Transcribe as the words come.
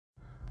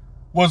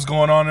What's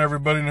going on,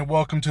 everybody, and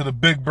welcome to the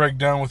Big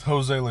Breakdown with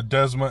Jose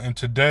Ledesma. And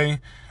today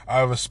I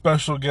have a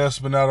special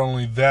guest, but not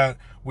only that,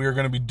 we are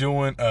going to be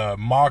doing a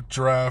mock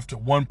draft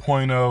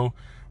 1.0,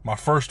 my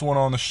first one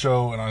on the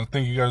show, and I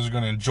think you guys are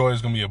going to enjoy it.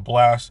 It's going to be a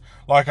blast.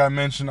 Like I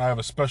mentioned, I have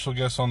a special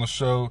guest on the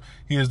show.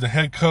 He is the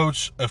head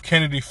coach of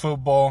Kennedy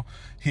football.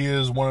 He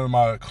is one of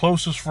my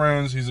closest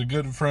friends. He's a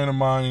good friend of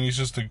mine, and he's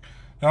just not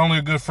only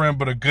a good friend,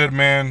 but a good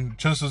man,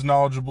 just as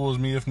knowledgeable as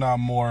me, if not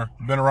more.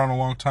 Been around a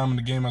long time in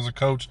the game as a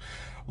coach.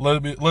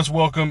 Let's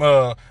welcome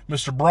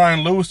Mr.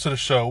 Brian Lewis to the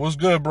show. What's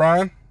good,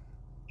 Brian?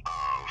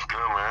 What's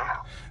good, man?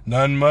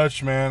 Nothing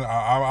much, man.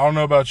 I don't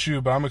know about you,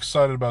 but I'm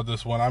excited about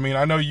this one. I mean,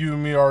 I know you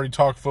and me already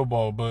talk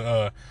football,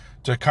 but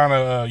to kind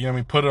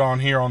of put it on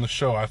here on the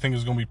show, I think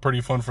it's going to be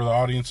pretty fun for the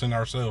audience and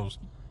ourselves.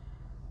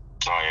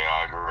 Oh yeah,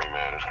 I agree,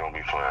 man. It's gonna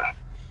be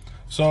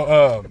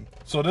fun.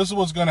 So this is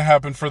what's going to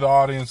happen for the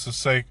audience's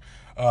sake.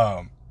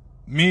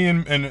 Me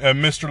and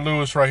Mr.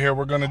 Lewis right here,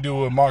 we're going to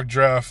do a mock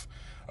draft.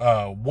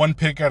 One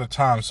pick at a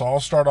time. So I'll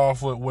start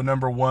off with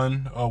number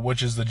one,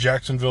 which is the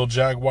Jacksonville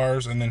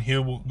Jaguars, and then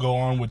he'll go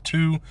on with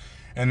two,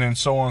 and then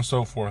so on and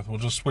so forth. We'll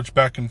just switch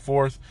back and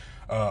forth.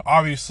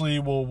 Obviously,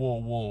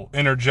 we'll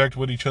interject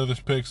with each other's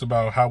picks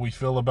about how we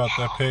feel about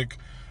that pick,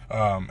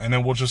 and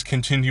then we'll just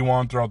continue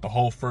on throughout the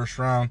whole first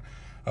round.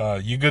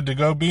 You good to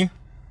go, B?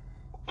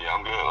 Yeah,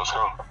 I'm good. Let's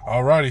go.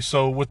 Alrighty,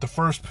 so with the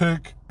first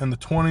pick in the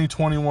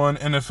 2021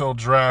 NFL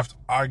Draft,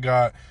 I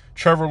got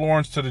Trevor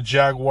Lawrence to the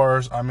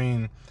Jaguars. I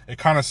mean, it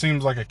kind of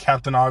seems like a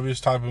Captain Obvious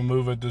type of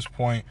move at this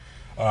point.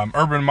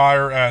 Urban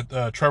Meyer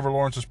at Trevor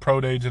Lawrence's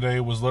pro day today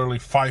was literally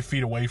 5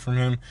 feet away from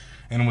him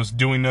and was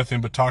doing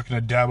nothing but talking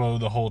to Dabo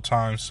the whole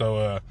time.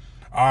 So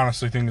I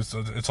honestly think it's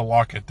a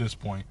lock at this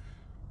point.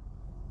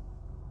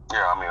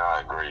 Yeah, I mean,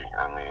 I agree.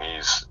 I mean,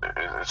 it's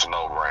a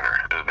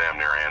no-brainer. It's damn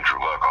near Andrew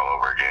Luck all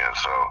over again.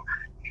 So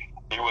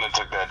he wouldn't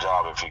have took that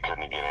job if he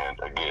couldn't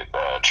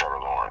get Trevor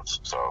Lawrence.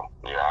 So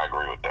yeah, I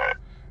agree with that.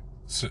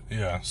 So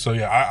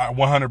I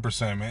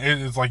 100%,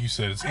 man. It's like you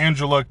said, it's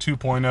Andrew Luck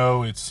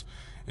 2.0.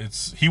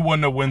 It's he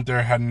wouldn't have went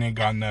there hadn't he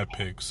gotten that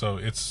pick. So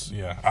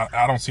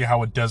I don't see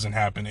how it doesn't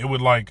happen. It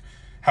would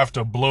have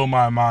to blow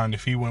my mind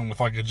if he went with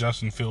like a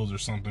Justin Fields or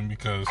something,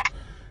 because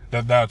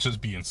that'd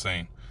just be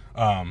insane.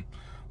 But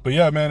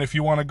yeah, man, if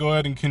you want to go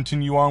ahead and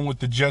continue on with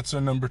the Jets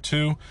at number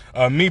two,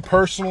 me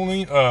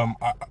personally,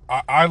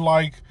 I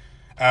like.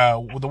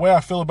 The way I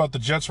feel about the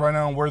Jets right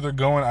now and where they're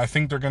going, I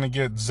think they're going to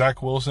get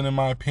Zach Wilson, in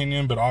my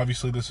opinion. But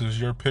obviously, this is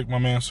your pick, my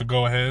man, so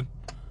go ahead.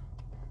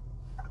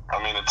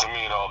 I mean, to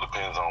me, it all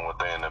depends on what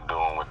they end up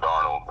doing with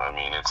Darnold. I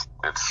mean, it's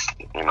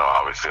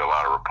obviously a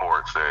lot of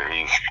reports that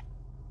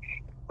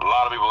a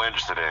lot of people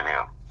interested in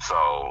him.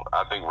 So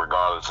I think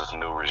regardless of the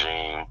new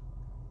regime,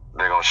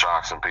 they're going to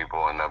shock some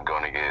people and end up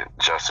going to get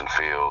Justin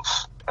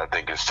Fields. I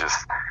think it's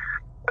just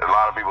a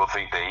lot of people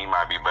think that he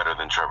might be better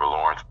than Trevor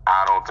Lawrence.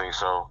 I don't think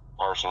so,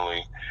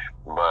 personally.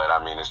 But,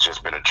 I mean, it's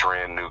just been a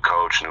trend, new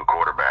coach, new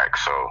quarterback.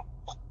 So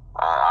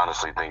I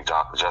honestly think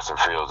Justin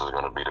Fields is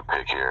going to be the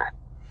pick here.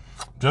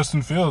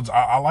 Justin Fields,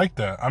 I like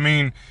that. I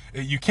mean,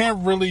 you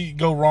can't really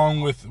go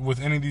wrong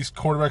with any of these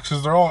quarterbacks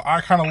because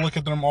I kind of look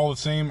at them all the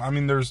same. I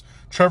mean, there's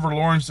Trevor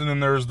Lawrence and then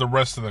there's the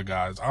rest of the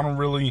guys. I don't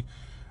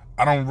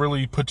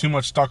really put too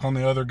much stock on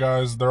the other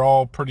guys. They're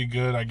all pretty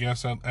good, I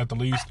guess, at the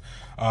least.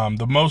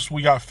 The most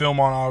we got film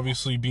on,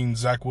 obviously, being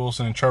Zach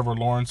Wilson and Trevor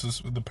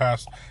Lawrence the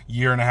past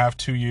year and a half,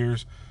 2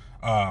 years.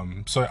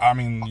 So, I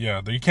mean,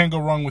 yeah, you can't go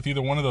wrong with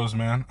either one of those,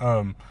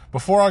 man.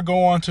 Before I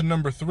go on to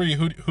number three,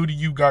 who do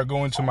you got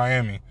going to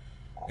Miami,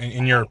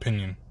 in your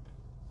opinion?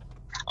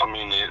 I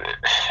mean,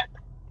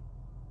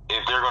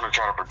 if they're going to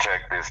try to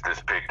protect this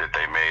pick that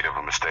they made of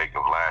a mistake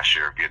of last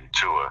year, getting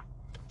Tua,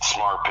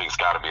 smart pick's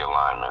got to be a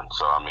lineman.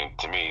 So, I mean,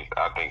 to me,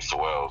 I think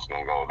Sewell's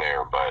going to go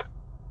there. But,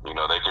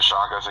 they could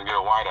shock us and get a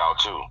wideout,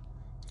 too.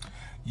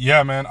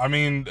 Yeah, man. I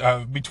mean,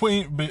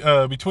 between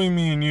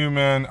me and you,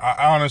 man,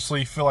 I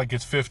honestly feel like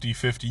it's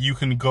 50-50. You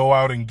can go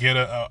out and get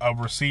a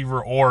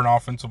receiver or an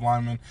offensive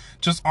lineman.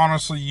 Just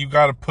honestly, you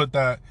got to put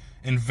that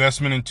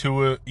investment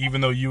into it,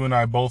 even though you and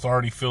I both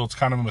already feel it's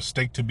kind of a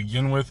mistake to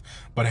begin with.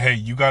 But hey,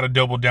 you got to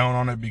double down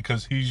on it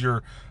because he's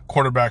your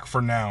quarterback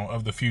for now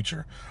of the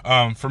future.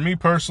 For me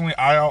personally,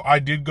 I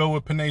did go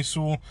with Penei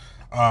Sewell.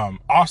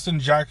 Austin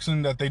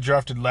Jackson that they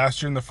drafted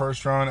last year in the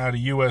first round out of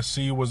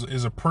USC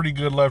is a pretty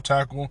good left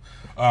tackle.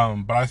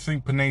 But I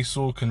think Penei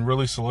Sewell can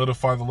really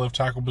solidify the left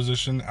tackle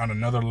position on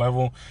another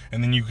level,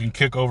 and then you can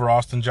kick over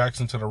Austin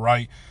Jackson to the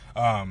right.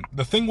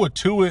 The thing with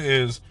Tua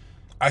is,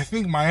 I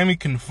think Miami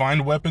can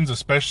find weapons,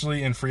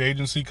 especially in free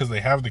agency, because they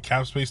have the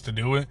cap space to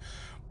do it.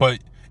 But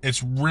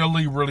it's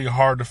really, really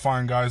hard to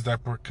find guys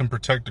that can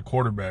protect the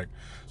quarterback.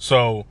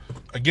 So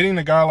getting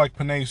a guy like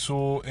Penei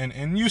Sewell,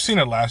 and you've seen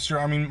it last year.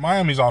 I mean,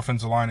 Miami's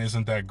offensive line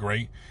isn't that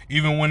great.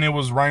 Even when it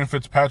was Ryan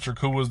Fitzpatrick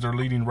who was their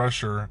leading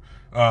rusher,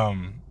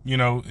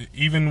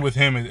 even with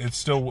him,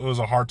 it was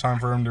a hard time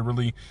for him to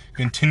really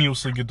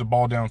continuously get the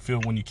ball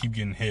downfield when you keep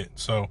getting hit.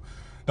 So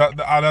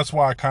that's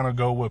why I kind of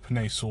go with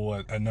Penei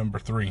Sewell at number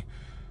three.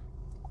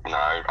 No,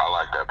 I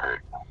like that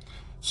pick.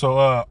 So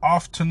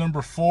off to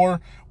number 4,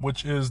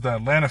 which is the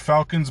Atlanta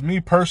Falcons. Me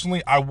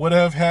personally, I would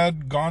have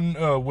had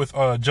gone with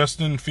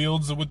Justin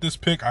Fields with this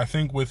pick. I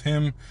think with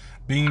him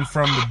being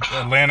from the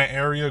Atlanta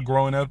area,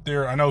 growing up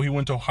there, I know he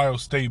went to Ohio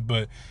State,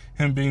 but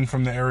him being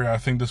from the area, I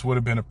think this would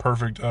have been a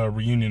perfect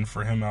reunion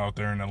for him out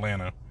there in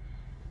Atlanta.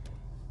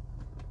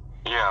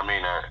 Yeah, I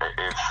mean,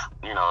 it's,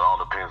 it all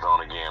depends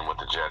on, again, what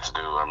the Jets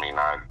do. I mean,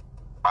 I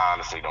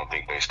honestly don't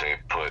think they stay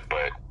put,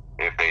 but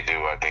if they do,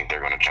 I think they're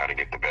going to try to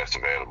get the best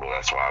available.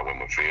 That's why I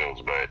went with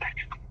Fields. But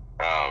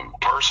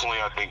personally,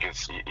 I think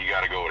you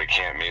got to go with a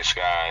can't miss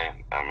guy.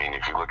 I mean,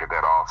 if you look at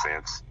that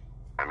offense,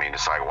 I mean,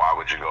 it's like, why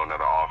would you go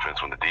another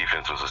offense when the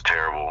defense was as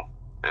terrible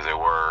as they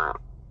were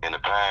in the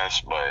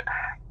past? But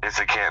it's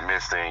a can't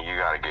miss thing. You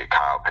got to get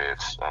Kyle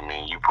Pitts. I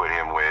mean, you put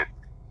him with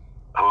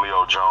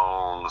Julio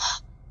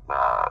Jones,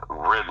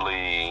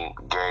 Ridley,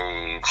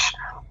 Gage,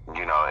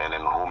 and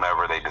then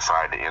whomever they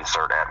decide to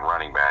insert at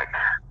running back,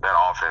 that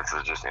offense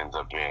just ends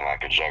up being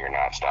like a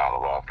juggernaut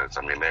style of offense.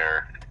 I mean,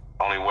 the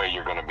only way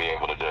you're going to be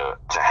able to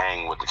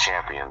hang with the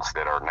champions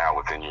that are now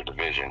within your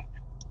division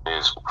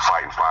is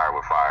fighting fire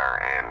with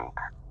fire. And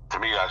to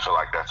me, I feel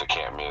like that's a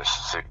can't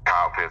miss.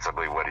 Kyle Pitts, I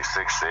believe, he's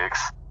 6'6",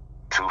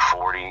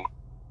 240.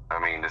 I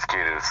mean, this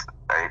kid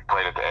he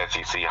played at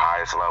the SEC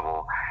highest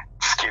level.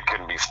 This kid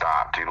couldn't be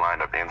stopped. He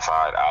lined up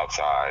inside,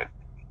 outside.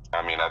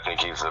 I mean, I think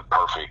he's a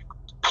perfect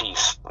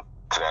piece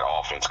to that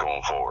offense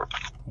going forward.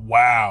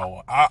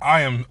 Wow.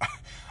 I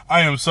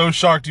am so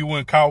shocked you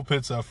went Kyle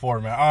Pitts at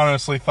 4, man. I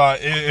honestly thought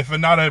if it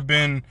not had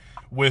been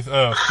with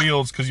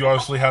Fields, because you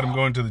obviously had him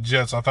going to the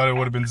Jets, I thought it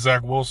would have been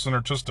Zach Wilson or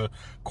just a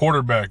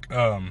quarterback.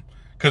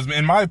 Because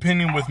in my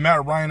opinion, with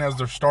Matt Ryan as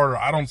their starter,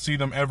 I don't see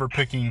them ever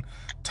picking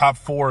top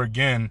 4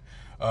 again.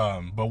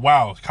 But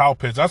wow, Kyle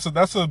Pitts,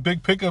 that's a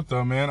big pickup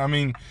though, man. I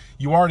mean,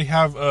 you already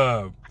have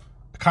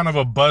kind of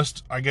a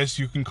bust, I guess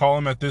you can call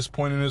him at this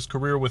point in his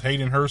career, with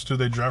Hayden Hurst, who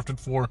they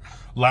drafted for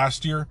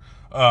last year.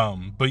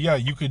 But yeah,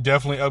 you could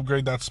definitely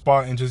upgrade that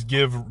spot and just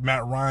give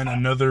Matt Ryan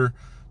another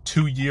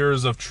 2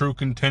 years of true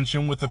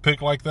contention with a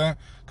pick like that.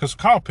 Because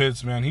Kyle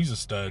Pitts, man, he's a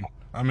stud.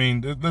 I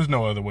mean, there's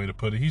no other way to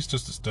put it. He's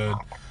just a stud.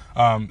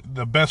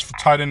 The best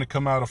tight end to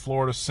come out of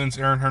Florida since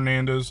Aaron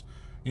Hernandez.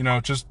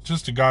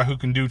 Just a guy who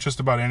can do just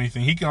about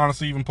anything. He can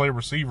honestly even play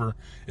receiver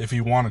if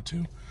he wanted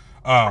to.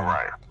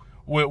 Right.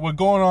 We're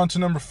going on to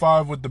number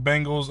 5 with the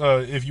Bengals.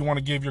 If you want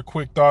to give your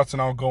quick thoughts,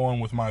 and I'll go on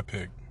with my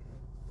pick.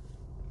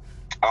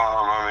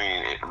 I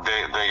mean,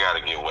 they got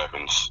to get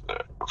weapons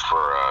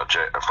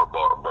for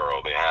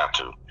Burrow. They have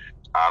to.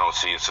 I don't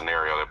see a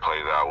scenario that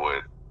plays out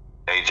with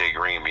AJ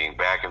Green being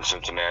back in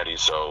Cincinnati.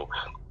 So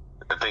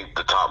I think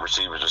the top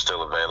receivers are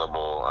still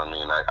available. I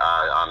mean,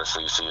 I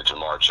honestly see a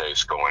Jamar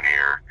Chase going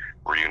here,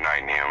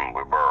 reuniting him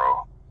with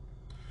Burrow.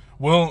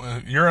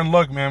 Well, you're in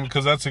luck, man,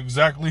 because that's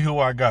exactly who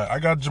I got. I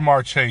got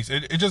Jamar Chase.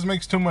 It just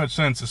makes too much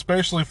sense,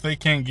 especially if they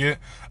can't get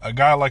a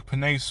guy like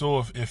Penei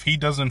Sewell, if he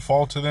doesn't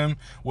fall to them,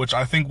 which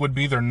I think would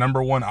be their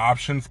number 1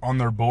 option on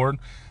their board.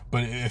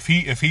 But if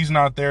he's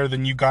not there,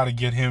 then you got to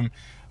get him,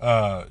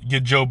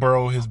 get Joe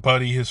Burrow, his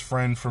buddy, his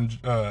friend from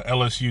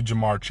LSU,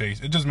 Jamar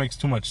Chase. It just makes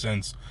too much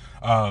sense.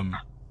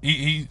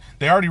 They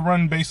already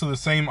run basically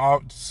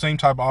the same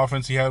type of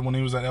offense he had when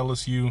he was at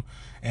LSU.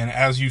 And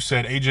as you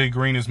said, AJ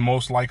Green is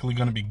most likely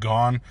going to be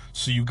gone,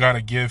 so you got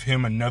to give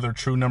him another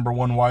true number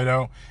 1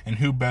 wideout. And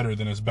who better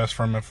than his best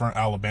friend from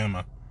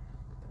Alabama?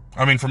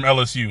 I mean, from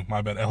LSU.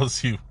 My bad,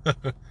 LSU.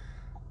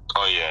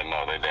 Oh yeah,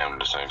 no, they damn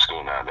the same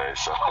school nowadays.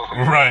 So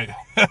right.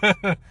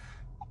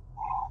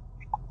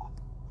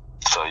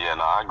 So yeah,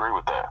 no, I agree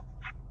with that.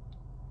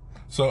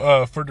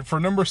 So for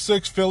number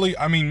 6, Philly.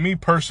 I mean, me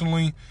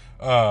personally,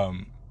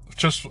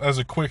 just as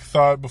a quick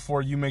thought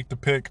before you make the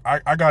pick,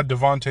 I got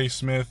Devontae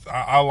Smith.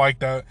 I like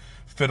that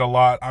fit a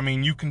lot. I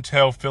mean, you can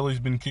tell Philly's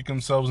been kicking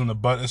themselves in the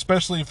butt,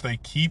 especially if they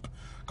keep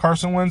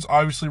Carson Wentz.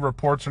 Obviously,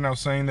 reports are now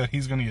saying that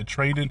he's going to get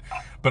traded,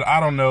 but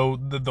I don't know.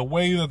 The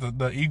way that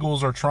the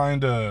Eagles are trying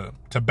to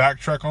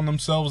backtrack on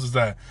themselves is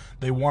that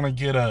they want to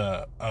get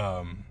a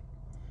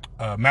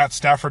Matt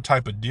Stafford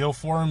type of deal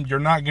for him. You're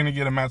not going to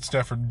get a Matt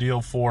Stafford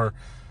deal for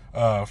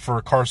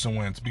Carson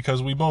Wentz,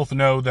 because we both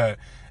know that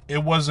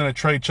it wasn't a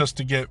trade just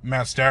to get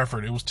Matt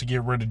Stafford. It was to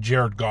get rid of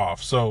Jared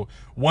Goff. So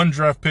one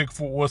draft pick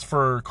was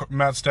for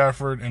Matt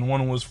Stafford and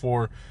one was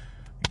for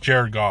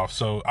Jared Goff.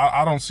 So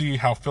I don't see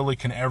how Philly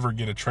can ever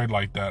get a trade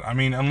like that. I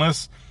mean,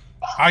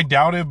 I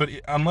doubt it, but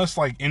unless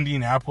like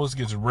Indianapolis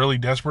gets really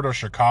desperate, or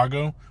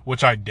Chicago,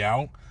 which I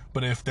doubt,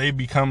 but if they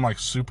become like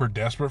super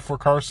desperate for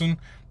Carson,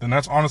 then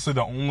that's honestly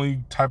the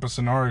only type of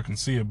scenario I can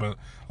see it. But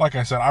like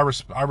I said, I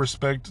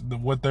respect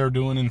what they're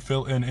doing in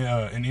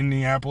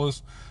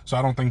Indianapolis, so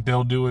I don't think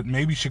they'll do it.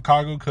 Maybe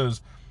Chicago,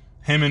 because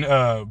him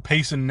and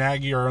Pace and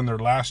Nagy are in their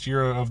last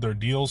year of their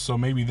deals, so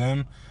maybe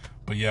them.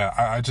 But yeah,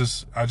 I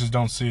just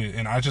don't see it,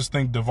 and I just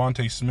think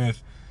Devontae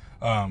Smith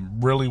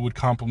really would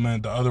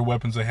complement the other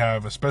weapons they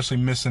have, especially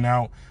missing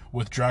out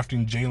with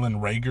drafting Jalen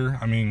Reagor.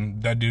 I mean,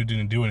 that dude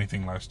didn't do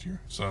anything last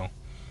year, so.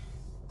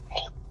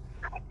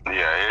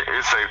 Yeah,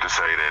 it's safe to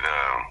say that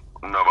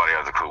nobody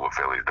has a clue what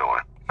Philly's doing.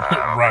 I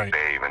don't think Right.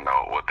 they even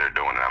know what they're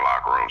doing in that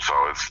locker room. So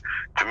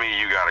to me,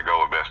 you got to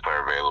go with best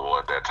player available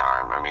at that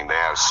time. I mean, they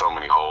have so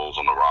many holes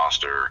on the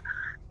roster.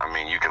 I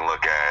mean, you can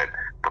look at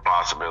the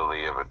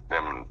possibility of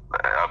them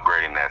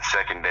upgrading that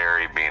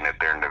secondary, being that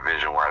they're in a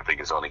division where I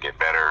think it's only get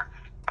better.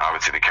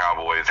 Obviously, the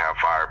Cowboys have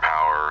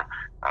firepower.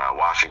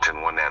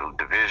 Washington won that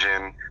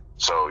division.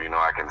 So,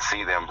 I can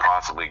see them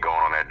possibly going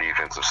on that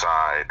defensive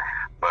side.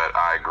 But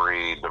I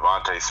agree,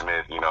 Devontae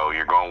Smith,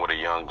 you're going with a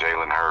young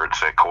Jalen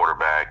Hurts at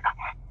quarterback.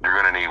 You're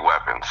going to need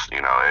weapons.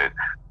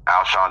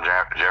 Alshon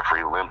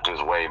Jeffrey limped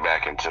his way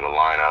back into the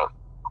lineup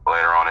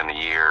later on in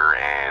the year.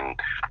 And,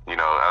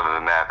 other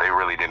than that, they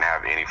really didn't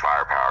have any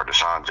firepower.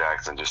 Deshaun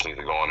Jackson just needs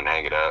to go on and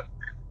hang it up.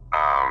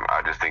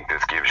 I just think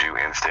this gives you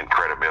instant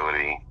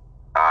credibility.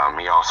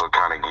 He also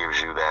kind of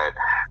gives you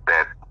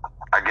that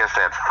I guess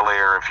that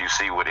flair if you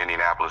see what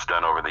Indianapolis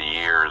done over the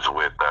years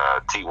with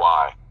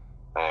T.Y.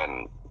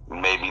 and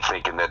maybe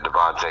thinking that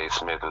Devontae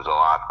Smith is a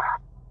lot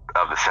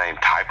of the same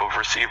type of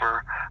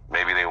receiver.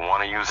 Maybe they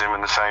want to use him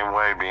in the same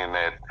way, being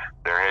that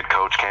their head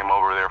coach came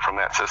over there from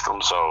that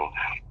system. So,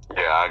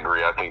 yeah, I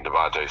agree. I think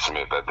Devontae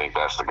Smith, I think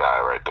that's the guy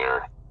right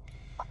there.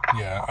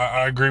 Yeah,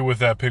 I agree with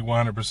that pick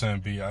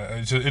 100%, B.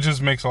 It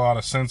just makes a lot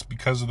of sense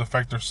because of the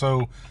fact they're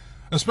so,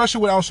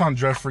 especially with Alshon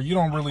Jeffrey, you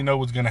don't really know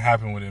what's going to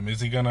happen with him.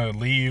 Is he going to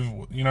leave?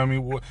 You know what I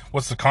mean?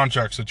 What's the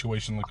contract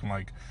situation looking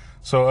like?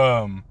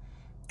 So,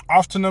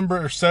 off to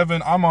number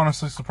 7, I'm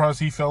honestly surprised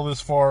he fell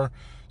this far.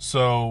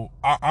 So,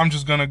 I'm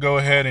just going to go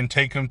ahead and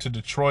take him to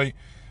Detroit.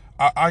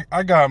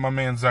 I got my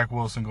man Zach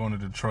Wilson going to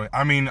Detroit.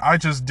 I mean, I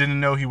just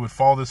didn't know he would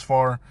fall this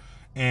far.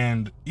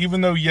 And even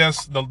though,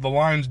 yes, the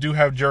Lions do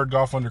have Jared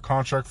Goff under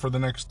contract for the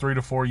next 3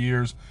 to 4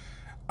 years,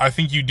 I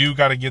think you do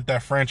got to get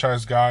that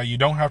franchise guy. You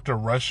don't have to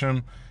rush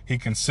him. He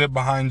can sit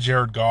behind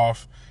Jared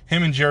Goff.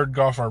 Him and Jared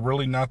Goff are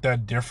really not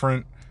that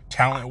different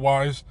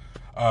talent-wise.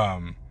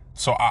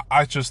 So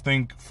I just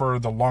think for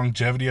the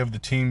longevity of the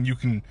team, you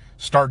can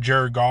start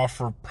Jared Goff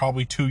for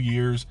probably 2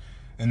 years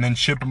and then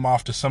ship him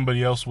off to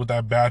somebody else with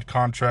that bad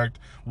contract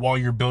while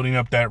you're building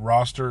up that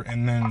roster.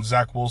 And then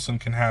Zach Wilson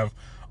can have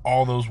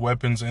all those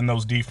weapons and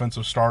those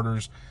defensive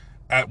starters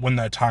at when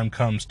that time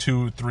comes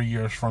 2-3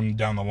 years from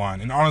down the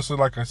line. And honestly,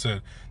 like I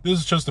said, this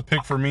is just a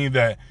pick for me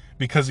that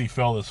because he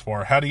fell this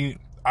far. I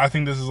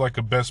think this is like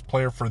a best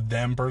player for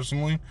them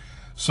personally.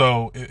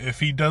 So if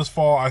he does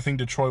fall, I think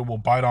Detroit will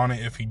bite on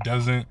it. If he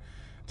doesn't,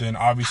 then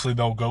obviously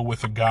they'll go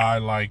with a guy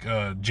like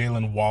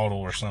Jalen Waddle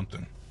or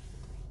something.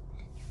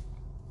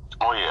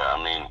 Oh, yeah.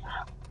 I mean,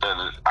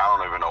 I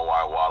don't even know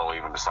why Waddle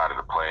even decided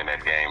to play in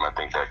that game. I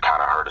think that kind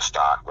of hurt his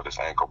stock with his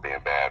ankle being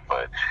bad.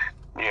 But,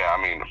 yeah,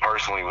 I mean,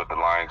 personally with the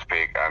Lions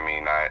pick, I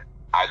mean, I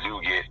do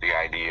get the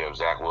idea of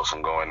Zach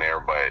Wilson going there,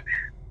 but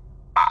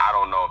I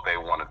don't know if they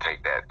want to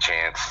take that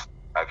chance.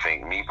 I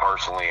think me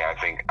personally, I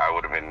think I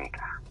would have been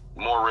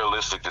more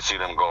realistic to see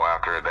them go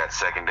after that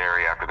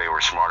secondary after they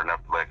were smart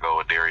enough to let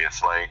go of Darius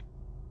Slay.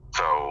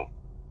 So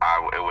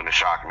it wouldn't have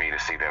shocked me to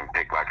see them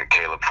pick like a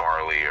Caleb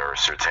Farley or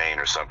Surtain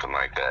or something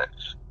like that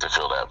to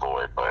fill that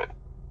void. But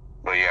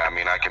yeah, I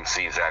mean, I can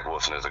see Zach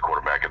Wilson as a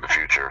quarterback of the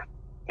future.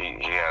 He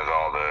has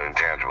all the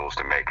intangibles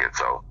to make it.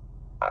 So,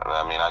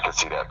 I mean, I can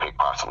see that pick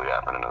possibly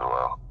happening as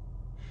well.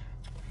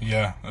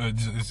 Yeah,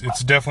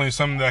 it's definitely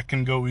something that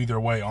can go either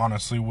way,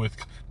 honestly, with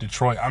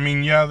Detroit. I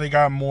mean, yeah, they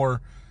got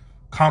more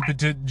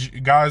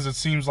competent guys, it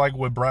seems like,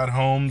 with Brad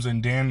Holmes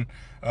and Dan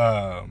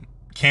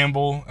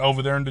Campbell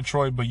over there in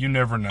Detroit, but you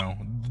never know.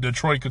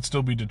 Detroit could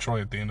still be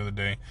Detroit at the end of the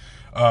day.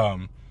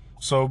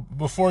 So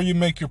before you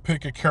make your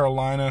pick at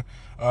Carolina,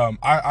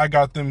 I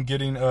got them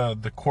getting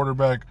the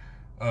quarterback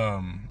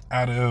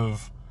out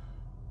of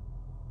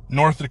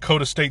North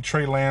Dakota State,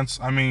 Trey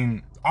Lance. I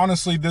mean,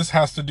 honestly, this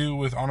has to do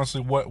with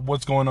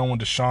what's going on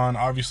with Deshaun.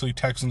 Obviously,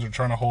 Texans are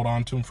trying to hold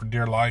on to him for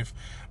dear life,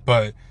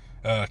 but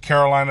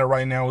Carolina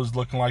right now is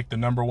looking like the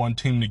number 1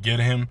 team to get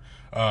him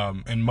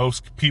in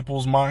most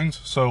people's minds.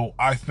 So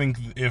I think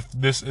if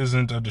this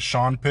isn't a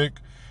Deshaun pick,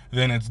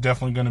 then it's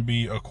definitely going to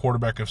be a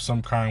quarterback of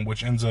some kind,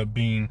 which ends up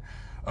being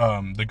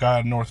the guy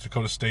at North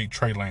Dakota State,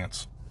 Trey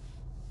Lance.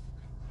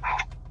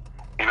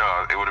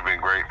 It would have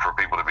been great for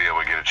people to be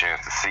able to get a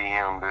chance to see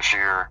him this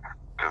year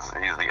because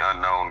he's the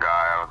unknown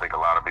guy. I don't think a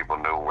lot of people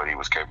knew what he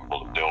was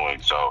capable of doing.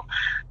 So,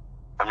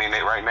 I mean,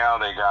 right now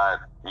they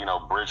got,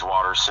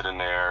 Bridgewater sitting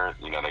there.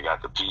 They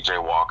got the P.J.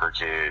 Walker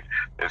kid.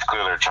 It's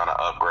clear they're trying to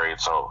upgrade.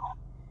 So,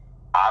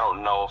 I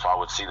don't know if I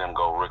would see them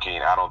go rookie.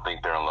 I don't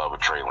think they're in love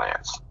with Trey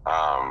Lance.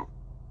 I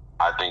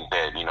think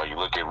that, you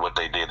look at what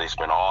they did. They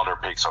spent all their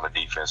picks on the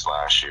defense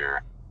last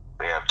year.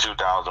 They have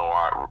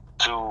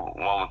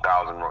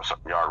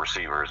 1,000-yard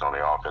receivers on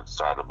the offensive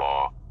side of the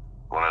ball.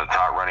 One of the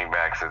top running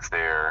backs that's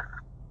there.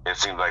 It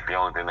seems like the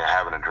only thing they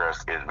haven't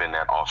addressed has been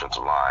that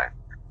offensive line.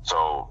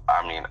 So,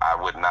 I mean, I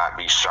would not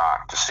be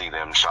shocked to see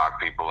them shock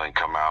people and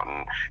come out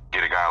and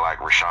get a guy like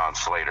Rashawn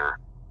Slater.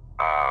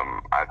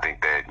 I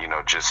think that,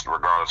 just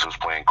regardless who's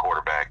playing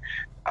quarterback,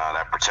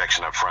 that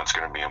protection up front is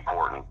going to be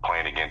important.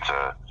 Playing against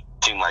a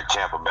team like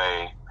Tampa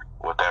Bay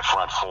with that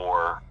front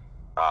 4,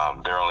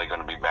 they're only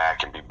going to be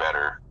back and be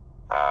better.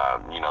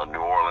 New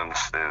Orleans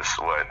is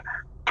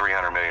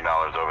 $300 million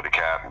over the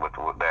cap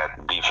with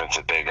that defense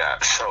that they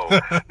got. So,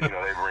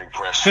 they bring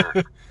pressure.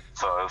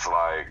 So it's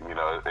like,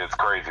 it's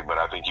crazy. But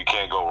I think you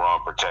can't go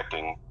wrong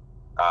protecting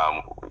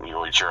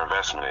what your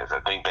investment is.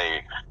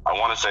 I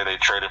want to say they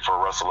traded for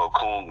Russell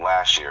Okung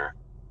last year.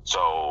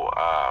 So,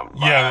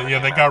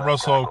 they got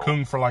Russell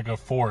Okung for like a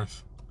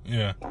fourth.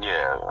 Yeah.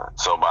 Yeah.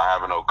 So by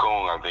having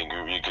Okung, I think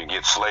you can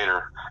get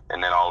Slater,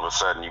 and then all of a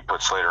sudden you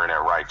put Slater in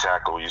at right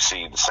tackle. You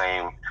see the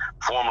same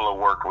formula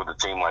work with a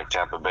team like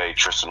Tampa Bay.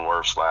 Tristan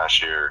Wirfs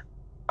last year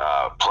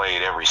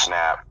played every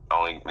snap,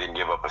 only didn't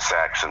give up a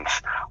sack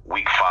since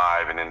week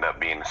 5, and ended up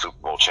being the Super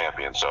Bowl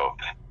champion. So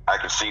I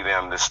can see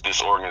them.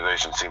 This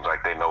organization seems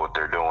like they know what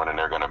they're doing, and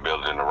they're going to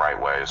build it in the right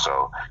way.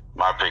 So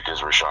my pick is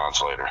Rashawn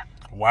Slater.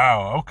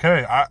 Wow.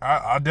 Okay.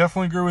 I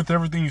definitely agree with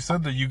everything you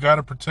said, that you got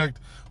to protect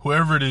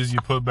whoever it is you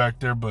put back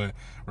there. But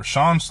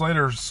Rashawn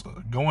Slater's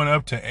going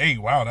up to 8.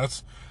 Wow.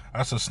 That's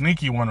a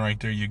sneaky one right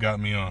there. You got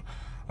me on.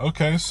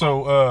 Okay.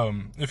 So,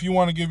 if you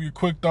want to give your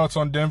quick thoughts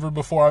on Denver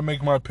before I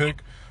make my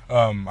pick,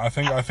 I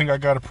think I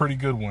got a pretty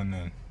good one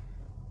then.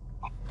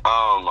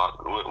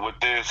 With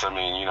this,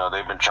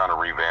 they've been trying to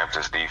revamp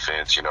this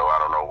defense. I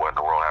don't know what in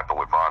the world happened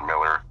with Von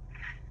Miller.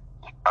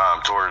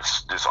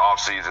 Towards this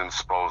offseason,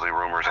 supposedly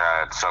rumors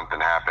had something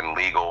happen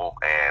legal,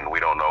 and we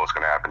don't know what's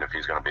going to happen if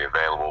he's going to be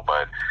available.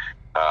 But,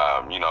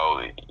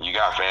 you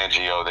got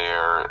Fangio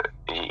there.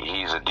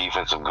 He's a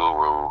defensive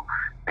guru.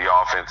 The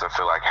offense, I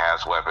feel like,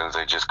 has weapons.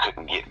 They just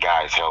couldn't get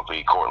guys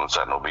healthy. Cortland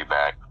Sutton will be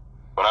back.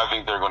 But I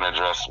think they're going to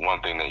address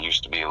one thing that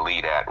used to be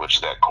elite at, which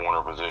is that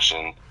corner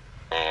position.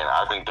 And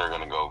I think they're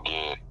going to go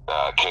get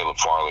Caleb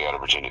Farley out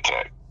of Virginia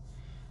Tech.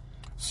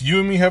 So you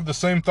and me have the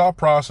same thought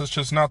process,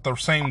 just not the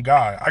same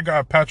guy. I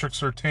got Patrick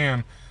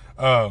Surtain.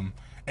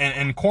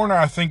 And corner,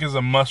 I think, is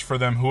a must for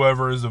them,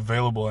 whoever is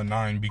available at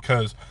 9,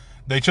 because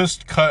they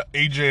just cut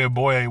A.J.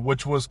 Aboye,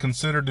 which was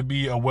considered to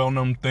be a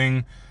well-known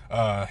thing,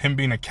 him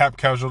being a cap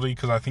casualty,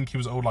 because I think he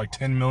was owed like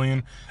 $10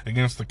 million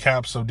against the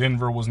cap, so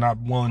Denver was not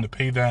willing to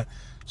pay that.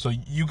 So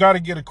you got to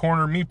get a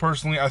corner. Me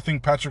personally, I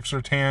think Patrick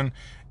Surtain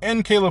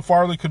and Caleb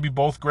Farley could be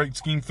both great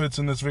scheme fits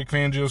in this Vic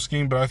Fangio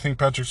scheme, but I think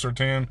Patrick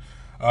Surtain,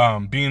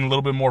 being a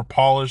little bit more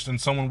polished and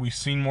someone we've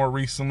seen more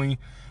recently,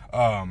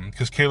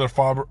 because Caleb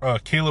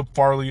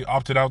Farley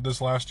opted out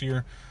this last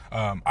year.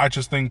 I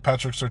just think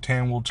Patrick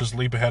Surtain will just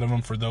leap ahead of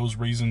him for those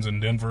reasons in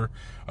Denver.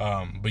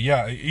 But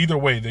yeah, either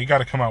way, they got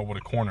to come out with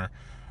a corner.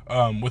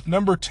 With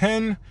number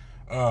 10,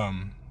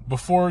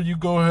 before you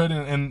go ahead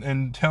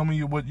and tell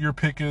me what your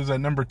pick is at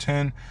number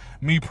 10,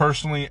 me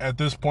personally, at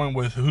this point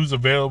with who's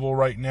available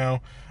right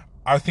now,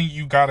 I think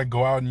you got to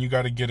go out and you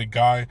got to get a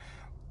guy,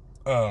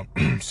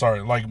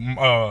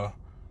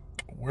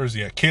 where's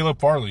he at? Caleb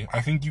Farley.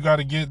 I think you got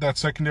to get that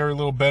secondary a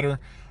little better.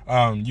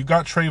 You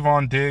got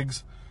Trayvon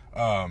Diggs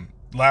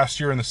last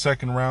year in the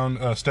second round,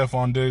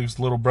 Stephon Diggs'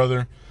 little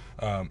brother.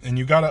 And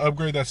you got to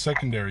upgrade that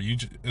secondary,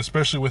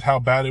 especially with how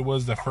bad it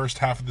was the first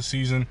half of the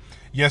season.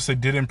 Yes, it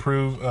did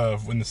improve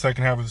in the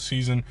second half of the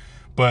season,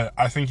 but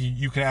I think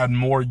you can add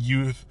more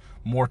youth,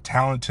 more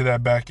talent to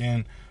that back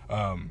end,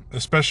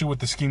 especially with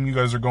the scheme you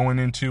guys are going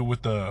into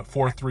with the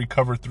 4-3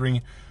 cover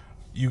 3.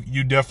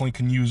 You definitely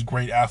can use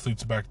great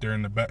athletes back there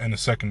in the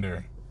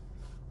secondary.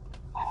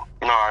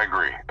 No, I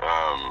agree.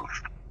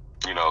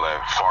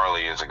 That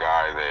Farley is a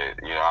guy that,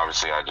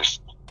 obviously I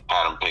just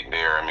had him picked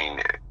there.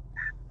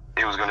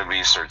 It was going to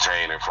be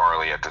Surtain and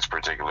Farley at this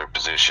particular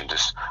position,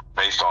 just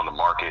based on the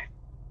market.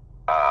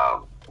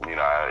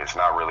 It's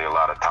not really a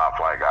lot of top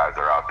flight guys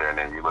that are out there. And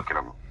then you look at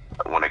them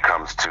when it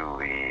comes to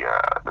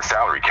the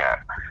salary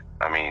cap.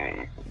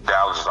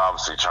 Dallas is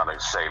obviously trying to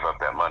save up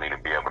that money to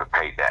be able to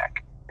pay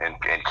Dak and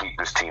keep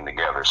this team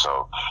together.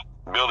 So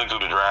building through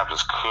the draft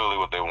is clearly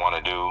what they want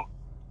to do.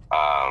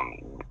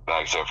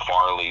 Like I said,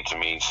 Farley to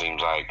me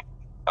seems like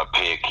a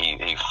pick.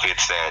 He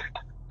fits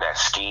that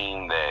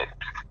scheme that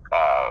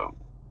I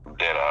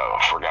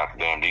forgot the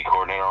damn D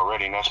coordinator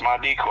already, and that's my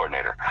D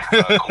coordinator.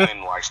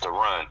 Quinn likes to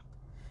run.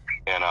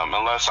 And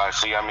unless I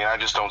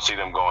just don't see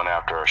them going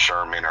after a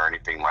Sherman or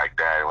anything like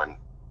that when,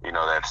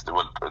 that's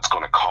what it's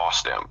going to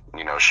cost them.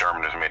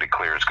 Sherman has made it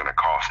clear it's going to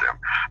cost them.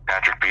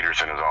 Patrick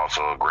Peterson is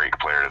also a great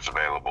player that's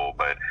available,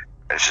 but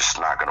it's just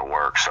not going to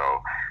work. So,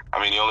 the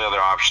only other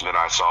option that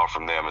I saw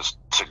from them is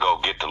to go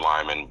get the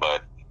lineman,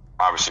 but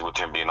obviously with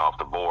him being off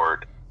the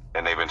board,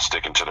 and they've been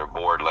sticking to their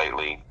board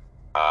lately,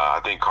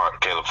 I think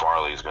Caleb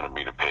Farley is going to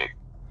be the pick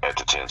at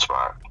the 10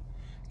 spot.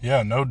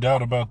 Yeah, no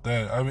doubt about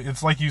that.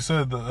 It's like you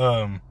said,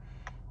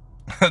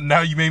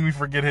 now you made me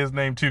forget his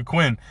name too,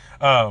 Quinn.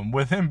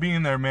 With him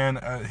being there, man,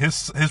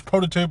 his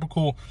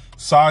prototypical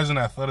size and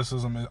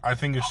athleticism, I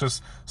think it's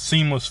just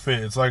seamless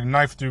fit. It's like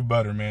knife through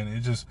butter, man.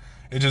 It's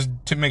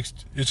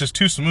just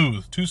too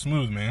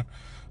smooth, man.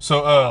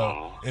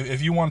 So,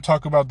 if you want to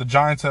talk about the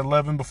Giants at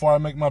 11 before I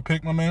make my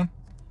pick, my man.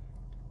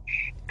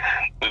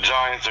 The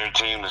Giants are a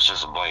team that's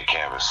just a blank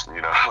canvas.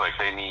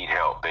 They need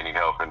help. They need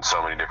help in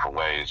so many different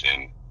ways,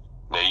 and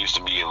they used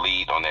to be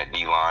elite on that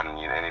D-line.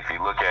 And if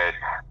you look at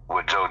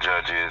what Joe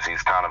Judge is,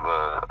 he's kind of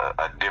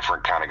a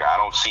different kind of guy. I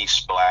don't see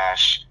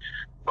splash,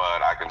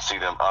 but I can see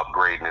them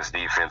upgrading his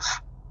defense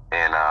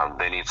and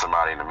they need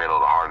somebody in the middle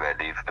of the heart of that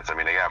defense. I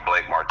mean, they got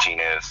Blake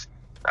Martinez.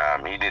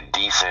 He did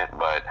decent,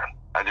 but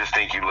I just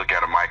think you look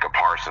at a Micah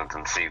Parsons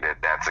and see that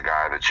that's a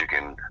guy that you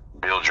can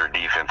build your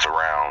defense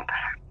around.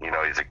 You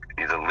know, he's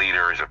a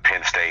leader. He's a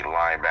Penn State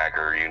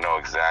linebacker. You know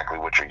exactly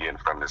what you're getting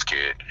from this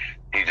kid.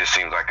 He just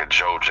seems like a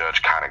Joe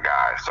Judge kind of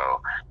guy.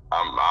 So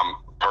I'm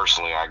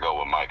personally, I go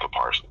with Micah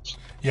Parsons.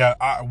 Yeah,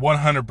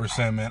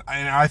 100%, man.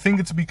 And I think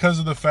it's because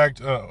of the fact,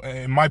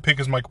 and my pick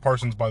is Micah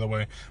Parsons, by the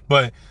way,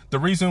 but the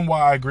reason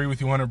why I agree with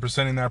you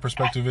 100% in that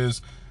perspective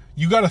is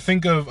you got to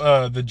think of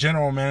the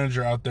general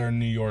manager out there in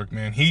New York,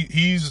 man.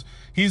 He's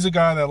a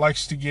guy that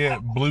likes to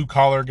get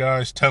blue-collar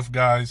guys, tough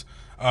guys.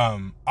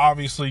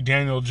 Obviously,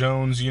 Daniel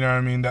Jones, you know what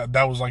I mean?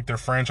 That was like their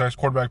franchise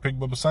quarterback pick.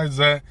 But besides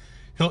that,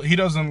 he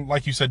doesn't,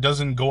 like you said,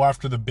 doesn't go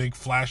after the big,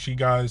 flashy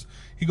guys.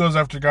 He goes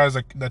after guys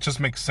that just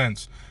make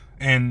sense.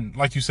 And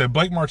like you said,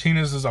 Blake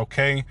Martinez is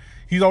okay.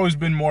 He's always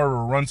been more of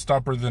a run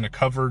stopper than a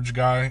coverage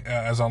guy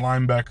as a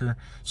linebacker.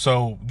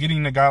 So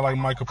getting a guy like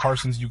Micah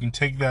Parsons, you can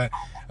take that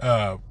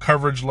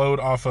coverage load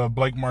off of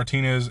Blake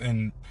Martinez,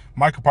 and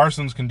Micah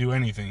Parsons can do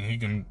anything. He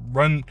can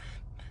run.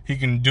 He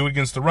can do it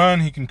against the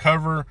run. He can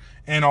cover,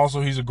 and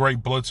also he's a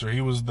great blitzer.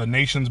 He was the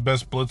nation's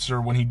best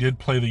blitzer when he did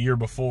play the year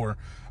before.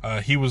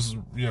 He was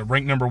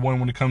ranked number 1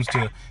 when it comes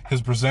to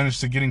his percentage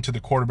to getting to the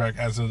quarterback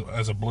as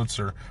a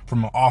blitzer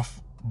from an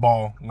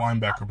off-ball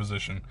linebacker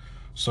position.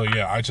 So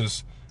yeah,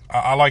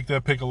 I like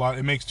that pick a lot.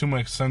 It makes too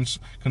much sense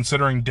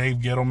considering Dave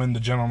Gettleman, the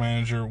general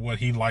manager, what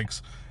he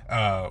likes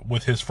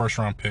with his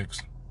first-round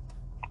picks.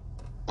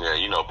 Yeah,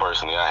 you know,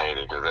 personally, I hate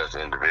it because that's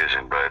in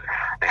division, but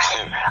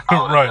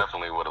I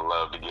definitely would have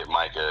loved to get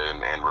Micah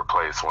and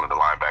replace one of the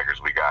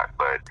linebackers we got.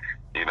 But,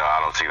 you know,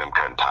 I don't see them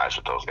cutting ties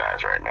with those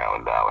guys right now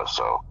in Dallas.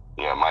 So,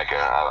 yeah, Micah,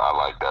 I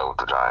like that with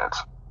the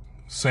Giants.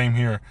 Same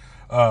here.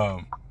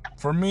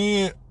 For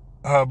me,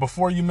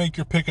 before you make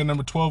your pick at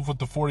number 12 with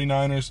the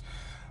 49ers,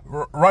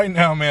 right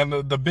now, man,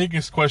 the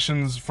biggest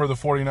questions for the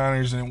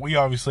 49ers, and we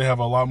obviously have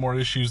a lot more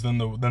issues than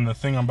the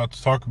thing I'm about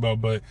to talk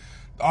about, but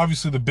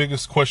obviously the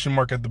biggest question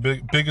mark at the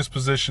biggest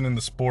position in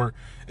the sport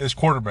is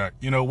quarterback.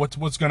 You know,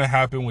 what's going to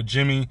happen with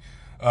Jimmy?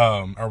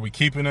 Are we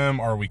keeping him?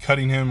 Are we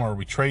cutting him? Are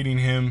we trading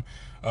him?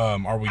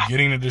 Are we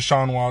getting a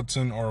Deshaun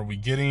Watson? Or are we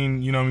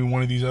getting,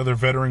 one of these other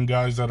veteran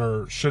guys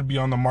that should be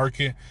on the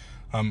market?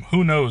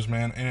 Who knows,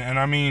 man? And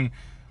I mean,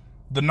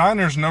 the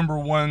Niners' number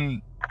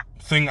one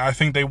thing I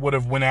think they would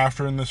have went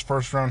after in this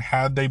first round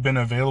had they been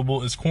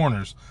available is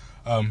corners.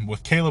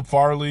 With Caleb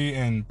Farley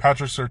and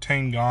Patrick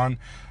Surtain gone,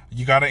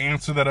 you got to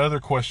answer that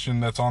other question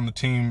that's on the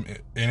team,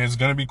 and it's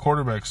going to be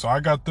quarterback. So I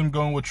got them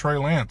going with Trey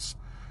Lance.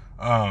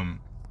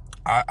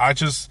 I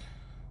just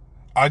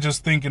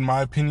think, in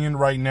my opinion,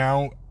 right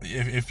now,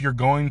 if you're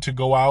going to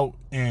go out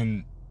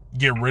and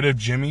get rid of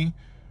Jimmy,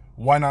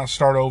 why not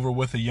start over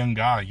with a young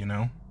guy,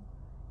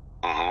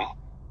 Mm-hmm.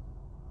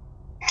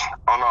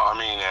 Oh, no, I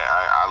mean,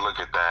 I look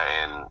at that,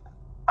 and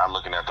I'm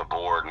looking at the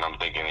board, and I'm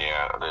thinking,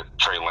 that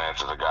Trey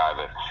Lance is a guy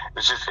that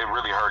it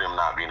really hurt him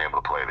not being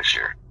able to play this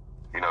year,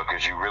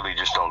 because you really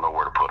just don't know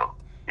where to put him.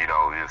 He's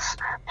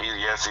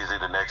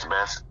the next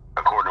best,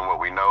 according to what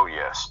we know,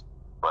 yes,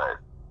 but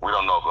we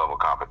don't know of level of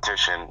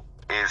competition.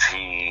 Is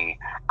he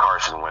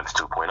Carson Wentz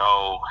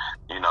 2.0?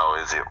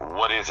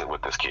 What is it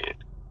with this kid?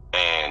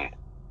 And,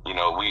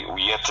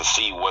 we yet to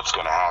see what's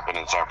going to happen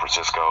in San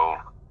Francisco.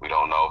 We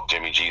don't know if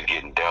Jimmy G's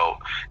getting dealt.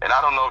 And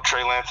I don't know if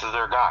Trey Lance is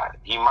their guy.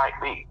 He might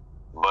be.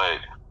 But,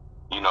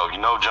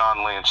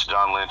 John Lynch.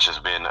 John Lynch has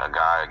been a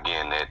guy,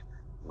 again, that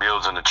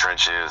builds in the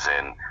trenches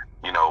and,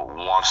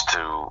 wants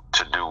to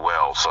do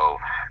well. So,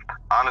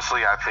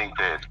 honestly, I think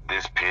that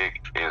this pick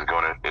is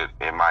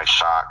it might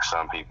shock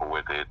some people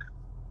with it.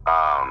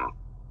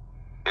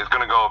 It's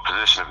going to go a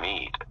position of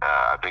need.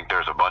 I think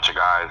there's a bunch of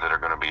guys that are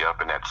going to be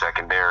up in that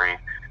secondary.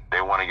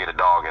 They want to get a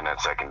dog in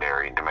that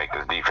secondary to make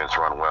this defense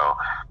run well.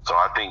 So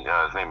I think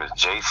his name is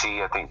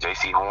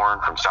J.C. Horn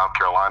from South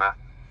Carolina.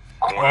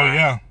 Corner. Oh,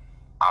 yeah.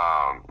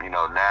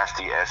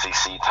 Nasty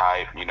SEC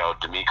type.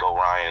 D'Amico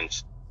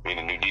Ryans, being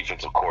a new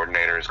defensive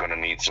coordinator, is going to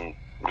need some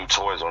new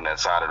toys on that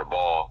side of the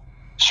ball.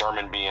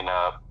 Sherman being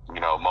up,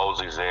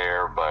 Mosley's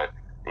there, but,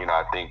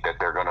 I think that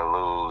they're going to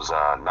lose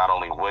not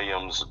only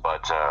Williams,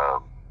 but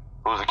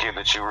who's the kid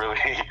that you really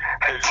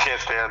can't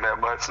stand that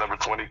much, number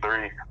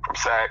 23 from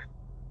Sac?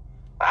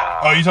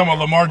 You talking about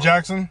Lamar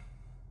Jackson?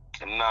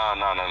 No,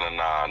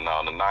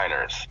 the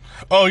Niners.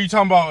 Oh, you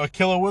talking about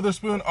Akilla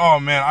Witherspoon? Oh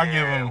man, I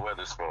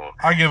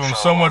give him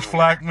so much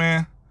flack,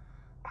 man.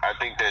 I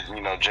think that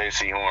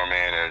J.C. Horn,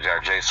 man, or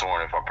Jace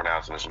Horn, if I'm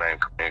pronouncing his name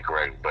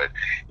incorrect, but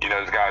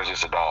this guy's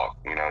just a dog.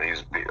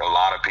 He's a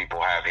lot of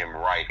people have him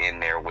right in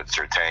there with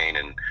Surtain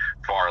and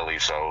Farley.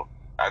 So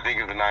I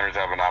think if the Niners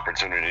have an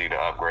opportunity to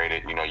upgrade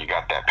it, you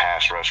got that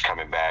pass rush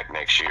coming back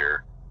next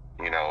year.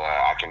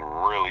 I can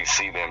really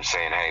see them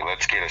saying, hey,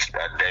 let's get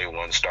a day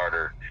one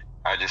starter.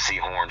 I just see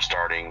Horn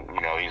starting.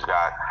 He's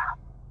got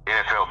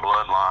NFL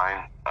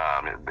bloodline,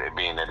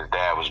 being that his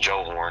dad was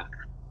Joe Horn.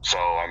 So,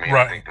 right.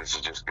 I think this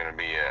is just going to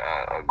be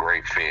a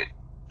great fit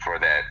for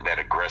that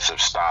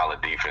aggressive style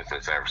of defense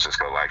that San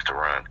Francisco likes to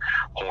run.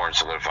 Horn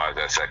solidifies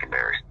that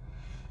secondary.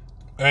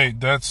 Hey,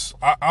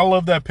 I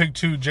love that pick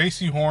too.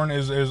 J.C. Horn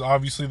is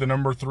obviously the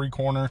number 3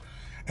 corner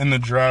in the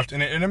draft,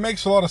 and it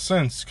makes a lot of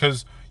sense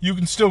because you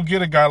can still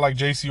get a guy like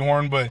J.C.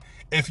 Horn, but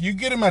if you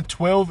get him at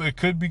 12, it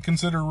could be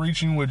considered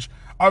reaching, which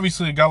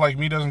obviously a guy like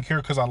me doesn't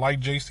care because I like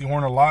J.C.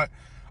 Horn a lot.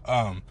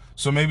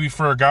 So maybe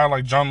for a guy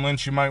like John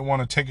Lynch, you might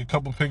want to take a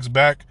couple picks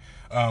back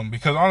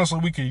because honestly,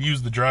 we could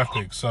use the draft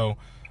picks. So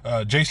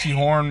J.C.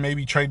 Horn,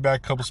 maybe trade back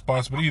a couple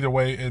spots, but either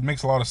way, it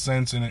makes a lot of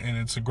sense, and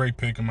it's a great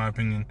pick in my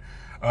opinion.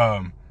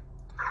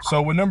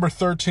 So with number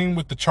 13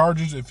 with the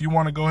Chargers, if you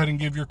want to go ahead and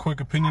give your quick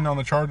opinion on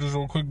the Chargers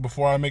real quick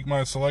before I make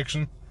my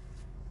selection.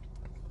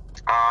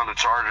 The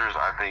Chargers,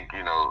 I think,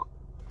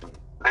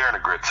 they're in a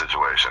great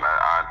situation.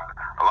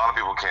 A lot of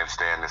people can't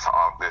stand this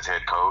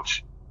head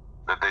coach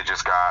that they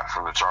just got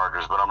from the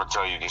Chargers, but I'm going to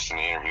tell you, just in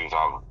the interviews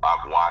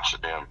I've watched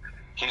of him,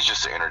 he's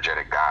just an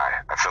energetic guy.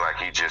 I feel like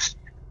he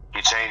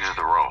changes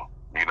the room,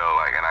 and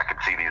I can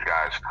see these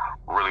guys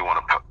really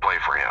want to play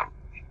for him.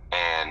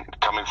 And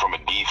coming from a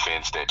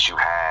defense that you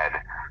had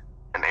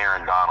an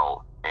Aaron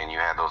Donald and you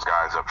had those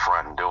guys up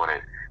front and doing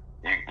it,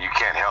 you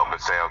can't help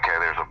but say, okay,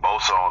 there's a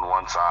Bosa on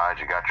one side,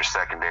 you got your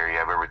secondary, you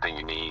have everything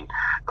you need.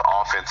 The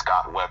offense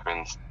got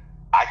weapons.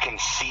 I can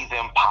see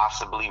them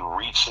possibly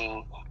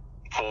reaching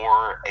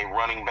for a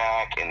running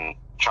back and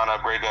trying to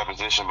upgrade that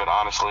position, but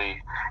honestly,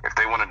 if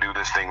they want to do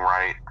this thing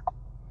right,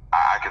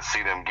 I could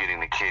see them getting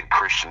the kid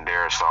Christian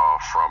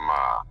Darrisaw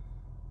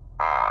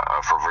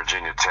for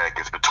Virginia Tech.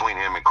 It's between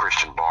him and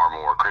Christian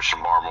Barmore. Christian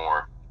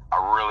Barmore,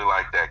 I really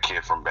like that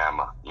kid from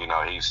Bama.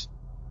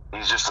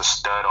 He's just a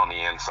stud on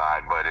the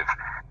inside. But if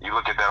you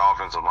look at that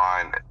offensive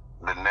line,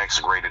 the next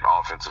graded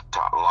offensive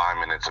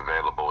lineman that's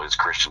available is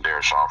Christian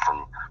Darrisaw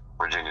from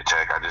Virginia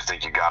Tech. I just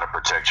think you got to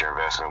protect your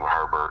investment with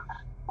Herbert.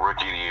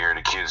 Rookie of the year,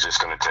 the kid's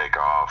just going to take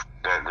off.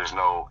 There's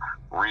no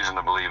reason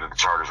to believe that the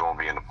Chargers won't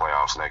be in the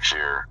playoffs next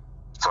year.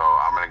 So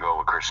I'm going to go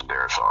with Christian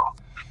Darrisaw.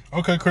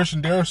 Okay,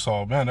 Christian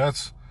Darrisaw, man,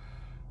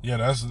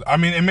 I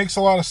mean, it makes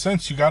a lot of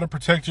sense. You got to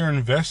protect your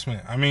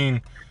investment. I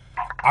mean,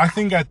 I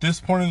think at this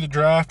point in the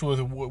draft,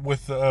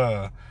 with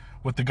the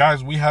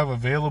guys we have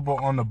available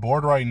on the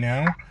board right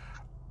now,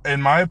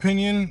 in my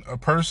opinion,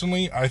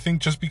 personally, I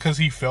think just because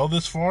he fell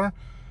this far,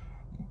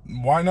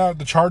 why not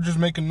the Chargers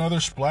make another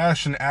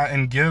splash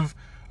and give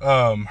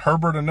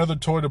Herbert another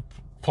toy to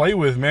play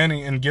with, man,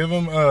 and give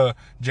him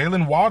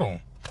Jalen Waddle.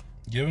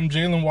 Give him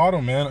Jalen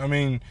Waddle, man. I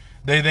mean,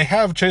 they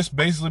have just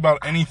basically about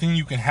anything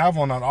you can have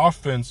on that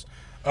offense.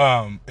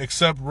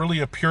 Except really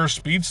a pure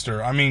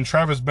speedster. I mean,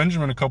 Travis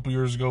Benjamin a couple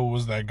years ago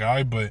was that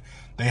guy, but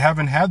they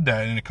haven't had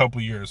that in a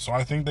couple years. So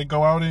I think they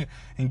go out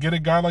and get a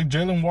guy like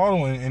Jalen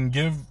Waddle and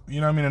give,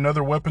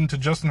 another weapon to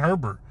Justin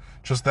Herbert.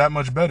 Just that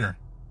much better.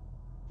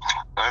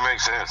 That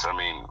makes sense. I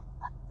mean,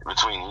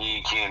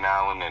 between Keenan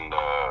Allen, and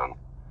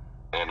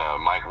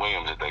Mike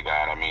Williams that they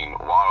got, I mean,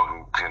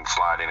 Waddle can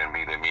slide in and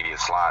be the immediate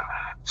slot,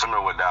 similar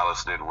to what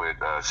Dallas did with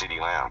CeeDee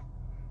Lamb.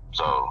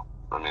 So,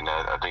 I mean,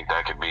 I think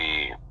that could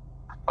be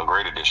a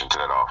great addition to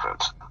that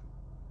offense.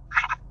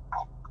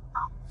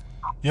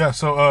 Yeah,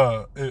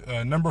 so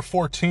number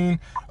 14,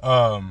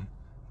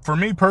 for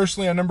me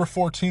personally, at number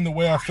 14, the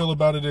way I feel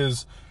about it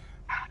is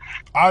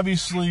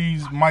obviously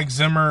Mike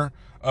Zimmer.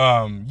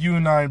 You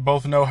and I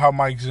both know how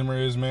Mike Zimmer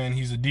is, man.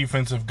 He's a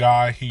defensive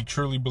guy. He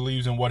truly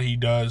believes in what he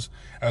does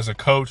as a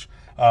coach.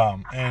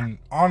 And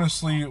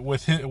honestly,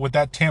 with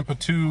that Tampa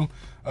 2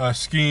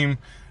 scheme,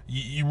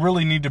 you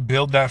really need to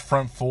build that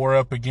front four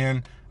up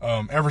again.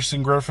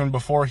 Everson Griffin,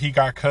 before he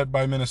got cut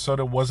by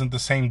Minnesota, wasn't the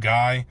same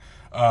guy.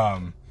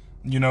 And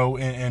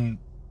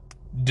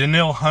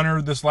Danielle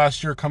Hunter this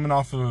last year coming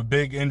off of a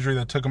big injury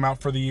that took him out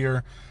for the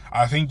year.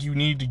 I think you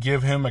need to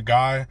give him a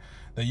guy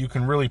that you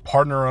can really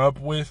partner up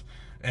with,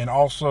 and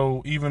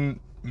also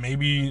even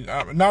maybe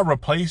not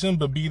replace him,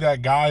 but be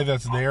that guy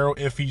that's there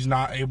if he's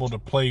not able to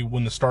play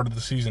when the start of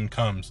the season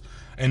comes.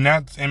 And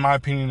that, in my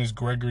opinion, is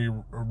Gregory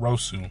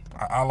Rousseau.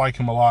 I like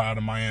him a lot out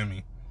of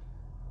Miami.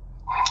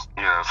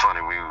 Yeah, it's funny.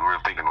 We were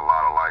thinking a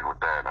lot alike with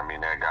that. I mean,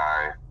 that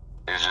guy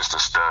is just a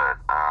stud.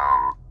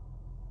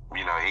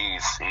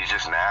 He's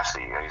just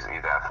nasty.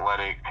 He's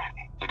athletic.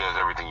 He does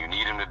everything you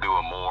need him to do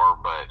and more.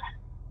 But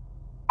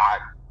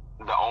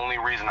the only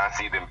reason I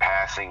see them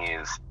passing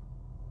is,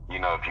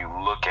 if you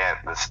look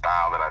at the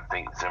style that I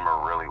think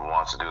Zimmer really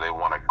wants to do, they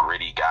want a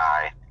gritty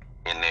guy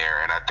in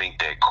there. And I think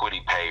that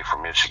Kwity Paye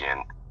from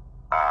Michigan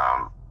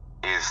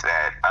is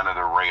that under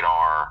the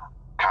radar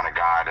kind of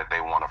guy that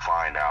they want to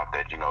find out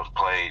that, has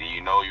played.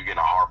 You're getting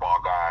a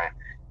hardball guy.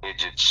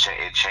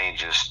 It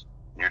changes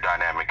your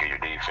dynamic of your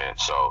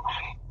defense. So,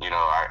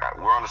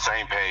 we're on the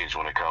same page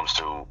when it comes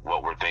to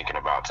what we're thinking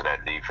about to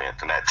that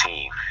defense and that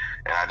team.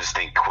 And I just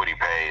think Kwity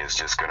Paye is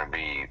just going to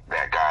be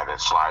that guy that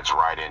slides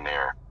right in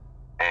there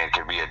and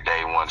can be a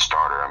day one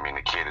starter. I mean,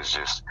 the kid is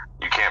just,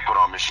 you can't put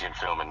on Michigan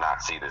film and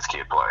not see this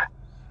kid play.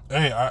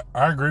 Hey,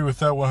 I agree with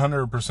that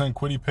 100%.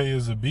 Kwity Paye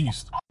is a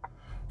beast.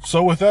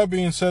 So with that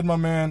being said, my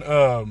man,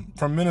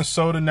 from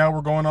Minnesota, now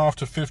we're going off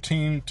to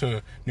 15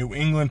 to New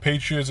England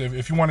Patriots.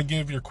 If you want to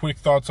give your quick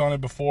thoughts on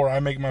it before I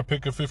make my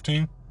pick of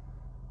 15.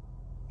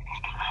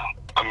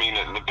 I mean,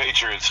 the Patriots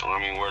Patriots, I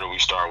mean, where do we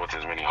start with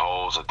as many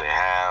holes that they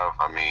have?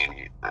 I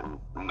mean, I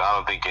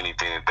don't think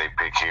anything that they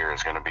pick here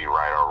is going to be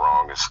right or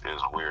wrong, as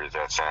weird as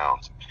that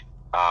sounds.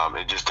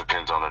 It just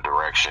depends on the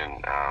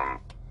direction.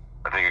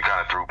 I think it kind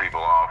of threw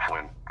people off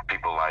when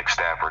people like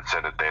Stafford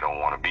said that they don't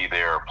want to be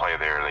there or play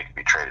there. They could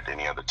be traded to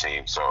any other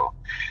team. So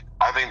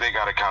I think they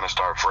got to kind of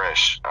start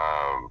fresh.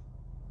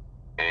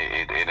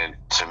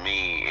 To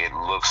me, it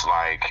looks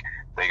like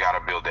they got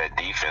to build that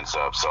defense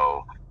up.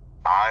 So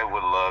I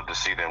would love to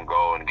see them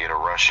go and get a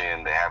rush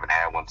in. They haven't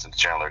had one since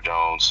Chandler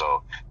Jones.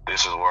 So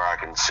this is where I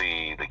can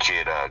see the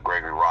kid,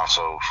 Gregory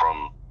Rosso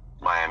from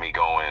Miami,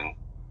 going.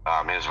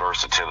 His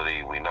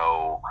versatility. We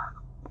know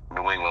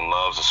New England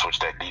loves to switch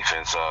that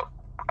defense up.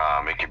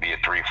 It could be a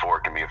 3-4,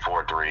 it can be a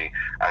 4-3.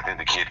 I think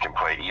the kid can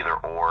play either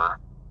or.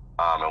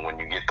 And when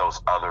you get those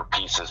other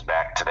pieces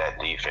back to that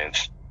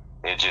defense,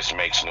 it just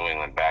makes New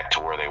England back to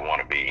where they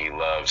want to be. He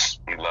loves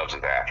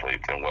his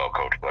athletes and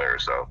well-coached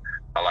players. So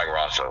I like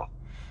Rosso.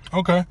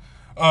 Okay.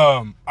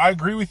 I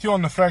agree with you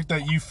on the fact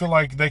that you feel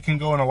like they can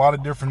go in a lot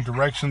of different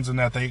directions and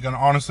that they can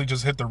honestly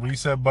just hit the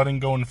reset button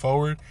going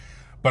forward.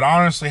 But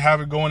honestly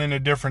have it going in a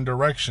different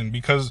direction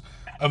because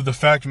of the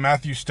fact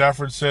Matthew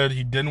Stafford said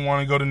he didn't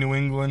want to go to New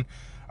England.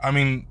 I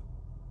mean,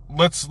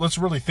 let's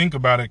really think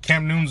about it.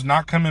 Cam Newton's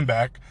not coming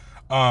back.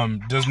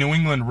 Does New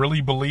England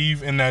really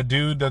believe in that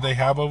dude that they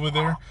have over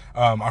there?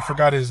 I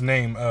forgot his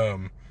name,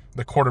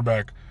 the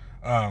quarterback.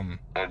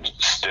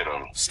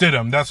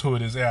 Stidham, that's who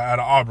it is, out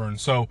of Auburn.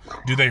 So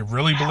do they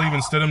really believe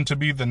in Stidham to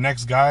be the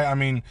next guy? I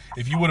mean,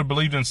 if you would have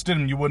believed in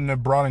Stidham, you wouldn't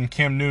have brought in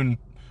Cam Newton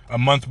a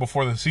month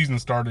before the season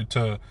started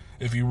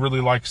if you really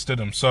like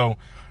Stidham. So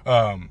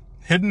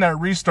hitting that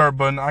restart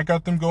button, I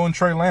got them going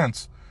Trey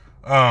Lance.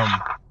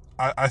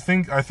 I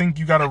think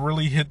you got to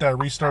really hit that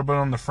restart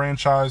button on the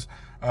franchise.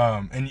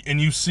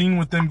 And you've seen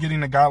with them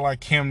getting a guy like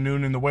Cam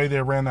Newton and the way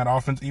they ran that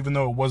offense, even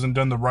though it wasn't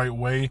done the right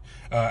way,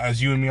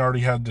 as you and me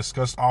already had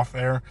discussed off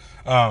air.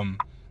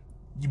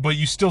 But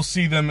you still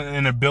see them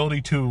an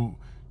ability to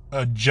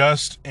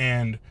adjust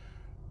and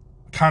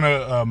kind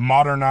of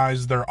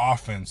modernize their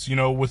offense,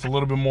 with a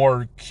little bit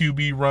more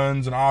QB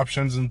runs and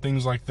options and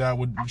things like that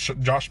with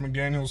Josh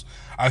McDaniels.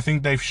 I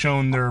think they've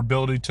shown their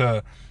ability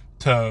to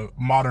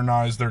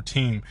modernize their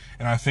team.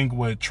 And I think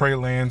with Trey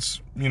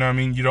Lance, you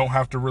don't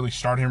have to really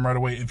start him right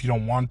away if you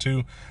don't want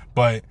to,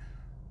 but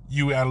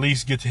you at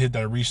least get to hit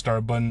that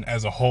restart button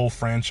as a whole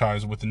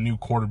franchise with a new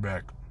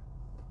quarterback.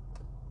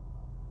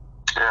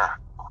 Yeah.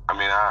 I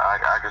mean,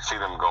 I could see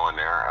them going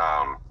there.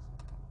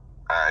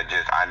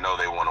 I know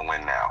they want to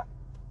win now.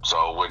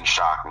 So it wouldn't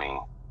shock me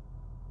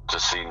to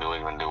see New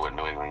England do what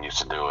New England used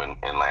to do and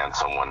land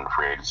someone in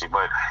free agency.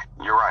 But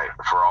you're right.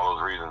 For all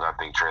those reasons, I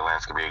think Trey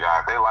Lance could be a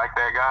guy. If they like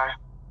that guy,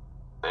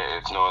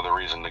 it's no other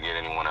reason to get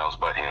anyone else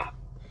but him.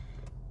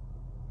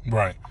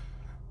 Right.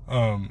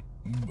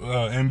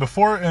 And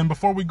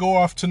before we go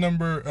off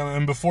to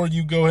and before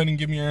you go ahead and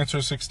give me your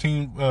answer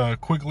 16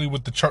 quickly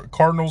with the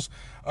Cardinals,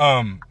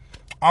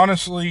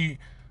 honestly,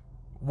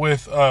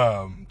 with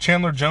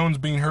Chandler Jones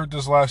being hurt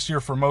this last year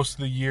for most of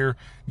the year,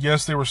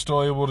 yes, they were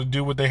still able to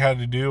do what they had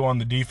to do on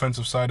the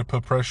defensive side to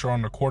put pressure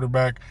on the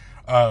quarterback.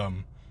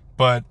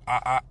 But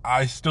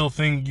I still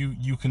think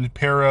you can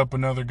pair up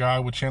another guy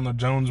with Chandler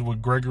Jones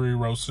with Gregory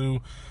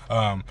Rousseau.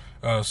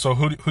 So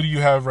who do you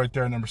have right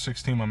there at number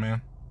 16, my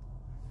man?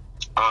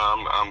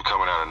 I'm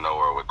coming out of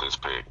nowhere with this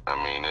pick. I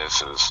mean, it's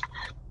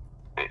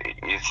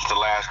the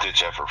last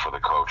ditch effort for the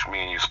coach.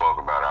 Me and you spoke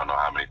about it, I don't know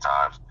how many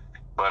times.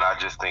 But I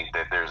just think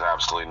that there's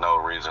absolutely no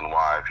reason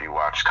why, if you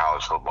watch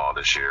college football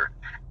this year,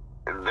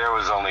 there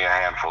was only a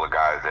handful of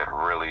guys that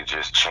really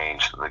just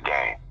changed the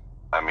game.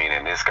 I mean,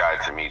 and this guy,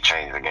 to me,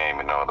 changed the game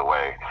in no other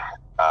way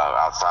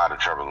outside of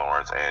Trevor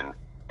Lawrence. And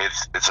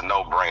it's a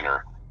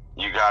no-brainer.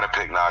 You got to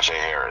pick Najee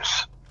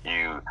Harris.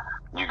 You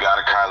got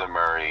a Kyler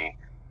Murray.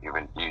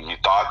 You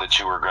thought that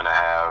you were going to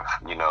have,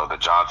 the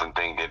Johnson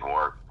thing didn't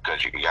work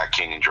because you got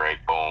Kenyon Drake.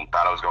 Boom.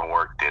 Thought it was going to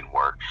work. Didn't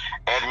work.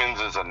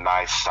 Edmonds is a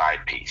nice side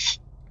piece.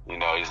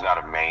 He's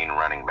not a main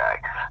running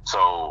back.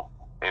 So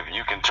if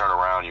you can turn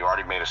around, you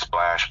already made a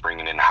splash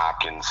bringing in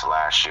Hopkins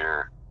last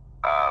year.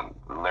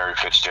 Larry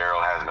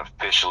Fitzgerald hasn't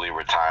officially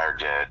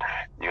retired yet.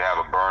 You have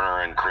a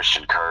burner in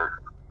Christian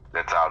Kirk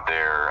that's out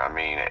there. I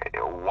mean,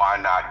 why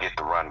not get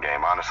the run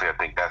game? Honestly, I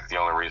think that's the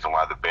only reason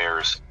why the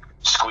Bears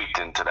squeaked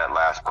into that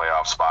last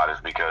playoff spot is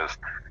because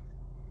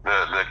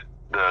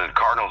the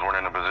Cardinals weren't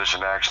in a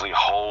position to actually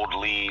hold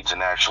leads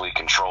and actually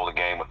control the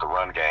game with the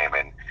run game.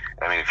 And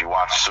I mean, if you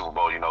watch the Super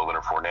Bowl,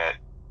 Leonard Fournette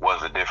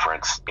was the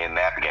difference in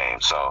that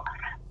game. So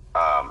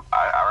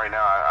right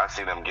now I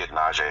see them getting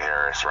Najee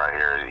Harris right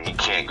here. He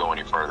can't go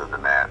any further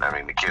than that. I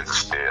mean, the kid's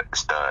a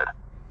stud.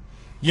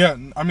 Yeah,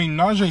 I mean,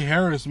 Najee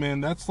Harris,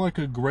 man, that's like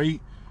a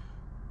great,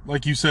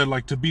 like you said,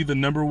 like to be the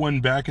number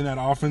one back in that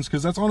offense,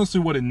 because that's honestly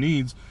what it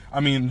needs. I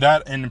mean,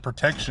 that and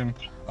protection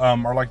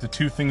are like the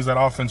two things that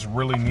offense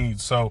really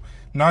needs. So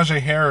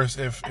Najee Harris,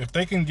 if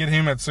they can get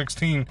him at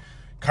 16,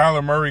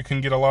 Kyler Murray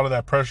can get a lot of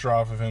that pressure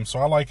off of him. So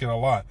I like it a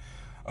lot.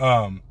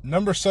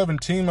 Number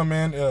 17, my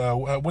man,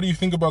 what do you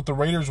think about the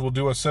Raiders will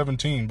do at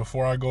 17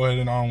 before I go ahead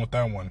and on with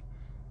that one?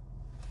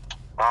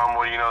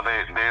 Well,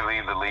 they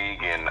lead the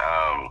league in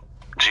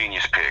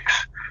genius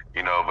picks,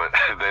 but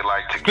they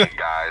like to get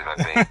guys,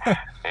 I think,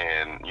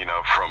 and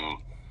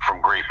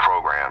from great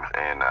programs.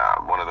 And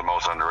one of the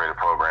most underrated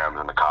programs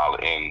in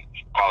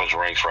college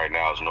ranks right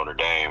now is Notre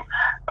Dame.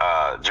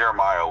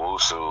 Jeremiah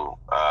Owusu,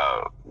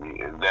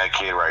 that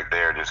kid right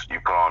there, just you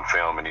put on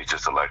film and he's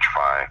just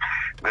electrifying.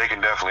 They can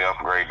definitely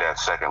upgrade that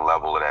second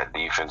level of that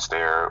defense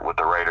there with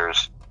the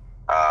Raiders.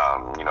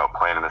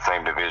 Playing in the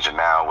same division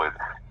now with,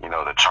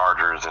 the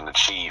Chargers and the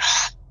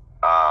Chiefs.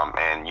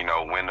 And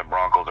when the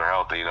Broncos are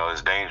healthy,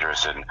 it's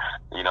dangerous. And,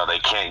 they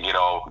can't get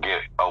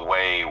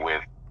away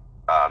with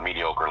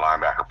mediocre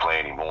linebacker play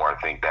anymore. I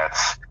think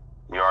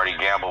you already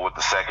gamble with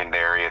the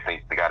secondary. I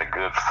think they got a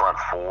good front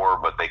four,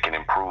 but they can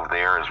improve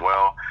there as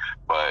well.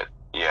 But,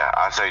 yeah,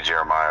 I say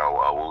Jeremiah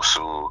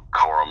Owusu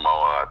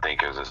Koromoa, I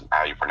think is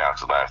how you pronounce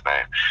his last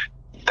name.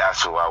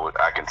 That's who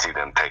I can see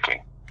them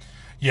taking.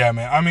 Yeah,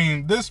 man. I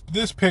mean, this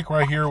pick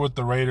right here with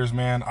the Raiders,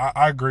 man,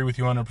 I agree with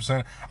you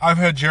 100%. I've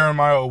had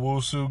Jeremiah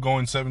Owusu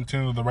going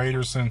 17 with the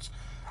Raiders since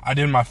I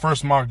did my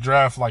first mock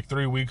draft like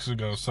 3 weeks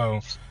ago. So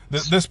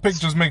this pick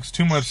just makes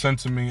too much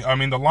sense to me. I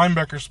mean, the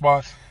linebacker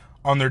spot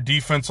on their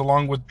defense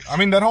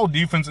that whole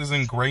defense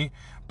isn't great,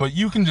 but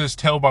you can just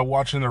tell by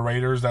watching the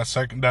Raiders that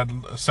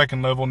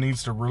second level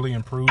needs to really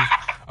improve.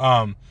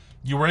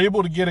 You were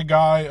able to get a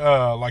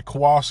guy like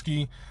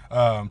Kowalski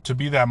to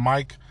be that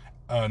Mike,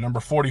 number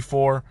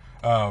 44.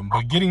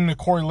 But getting to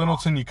Corey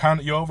Littleton,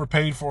 you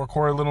overpaid for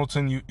Corey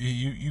Littleton.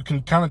 You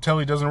can kind of tell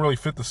he doesn't really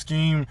fit the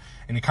scheme,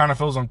 and he kind of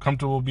feels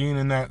uncomfortable being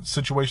in that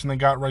situation they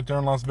got right there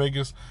in Las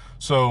Vegas.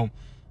 So,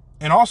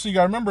 and also you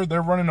got to remember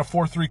they're running a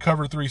 4-3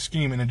 cover 3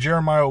 scheme, and a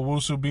Jeremiah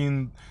Owusu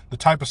being the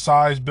type of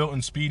size, built,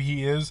 and speed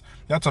he is,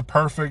 that's a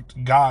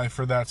perfect guy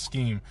for that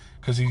scheme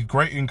because he's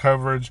great in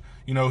coverage.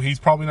 He's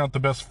probably not the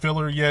best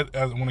filler yet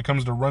when it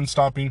comes to run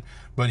stopping,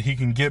 but he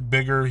can get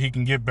bigger. He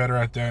can get better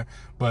at that.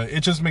 But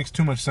it just makes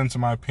too much sense,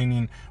 in my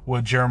opinion,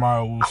 with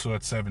Jeremiah Owusu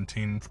at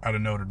 17 out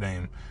of Notre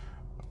Dame.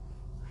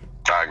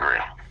 I agree.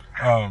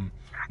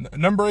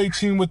 Number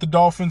 18 with the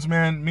Dolphins,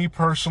 man, me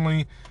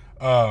personally,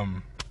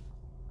 because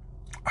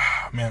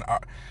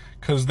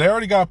they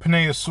already got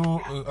Penei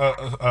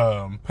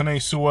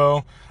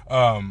Sewell.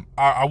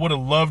 I would have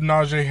loved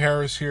Najee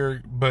Harris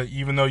here, but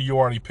even though you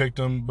already picked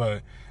him,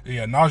 but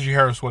yeah, Najee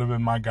Harris would have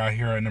been my guy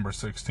here at number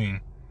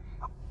 16.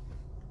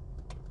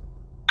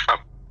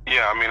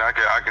 Yeah, I mean,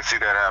 I could see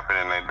that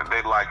happening.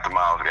 They like the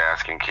Myles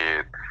Gaskin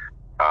kid.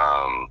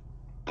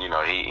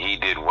 He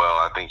did well.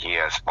 I think he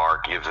has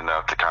spark, gives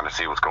enough to kind of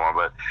see what's going on.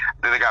 But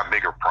then they got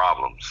bigger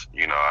problems.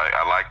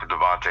 I like the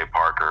Devontae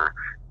Parker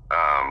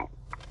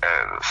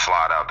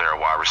slot out there,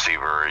 wide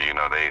receiver.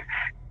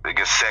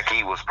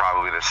 Gesicki was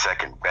probably the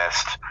second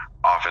best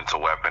offensive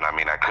weapon. I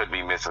mean, I could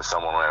be missing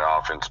someone on that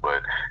offense,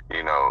 but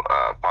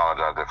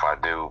apologize if I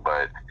do.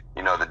 But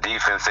the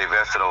defense, they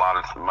invested a lot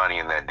of money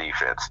in that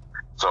defense.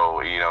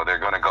 So, they're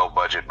going to go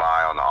budget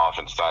buy on the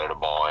offense side of the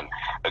ball. And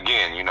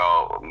again,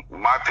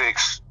 my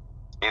picks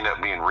end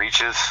up being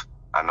reaches.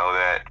 I know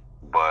that,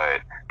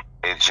 but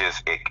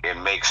it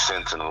makes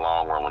sense in the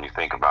long run when you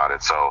think about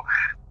it. So,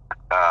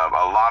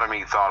 a lot of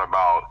me thought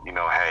about,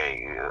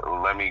 hey,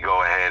 let me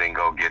go ahead and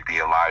go get the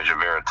Elijah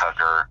Vera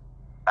Tucker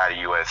out of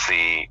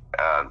USC.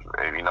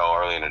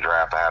 Early in the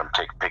draft, I had him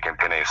picking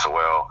Penei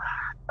Sewell.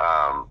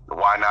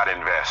 Why not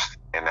invest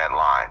in that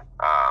line?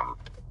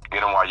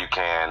 Get them while you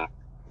can.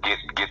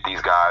 Get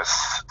these guys,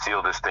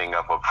 seal this thing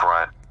up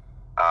front.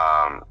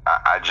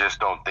 I just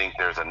don't think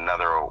there's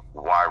another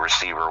wide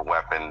receiver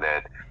weapon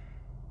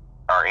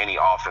or any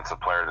offensive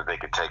player that they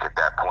could take at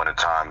that point in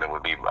time that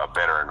would be a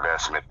better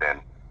investment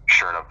than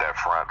shoring up that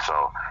front.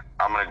 So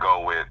I'm going to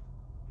go with,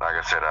 like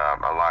I said,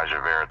 Elijah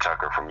Vera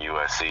Tucker from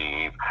USC.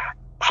 He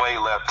played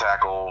left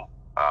tackle,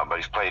 but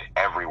he's played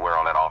everywhere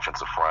on that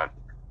offensive front.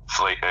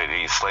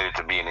 He's slated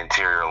to be an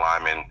interior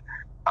lineman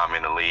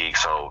in the league.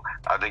 So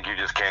I think you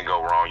just can't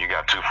go wrong. You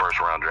got 2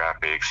 first-round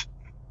draft picks.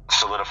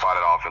 Solidify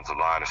that offensive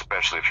line,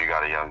 especially if you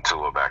got a young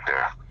Tua back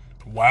there.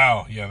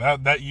 Wow. Yeah,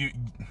 that you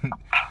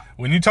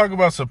when you talk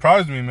about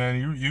surprise me,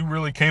 man, you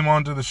really came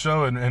onto the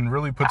show and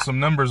really put some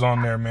numbers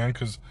on there, man,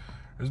 because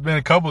there's been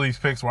a couple of these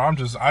picks where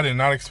I did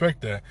not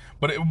expect that.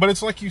 But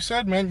it's like you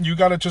said, man, you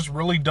got to just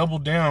really double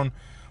down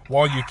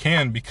while you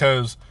can,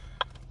 because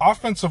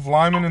offensive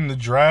linemen in the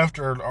draft,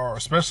 or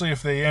especially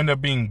if they end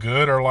up being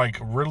good, are like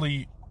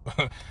really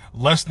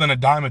less than a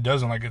dime a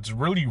dozen. Like, it's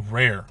really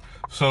rare.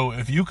 So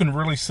if you can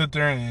really sit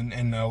there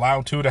and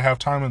allow Tua to have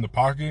time in the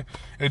pocket,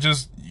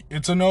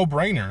 it's a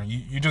no-brainer.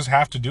 You just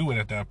have to do it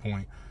at that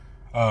point.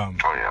 Oh,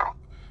 yeah.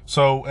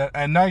 So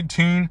at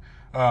 19,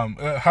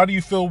 how do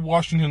you feel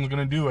Washington's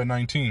going to do at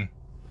 19?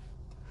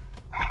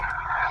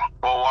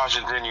 Well,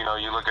 Washington, you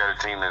look at a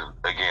team that's,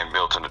 again,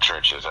 built in the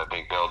trenches. I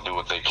think they'll do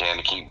what they can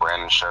to keep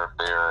Brandon Scherf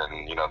there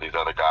and, these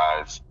other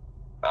guys.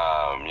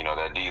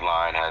 That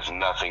D-line has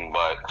nothing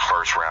but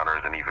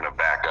first-rounders and even a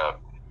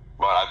backup.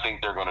 But I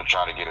think they're going to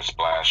try to get a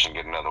splash and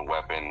get another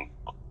weapon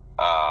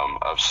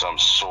of some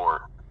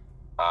sort.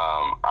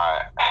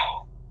 I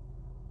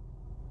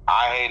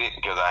I hate it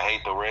because I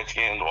hate the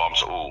Redskins.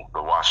 Well,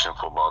 the Washington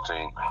football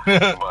team.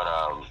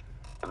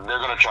 But they're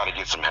going to try to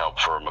get some help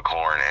for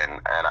McLaurin,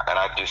 and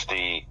I just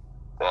see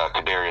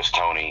Kadarius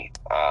Toney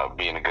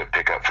being a good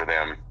pickup for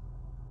them,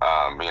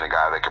 being a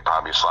guy that could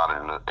probably slot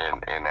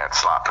in that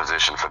slot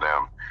position for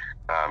them.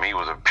 He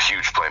was a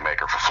huge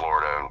playmaker for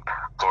Florida, and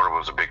Florida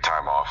was a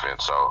big-time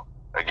offense. So,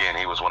 again,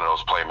 he was one of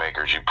those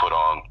playmakers you put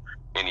on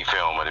any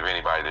film of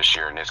anybody this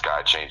year, and this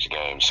guy changed the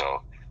game.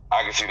 So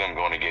I can see them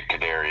going to get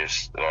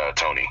Kadarius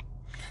Toney.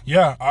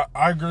 Yeah,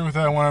 I agree with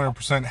that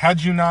 100%.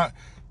 Had you not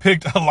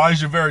picked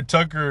Elijah Vera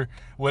Tucker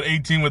with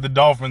 18 with the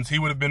Dolphins, he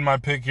would have been my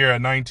pick here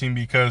at 19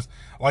 because,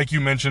 like you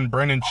mentioned,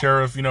 Brandon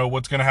Sheriff,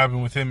 what's going to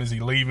happen with him? Is he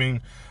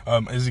leaving?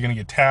 Is he going to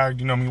get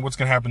tagged? What's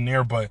going to happen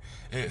there? But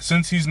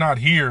since he's not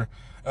here,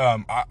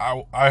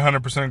 I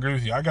 100% agree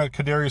with you. I got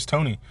Kadarius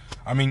Toney.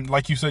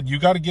 Like you said, you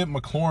got to get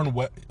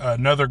McLaurin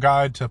another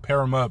guy to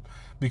pair him up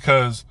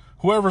because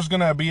whoever's going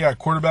to be at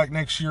quarterback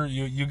next year,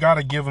 you got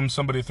to give him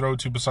somebody to throw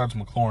to besides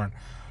McLaurin.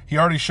 He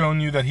already shown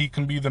you that he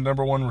can be the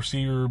number one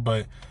receiver,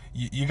 but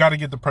you got to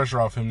get the pressure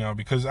off him now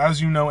because,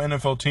 as you know,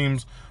 NFL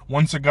teams,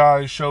 once a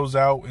guy shows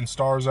out and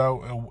stars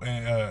out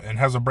and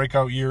has a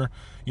breakout year,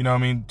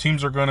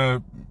 teams are going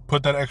to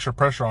put that extra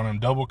pressure on him,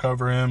 double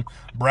cover him,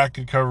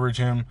 bracket coverage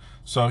him.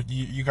 So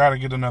you got to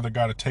get another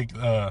guy to take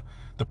the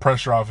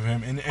pressure off of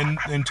him.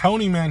 And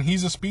Toney, man,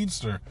 he's a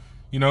speedster,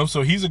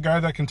 so he's a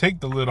guy that can take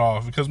the lid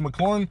off because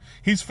McLaurin,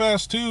 he's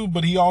fast too,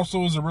 but he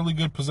also is a really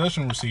good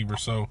possession receiver.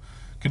 So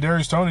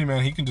Kadarius Toney,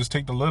 man, he can just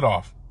take the lid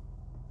off.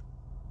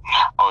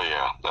 Oh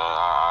yeah,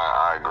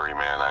 I agree,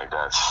 man.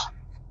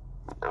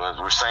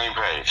 We're same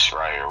page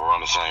right here. We're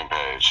on the same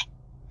page.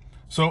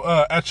 So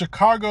at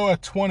Chicago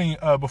at 20,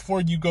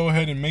 before you go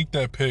ahead and make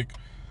that pick,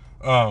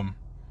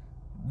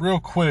 real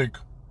quick.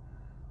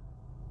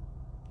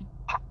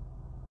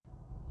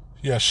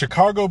 Yeah,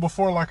 Chicago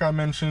before, like I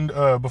mentioned,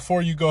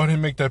 before you go ahead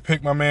and make that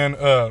pick, my man,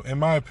 in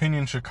my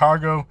opinion,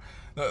 Chicago,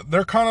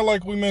 they're kind of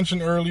like we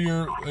mentioned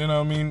earlier,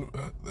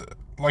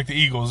 like the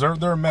Eagles.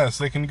 They're a mess.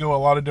 They can go a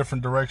lot of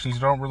different directions.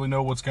 You don't really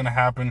know what's going to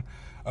happen.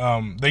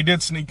 They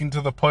did sneak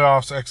into the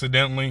playoffs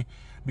accidentally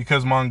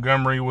because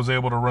Montgomery was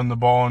able to run the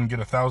ball and get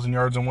 1,000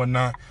 yards and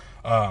whatnot.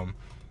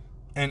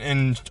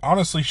 And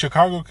honestly,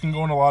 Chicago can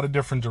go in a lot of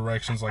different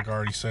directions, like I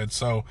already said.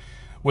 So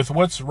with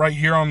what's right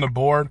here on the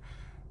board,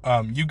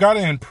 you got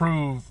to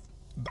improve,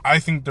 I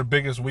think, their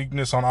biggest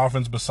weakness on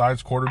offense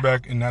besides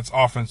quarterback, and that's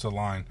offensive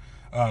line.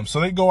 So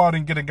they go out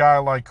and get a guy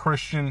like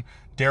Christian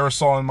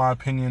Darrisaw, in my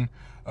opinion.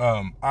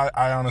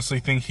 I honestly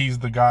think he's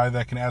the guy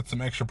that can add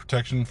some extra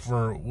protection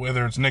for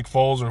whether it's Nick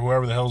Foles or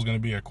whoever the hell is going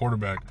to be at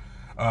quarterback.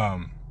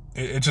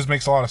 It just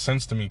makes a lot of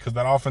sense to me because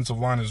that offensive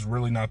line is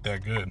really not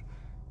that good.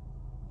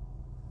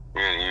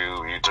 Yeah,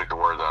 you took the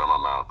words out of my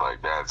mouth.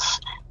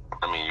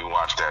 You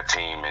watch that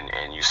team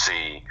and you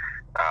see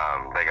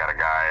they got a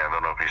guy, I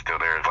don't know if he's still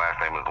there, his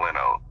last name is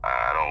Leno.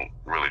 I don't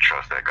really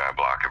trust that guy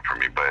blocking for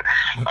me, but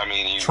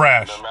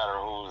trash. No matter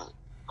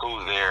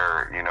who's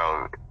there,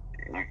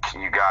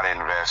 you got to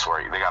invest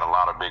where they got a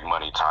lot of big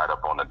money tied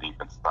up on the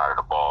defensive side of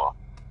the ball.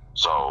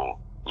 So,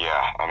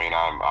 yeah, I'm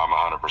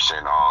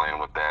 100% all in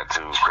with that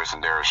too.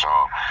 Christian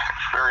Darrisaw,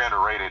 very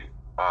underrated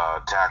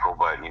tackle,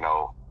 but,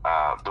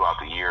 throughout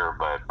the year,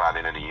 but by the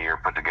end of the year,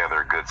 put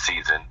together a good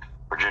season.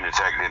 Virginia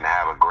Tech didn't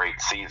have a great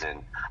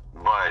season,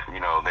 but,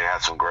 they had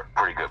some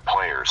pretty good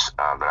players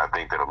that I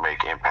think that'll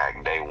make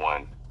impact day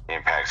one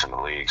impacts in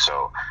the league.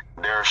 So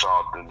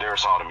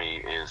Darrisaw to me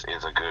is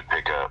a good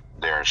pickup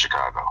there in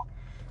Chicago.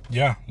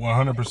 Yeah,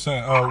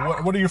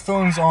 100%. What are your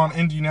feelings on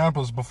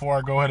Indianapolis before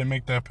I go ahead and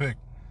make that pick?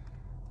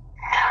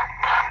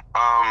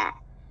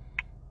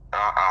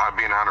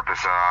 Being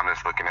 100%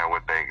 honest, looking at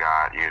what they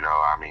got,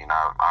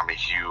 I'm a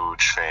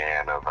huge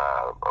fan of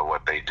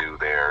what they do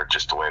there,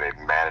 just the way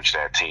they manage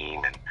that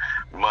team and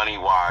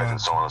money-wise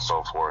and so on and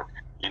so forth.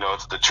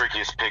 It's the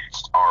trickiest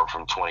picks are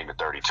from 20 to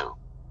 32.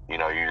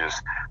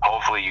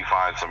 Hopefully you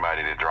find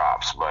somebody that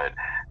drops, but,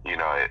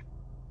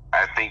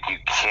 I think you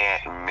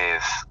can't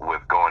miss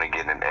with going and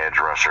getting an edge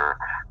rusher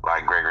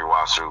like Gregory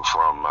Wasu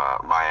from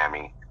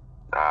Miami.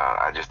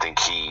 I just think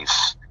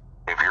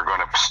if you're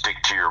going to stick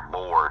to your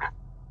board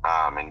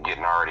and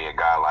getting already a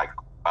guy like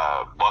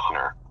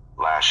Buckner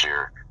last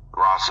year,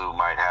 Wasu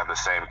might have the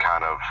same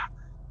kind of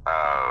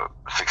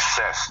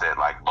success that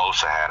like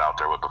Bosa had out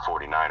there with the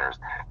 49ers.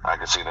 I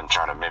can see them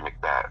trying to mimic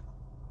that.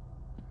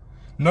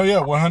 No,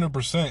 yeah,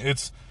 100%.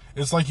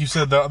 It's like you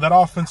said, that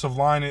offensive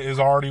line is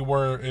already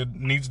where it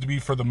needs to be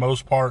for the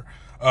most part,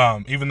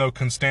 even though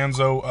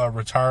Constanzo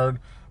retired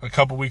a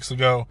couple weeks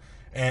ago.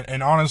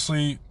 And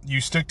honestly, you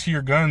stick to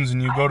your guns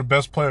and you go to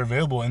best player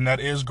available, and that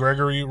is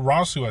Gregory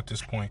Rousseau at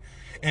this point.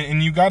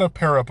 And you got to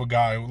pair up a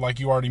guy, like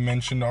you already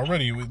mentioned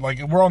already.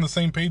 Like, we're on the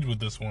same page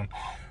with this one.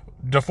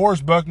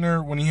 DeForest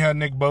Buckner, when he had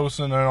Nick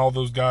Bosa and all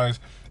those guys,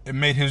 it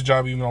made his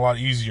job even a lot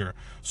easier.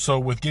 So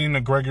with getting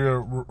a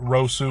Gregory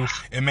Rousseau,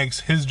 it makes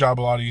his job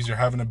a lot easier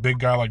having a big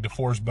guy like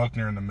DeForest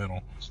Buckner in the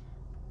middle.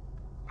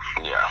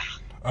 Yeah.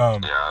 I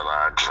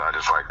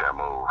just like that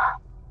move.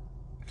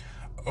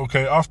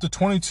 Okay, off to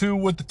 22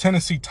 with the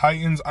Tennessee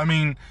Titans. I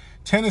mean,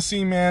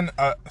 Tennessee, man,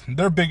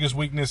 their biggest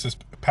weakness is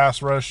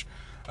pass rush,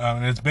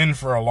 and it's been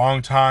for a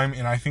long time.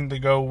 And I think they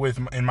go with,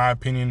 in my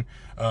opinion,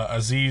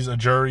 Aziz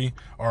Ajuri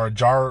or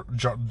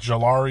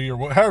Jalari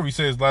or however you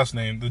say his last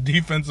name, the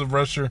defensive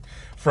rusher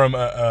from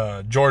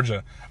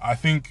Georgia. I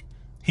think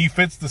he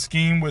fits the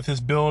scheme with his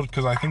build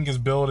because I think his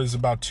build is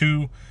about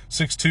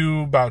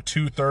 2'6'2", about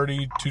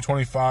 230,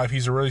 225.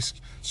 He's a really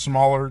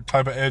smaller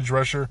type of edge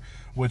rusher,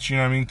 which, you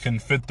know what I mean, can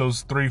fit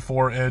those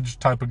 3-4 edge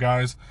type of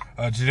guys.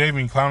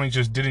 Jadeveon Clowney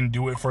just didn't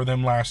do it for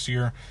them last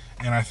year,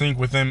 and I think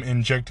with them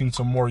injecting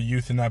some more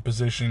youth in that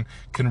position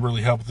can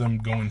really help them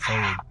going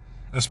forward,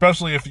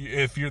 especially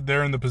if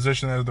they're in the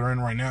position that they're in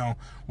right now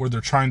where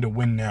they're trying to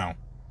win now.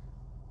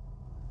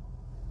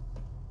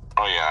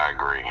 Oh, yeah, I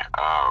agree.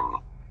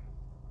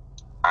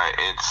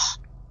 It's,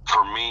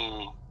 for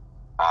me,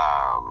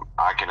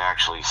 I can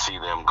actually see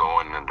them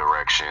going in a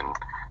direction.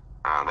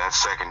 That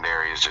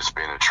secondary has just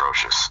been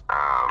atrocious.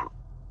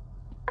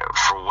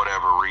 For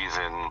whatever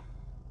reason,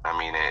 I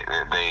mean,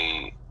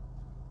 they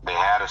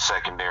had a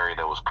secondary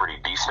that was pretty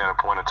decent at a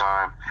point in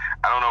time.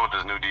 I don't know what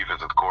this new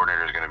defensive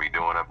coordinator is going to be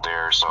doing up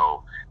there,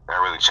 so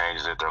that really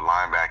changes it. Their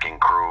linebacking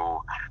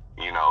crew,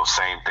 you know,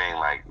 same thing.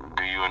 Like,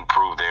 do you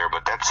improve there?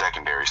 But that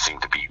secondary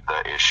seemed to be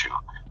the issue.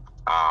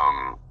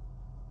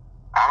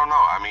 I don't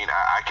know. I mean,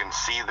 I can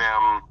see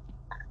them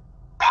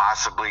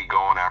possibly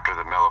going after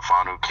the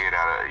Melifanu kid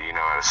out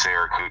of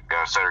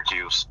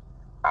Syracuse.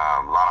 A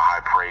lot of high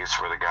praise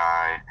for the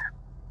guy.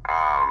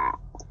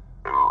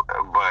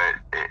 But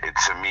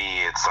to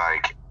me, it's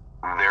like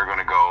they're going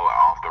to go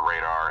off the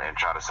radar and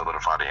try to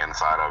solidify the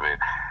inside of it.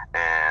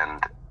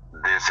 And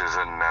this is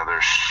another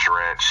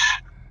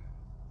stretch,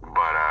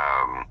 but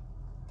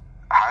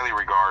highly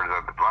regarded.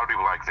 A lot of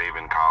people like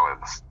Zaven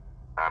Collins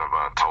out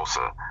of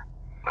Tulsa.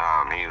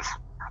 He's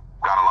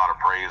got a lot of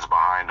praise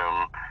behind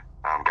him.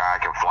 Guy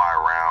can fly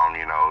around.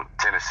 You know,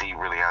 Tennessee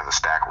really has a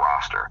stacked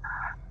roster.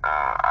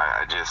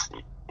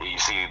 You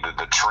see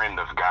the trend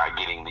of guy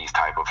getting these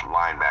type of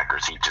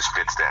linebackers. He just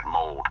fits that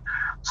mold.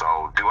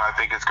 So do I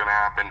think it's going to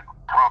happen?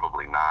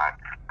 Probably not.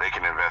 They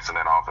can invest in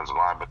that offensive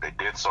line, but they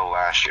did so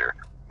last year.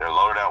 They're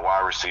loaded at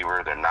wide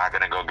receiver. They're not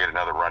going to go get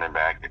another running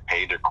back. They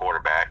paid their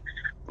quarterback.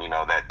 You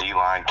know, that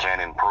D-line can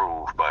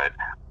improve, but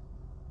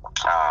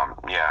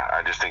yeah,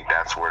 I just think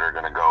that's where they're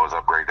going to go, is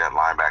upgrade that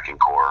linebacking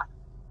core.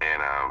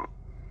 And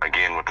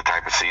again, with the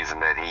type of season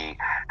that he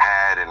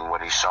had and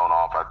what he's shown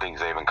off, I think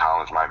Zaven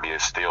Collins might be a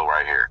steal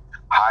right here.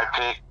 High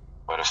pick,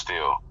 but a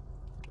steal.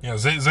 Yeah,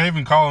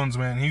 Zaven Collins,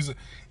 man, he's a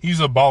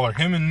baller.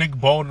 Him and Nick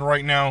Bolton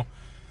right now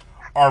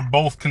are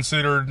both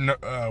considered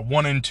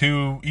 1 and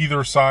 2.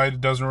 Either side,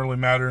 it doesn't really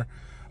matter.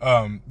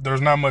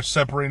 There's not much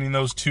separating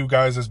those two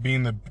guys as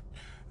being the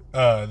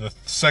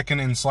second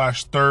and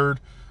 / third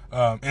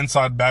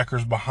inside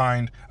backers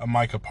behind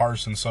Micah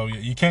Parsons. So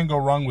you can't go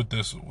wrong with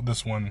this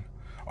one,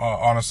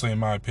 honestly, in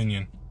my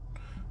opinion.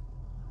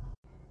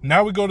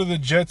 Now we go to the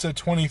Jets at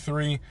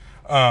 23.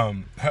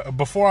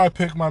 Before I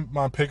pick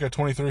my pick at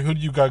 23, who do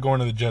you got going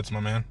to the Jets, my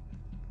man?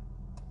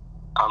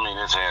 I mean,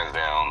 it's hands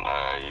down.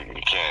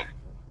 You can't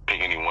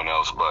pick anyone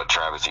else but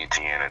Travis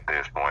Etienne at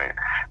this point.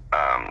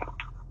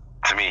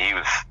 To me, he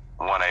was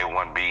 1A,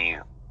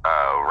 1B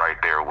right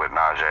there with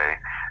Najee.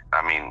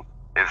 I mean,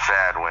 it's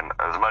sad when,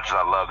 as much as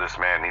I love this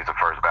man, he's the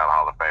first ballot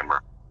Hall of Famer.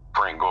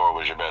 Frank Gore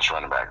was your best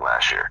running back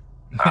last year.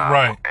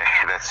 Right.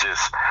 That's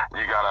just,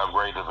 you got to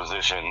upgrade the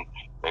position.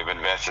 They've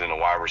invested in the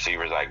wide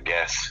receivers, I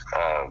guess.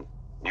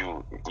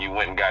 You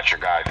went and got your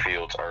guy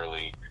Fields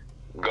early.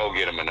 Go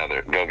get him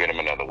another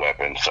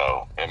weapon.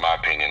 So, in my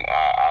opinion,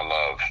 I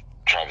love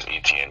Travis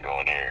Etienne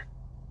going here.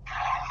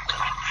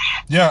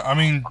 Yeah, I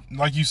mean,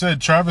 like you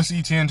said, Travis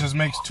Etienne just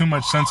makes too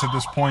much sense at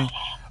this point.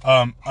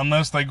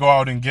 Unless they go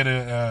out and get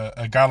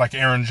a guy like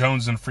Aaron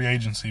Jones in free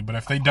agency. But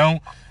if they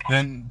don't,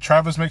 then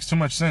Travis makes too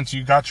much sense.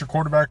 You got your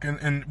quarterback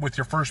in with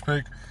your first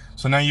pick,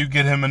 so now you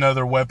get him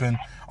another weapon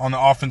on the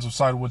offensive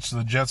side, which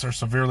the Jets are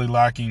severely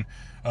lacking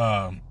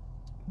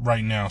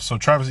right now. So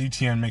Travis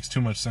Etienne makes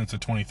too much sense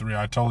at 23.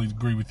 I totally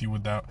agree with you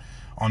with that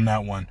on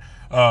that one.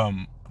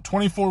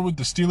 24 with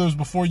the Steelers.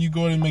 Before you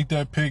go ahead and make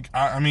that pick,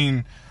 I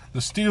mean, the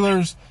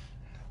Steelers,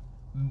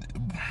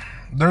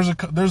 there's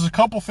a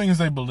couple things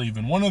they believe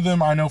in. One of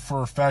them I know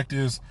for a fact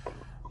is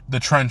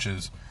the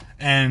trenches,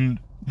 and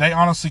they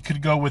honestly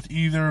could go with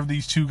either of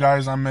these two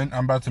guys I'm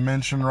about to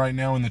mention right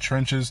now in the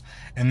trenches,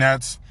 and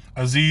that's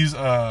Aziz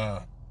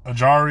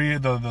Ajari,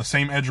 the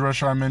same edge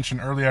rusher I mentioned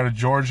earlier out of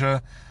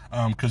Georgia,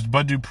 because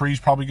Bud Dupree's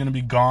probably going to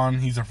be gone.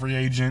 He's a free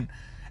agent,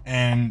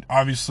 and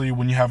obviously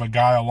when you have a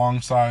guy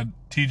alongside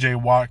T.J.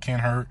 Watt,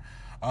 can't hurt.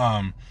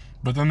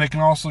 But then they can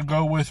also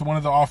go with one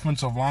of the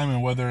offensive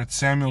linemen, whether it's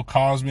Samuel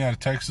Cosme out of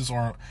Texas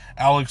or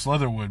Alex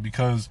Leatherwood,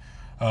 because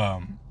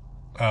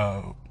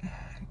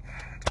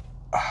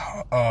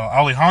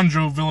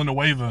Alejandro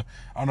Villanueva,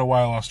 I don't know why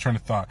I lost train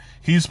of thought.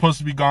 He's supposed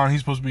to be gone. He's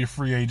supposed to be a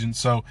free agent,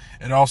 so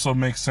it also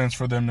makes sense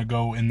for them to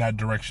go in that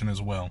direction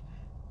as well.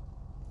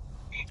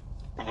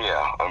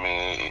 Yeah, I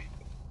mean,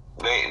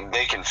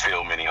 they can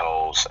fill many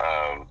holes.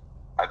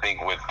 I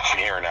think with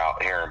hearing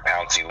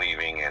Pouncey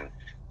leaving and,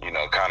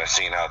 kind of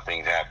seeing how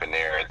things happen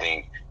there, I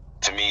think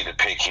to me the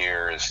pick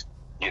here is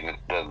getting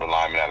the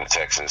lineman out of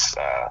Texas,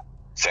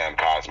 Sam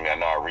Cosmi. I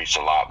know I reached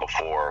a lot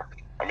before.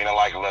 I mean, I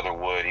like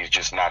Leatherwood. He's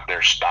just not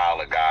their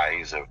style of guy.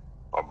 He's a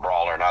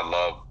brawler, and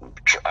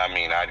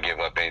I'd give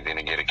up anything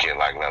to get a kid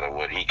like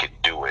Leatherwood. He could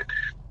do it.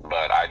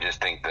 But I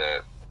just think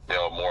that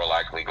they'll more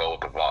likely go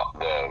with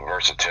the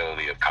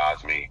versatility of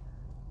Cosmi.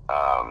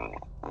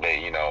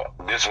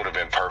 This would have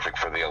been perfect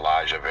for the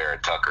Elijah Vera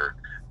Tucker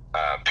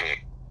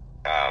pick.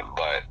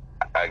 But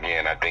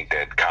again, I think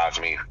that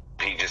Cosmi,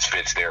 he just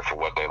fits there for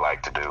what they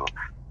like to do.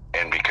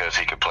 And because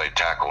he could play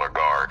tackle or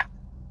guard,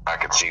 I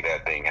could see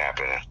that thing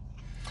happening.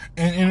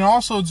 And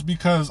also it's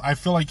because I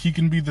feel like he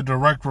can be the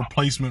direct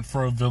replacement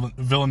for a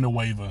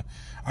Villanueva.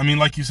 I mean,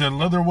 like you said,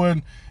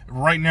 Leatherwood,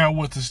 right now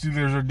what the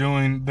Steelers are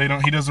doing,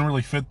 he doesn't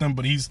really fit them,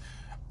 but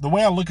the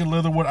way I look at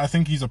Leatherwood, I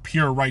think he's a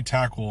pure right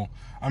tackle.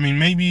 I mean,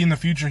 maybe in the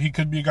future he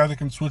could be a guy that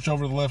can switch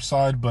over to the left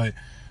side, but,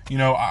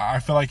 I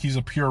feel like he's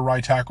a pure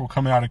right tackle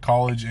coming out of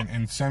college,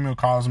 and Samuel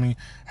Cosmi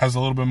has a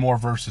little bit more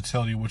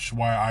versatility, which is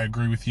why I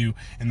agree with you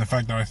in the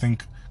fact that I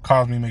think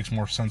Cosmi makes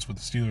more sense with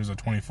the Steelers at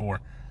 24.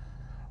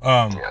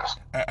 Yes.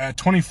 At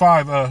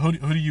 25, who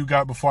do you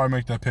got before I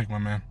make that pick, my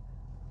man?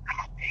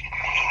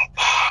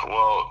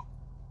 Well,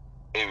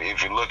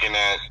 if you're looking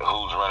at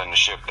who's running the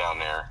ship down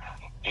there,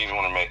 he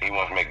wants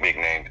to make big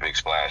names, big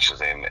splashes,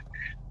 and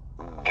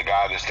the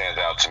guy that stands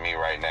out to me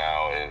right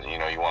now is,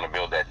 you want to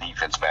build that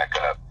defense back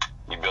up.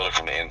 You build it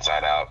from the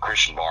inside out.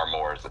 Christian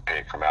Barmore is the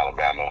pick from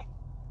Alabama.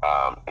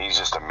 He's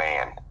just a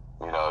man.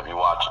 If you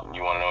want to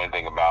know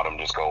anything about him,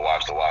 just go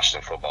watch the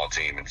Washington football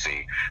team and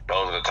see.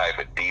 Those are the type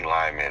of D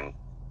linemen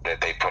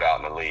that they put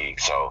out in the league.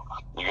 So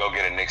you go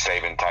get a Nick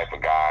Saban type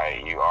of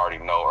guy. You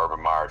already know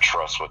Urban Meyer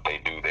trusts what they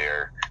do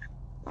there.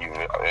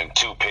 In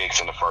 2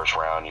 picks in the first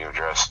round, you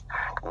address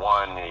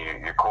one,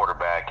 your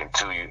quarterback, and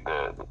 2,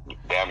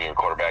 your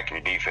quarterback,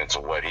 your defense,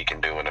 and what he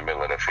can do in the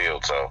middle of the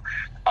field. So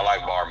I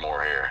like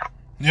Barmore here.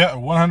 Yeah,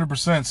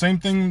 100%. Same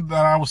thing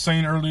that I was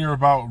saying earlier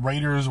about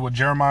Raiders with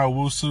Jeremiah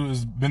Owusu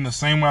has been the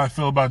same way I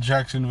feel about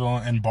Jacksonville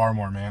and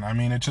Barmore, man. I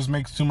mean, it just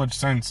makes too much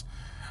sense.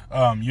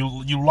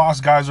 You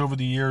lost guys over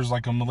the years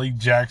like a Malik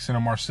Jackson, a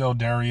Marcel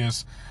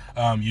Darius.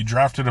 You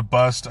drafted a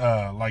bust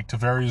like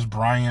Tavarius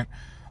Bryant,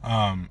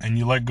 and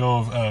you let go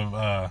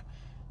of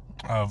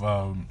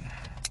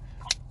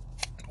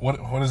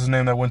what is his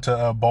name that went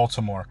to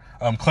Baltimore?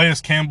 Calais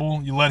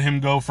Campbell. You let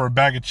him go for a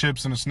bag of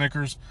chips and a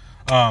Snickers.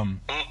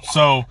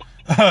 So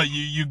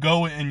you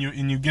go and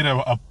you get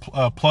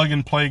a plug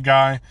and play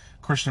guy.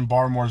 Christian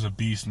Barmore is a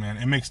beast, man.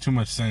 It makes too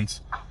much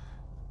sense.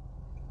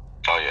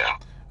 Oh yeah.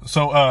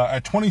 So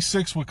at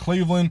 26 with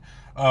Cleveland,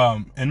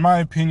 in my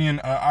opinion,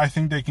 I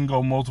think they can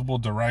go multiple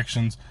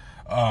directions.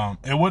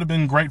 It would have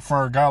been great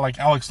for a guy like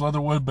Alex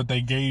Leatherwood, but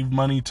they gave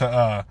money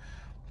to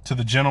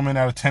the gentleman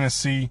out of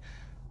Tennessee.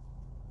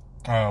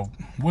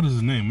 What is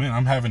his name? Man,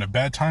 I'm having a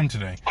bad time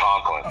today.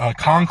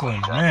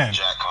 Conklin, man.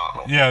 Jack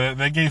Conklin. Yeah,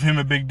 they gave him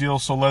a big deal,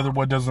 so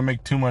Leatherwood doesn't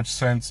make too much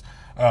sense.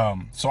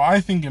 So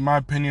I think, in my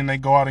opinion, they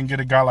go out and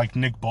get a guy like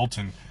Nick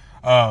Bolton.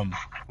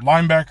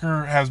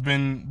 Linebacker has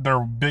been their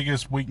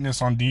biggest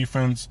weakness on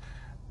defense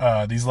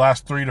these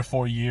last 3 to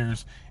 4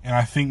 years, and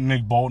I think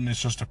Nick Bolton is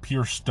just a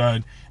pure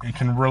stud and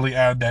can really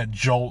add that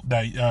jolt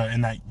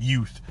and that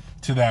youth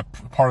to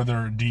that part of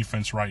their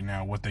defense right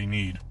now, what they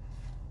need.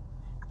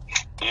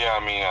 Yeah,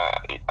 I mean,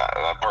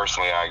 I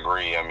personally, I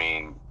agree. I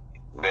mean,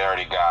 they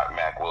already got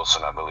Mac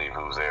Wilson, I believe,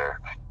 who's there.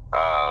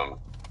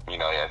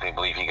 I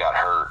believe he got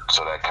hurt,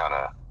 so that kind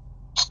of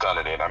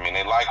stunted it. I mean,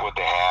 they like what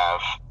they have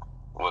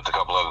with a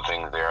couple other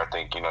things there. I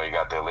think, you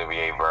got the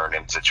Olivier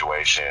Vernon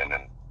situation,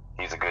 and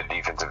he's a good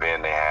defensive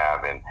end they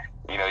have. And,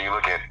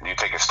 you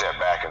take a step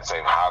back and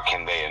say, how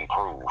can they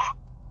improve?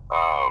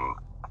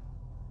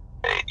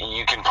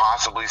 You can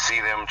possibly see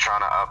them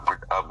trying to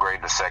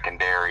upgrade the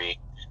secondary.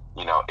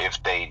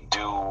 If they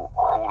do,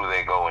 who do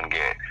they go and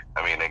get?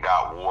 I mean, they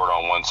got Ward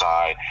on one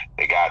side.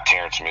 They got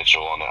Terrence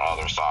Mitchell on the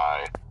other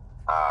side.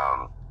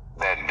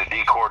 The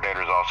D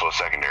coordinator is also a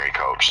secondary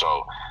coach.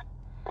 So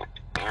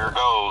here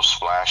goes,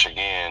 Flash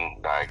again.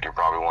 Like, you're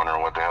probably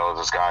wondering what the hell is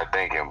this guy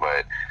thinking,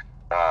 but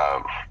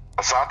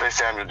Asante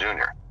Samuel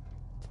Jr.,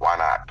 why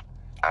not?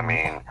 I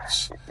mean,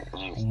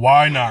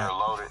 why not?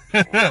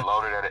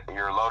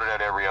 You're loaded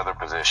at every other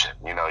position.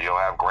 You'll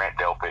have Grant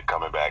Delpit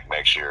coming back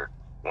next year,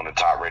 one of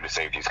the top-rated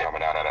safeties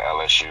coming out of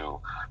LSU.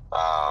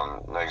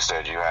 Like I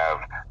said, you have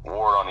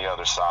Ward on the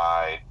other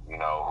side. Who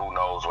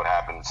knows what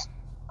happens.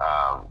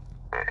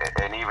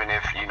 And even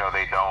if,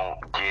 they don't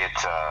get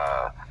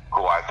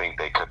who I think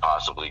they could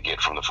possibly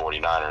get from the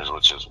 49ers,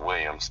 which is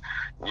Williams,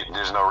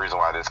 there's no reason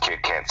why this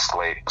kid can't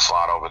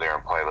slot over there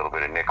and play a little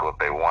bit of nickel if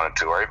they wanted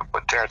to, or even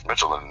put Terrence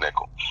Mitchell in the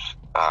nickel.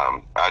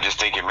 I just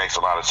think it makes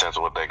a lot of sense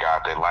with what they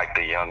got. They like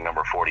the young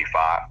number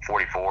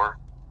 44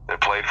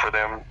 that played for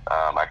them.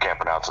 I can't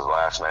pronounce his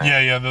last name.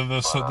 Yeah,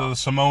 the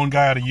Simone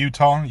guy out of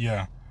Utah.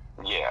 Yeah.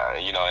 Yeah,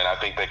 and I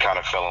think they kind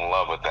of fell in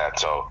love with that.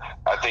 So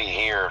I think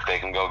here, if they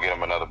can go get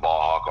him another ball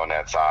hawk on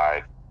that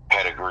side,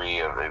 pedigree,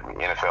 of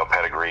NFL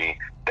pedigree.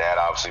 Dad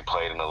obviously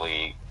played in the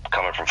league,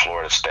 coming from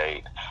Florida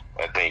State.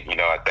 I think,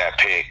 at that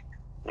pick,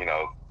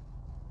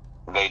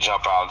 they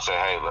jump out and say,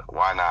 hey,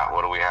 why not?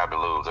 What do we have to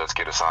lose? Let's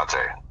get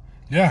Asante.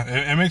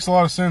 Yeah, it makes a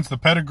lot of sense. The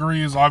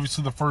pedigree is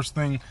obviously the first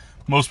thing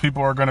most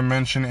people are going to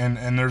mention,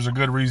 and there's a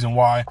good reason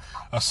why.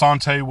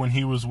 Asante, when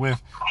he was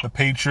with the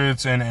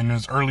Patriots and in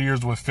his early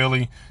years with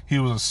Philly, he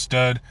was a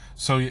stud.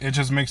 So it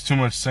just makes too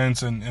much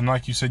sense. And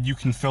like you said, you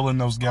can fill in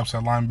those gaps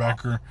at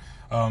linebacker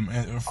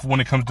when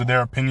it comes to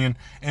their opinion.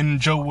 And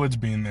Joe Woods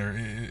being there,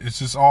 it's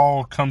just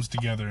all comes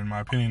together, in my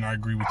opinion. I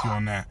agree with you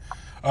on that.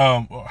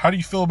 How do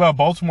you feel about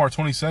Baltimore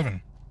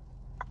 27?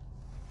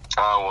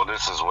 Well,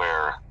 this is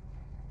where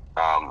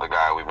the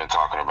guy we've been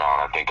talking about,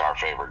 I think our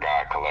favorite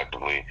guy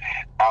collectively,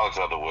 Alex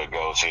Leatherwood,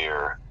 goes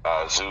here.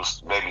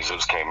 Baby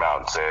Zeus came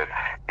out and said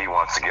he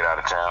wants to get out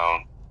of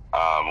town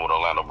with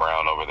Orlando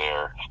Brown over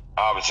there.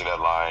 Obviously, that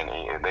line,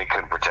 they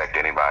couldn't protect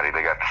anybody.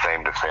 They got the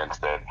same defense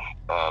that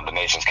the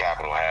nation's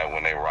capital had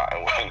when they were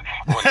upset.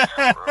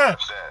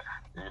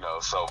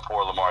 So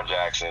poor Lamar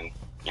Jackson,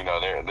 they're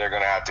going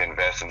to have to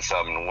invest in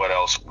something. What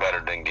else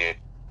better than get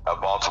a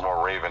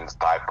Baltimore Ravens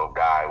type of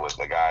guy was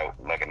the guy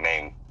like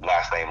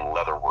last name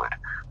Leatherwood.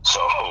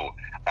 So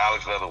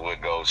Alex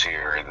Leatherwood goes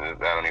here. I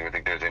don't even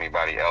think there's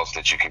anybody else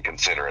that you can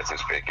consider as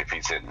this pick if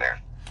he's sitting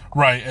there.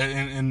 Right,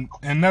 and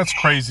that's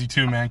crazy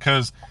too, man,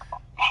 because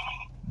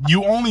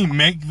you only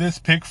make this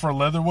pick for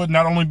Leatherwood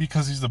not only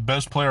because he's the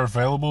best player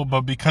available,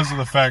 but because of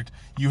the fact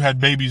you had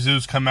Baby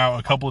Zeus come out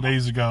a couple of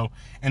days ago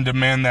and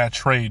demand that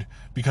trade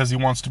because he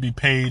wants to be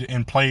paid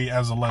and play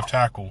as a left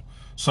tackle.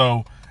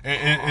 So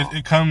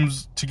it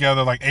comes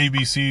together like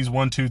ABCs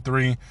 1, 2,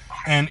 3.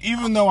 And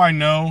even though I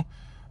know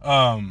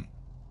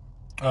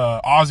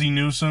Ozzie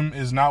Newsome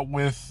is not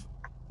with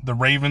the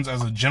Ravens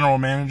as a general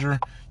manager,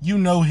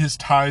 his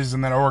ties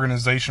in that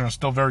organization are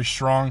still very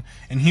strong,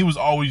 and he was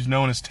always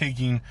known as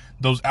taking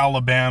those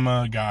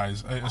Alabama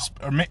guys,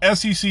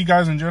 SEC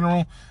guys in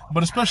general,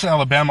 but especially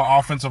Alabama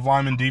offensive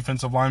linemen,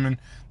 defensive linemen.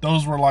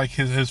 Those were like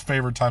his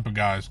favorite type of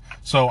guys.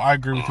 So I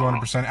agree with you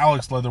 100%.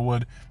 Alex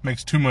Leatherwood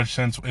makes too much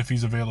sense if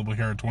he's available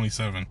here at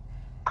 27.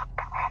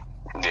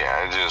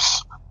 Yeah,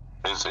 it's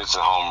a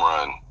home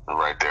run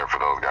right there for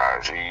those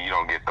guys. You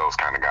don't get those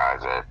kind of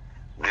guys at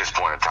this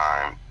point in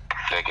time.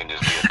 They can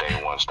just be a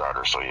day one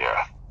starter. So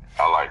yeah,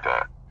 I like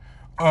that.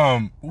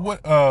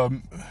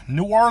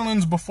 New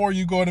Orleans, before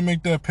you go to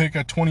make that pick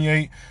at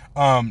 28,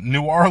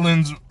 New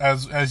Orleans,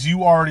 as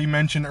you already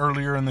mentioned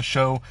earlier in the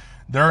show,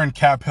 they're in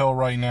cap hell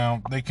right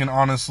now. They can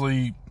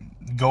honestly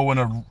go in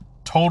a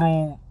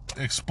total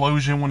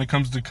explosion when it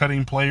comes to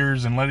cutting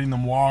players and letting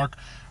them walk,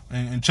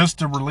 and just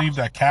to relieve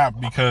that cap,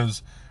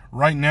 because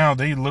right now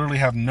they literally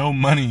have no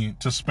money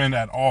to spend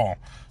at all.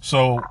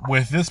 So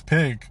with this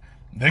pick,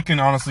 they can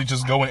honestly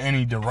just go in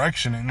any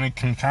direction, and it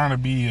can kind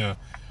of be a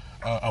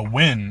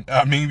win.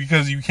 I mean,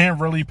 because you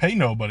can't really pay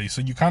nobody, so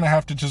you kind of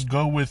have to just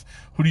go with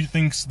who do you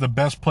think's the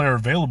best player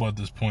available at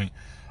this point.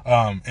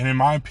 And in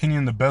my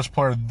opinion, the best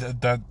player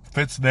that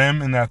fits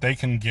them and that they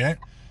can get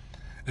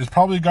is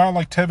probably a guy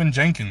like Tevin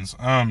Jenkins.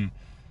 A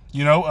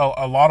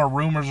lot of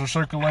rumors are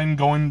circulating,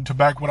 going to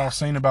back what I was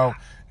saying about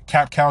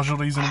cap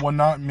casualties and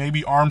whatnot.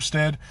 Maybe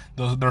Armstead,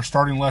 their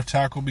starting left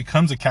tackle,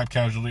 becomes a cap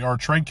casualty or a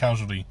trade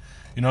casualty.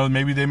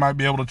 Maybe they might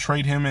be able to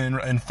trade him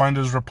and find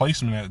his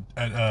replacement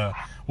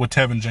with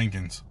Tevin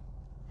Jenkins.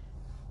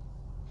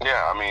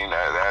 Yeah, I mean,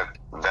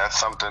 that's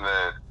something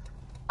that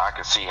I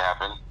could see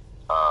happen.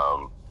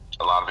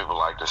 A lot of people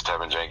like this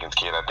Tevin Jenkins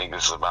kid. I think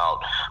this is about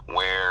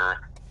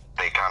where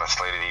they kind of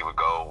slated he would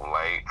go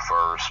late,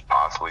 first,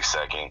 possibly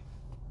second.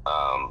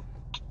 But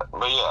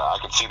yeah, I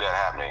could see that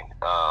happening.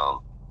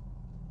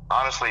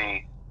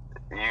 Honestly,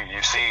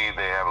 you see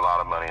they have a lot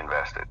of money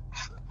invested.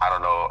 I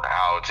don't know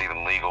how it's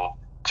even legal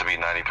to be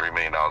 $93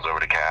 million over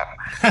the cap.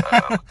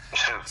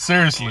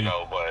 Seriously.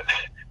 But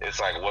it's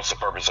like, what's the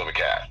purpose of a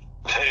cap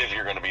if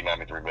you're going to be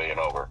 $93 million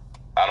over?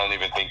 I don't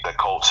even think the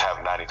Colts have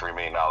 $93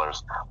 million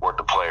worth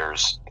of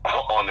players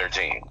on their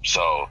team.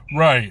 So,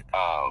 right.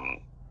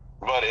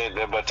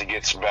 But to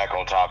get back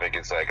on topic,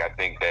 it's like, I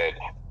think that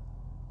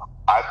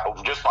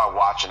just by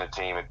watching the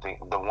team, I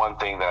think the one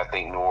thing that I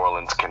think New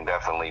Orleans can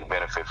definitely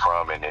benefit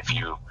from, and if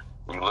you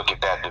look at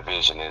that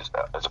division, is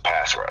a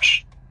pass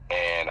rush.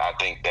 And I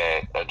think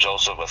that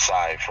Joseph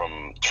Asai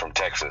from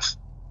Texas,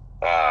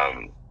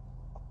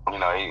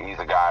 he's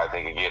a guy I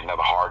think can get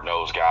another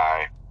hard-nosed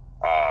guy,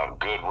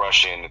 good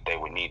rushing that they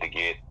would need to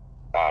get,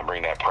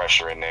 bring that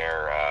pressure in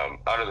there,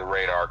 under the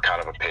radar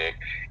kind of a pick,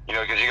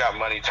 because you got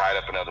money tied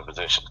up in other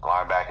positions,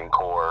 linebacking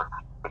core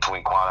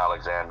between Quan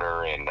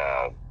Alexander and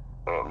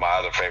my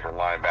other favorite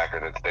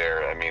linebacker that's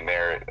there. I mean,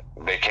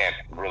 they can't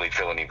really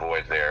fill any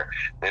voids there.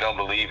 They don't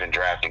believe in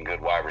drafting good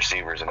wide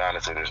receivers, and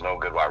honestly, there's no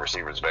good wide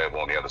receivers available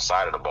on the other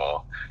side of the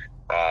ball.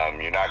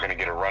 You're not going to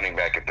get a running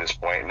back at this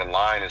point, and the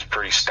line is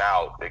pretty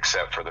stout,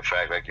 except for the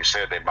fact, like you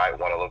said, they might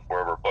want to look for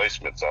a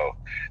replacement. So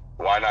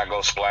why not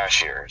go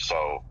splash here?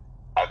 So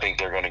I think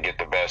they're going to get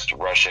the best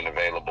Russian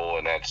available,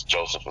 and that's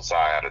Joseph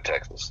Asai out of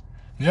Texas.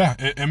 Yeah,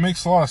 it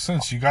makes a lot of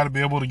sense. You got to be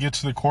able to get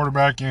to the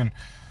quarterback, and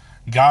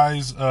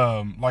guys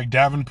like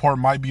Davenport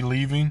might be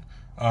leaving.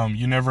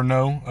 You never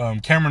know.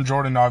 Cameron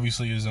Jordan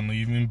obviously isn't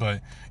leaving,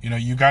 but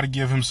you got to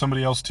give him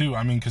somebody else too.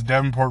 I mean, because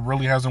Davenport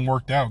really hasn't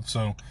worked out.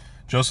 So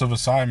Joseph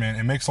Asai, man,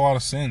 it makes a lot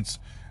of sense.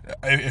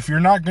 If you're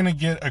not gonna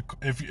get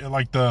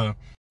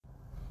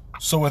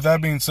so with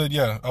that being said,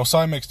 yeah,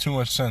 Osai makes too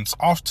much sense.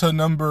 Off to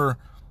number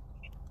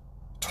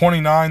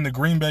 29, the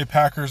Green Bay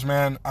Packers,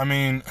 man. I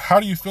mean, how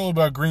do you feel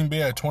about Green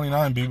Bay at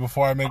 29, B,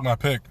 before I make my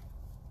pick?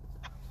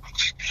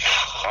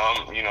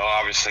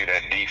 Obviously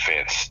that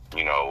defense,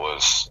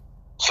 was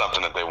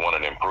something that they wanted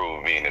to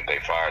improve, being that they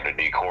fired the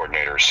D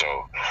coordinator.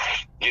 So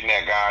getting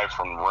that guy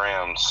from the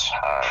Rams,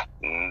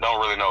 don't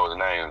really know his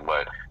name,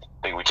 but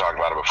I think we talked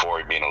about it before,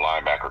 he being a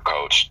linebacker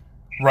coach.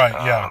 Right,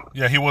 yeah.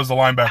 Yeah, he was the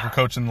linebacker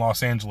coach in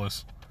Los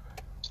Angeles.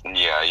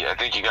 Yeah, I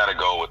think you got to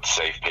go with the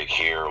safe pick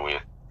here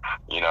with,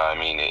 you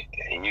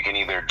can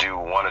either do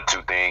one or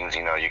two things.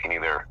 You can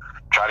either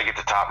try to get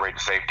the top-rated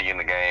safety in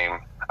the game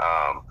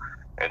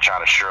and try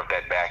to shore up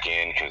that back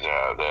end because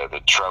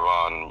the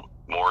Trevon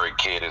Moehrig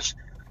kid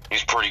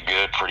he's pretty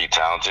good, pretty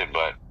talented.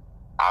 But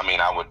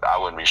I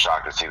wouldn't be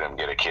shocked to see them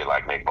get a kid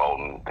like Nick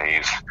Bolton.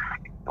 He's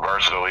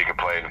versatile. He can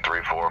play in the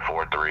 3-4,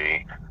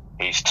 4-3.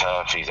 He's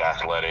tough. He's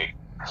athletic.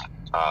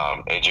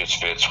 It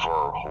just fits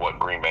for what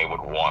Green Bay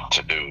would want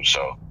to do.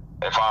 So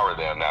if I were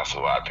them, that's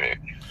who I'd pick.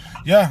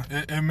 Yeah,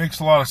 it makes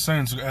a lot of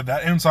sense.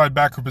 That inside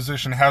backer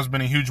position has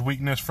been a huge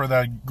weakness for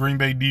that Green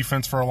Bay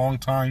defense for a long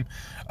time.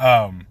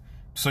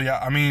 So,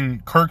 yeah,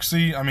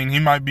 Kirksey, he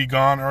might be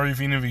gone, or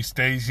even if he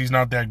stays, he's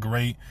not that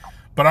great.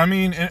 But,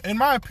 in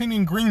my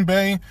opinion, Green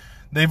Bay,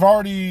 they've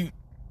already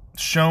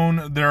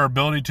shown their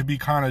ability to be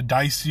kind of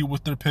dicey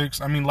with their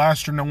picks.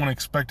 Last year no one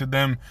expected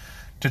them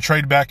to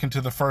trade back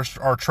into the first,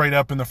 or trade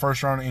up in the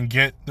first round and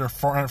get their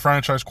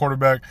franchise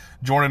quarterback,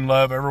 Jordan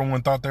Love.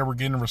 Everyone thought they were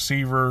getting a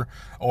receiver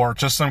or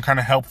just some kind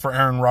of help for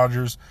Aaron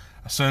Rodgers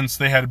since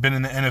they had been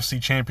in the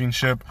NFC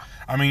Championship.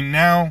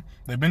 Now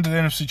they've been to the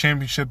NFC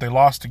Championship. They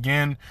lost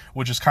again,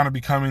 which is kind of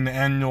becoming the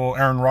annual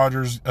Aaron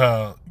Rodgers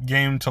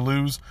game to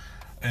lose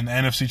in the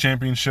NFC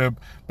Championship.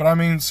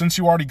 But, since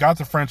you already got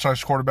the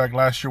franchise quarterback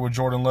last year with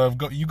Jordan Love,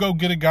 go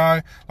get a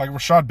guy like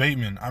Rashad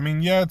Bateman.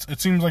 Yeah, it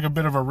seems like a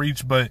bit of a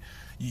reach, but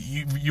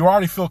you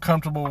already feel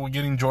comfortable with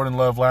getting Jordan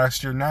Love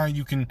last year. Now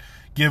you can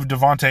give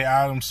Devontae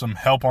Adams some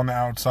help on the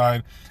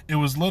outside. It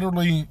was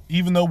literally,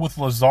 even though with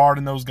Lazard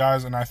and those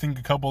guys, and I think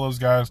a couple of those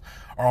guys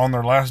are on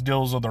their last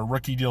deals or their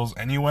rookie deals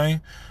anyway,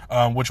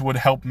 which would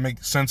help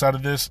make sense out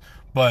of this,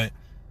 but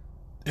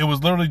it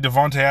was literally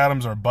Devontae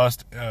Adams or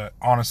bust,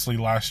 honestly,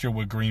 last year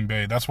with Green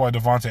Bay. That's why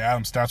Devontae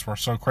Adams' stats were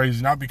so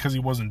crazy. Not because he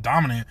wasn't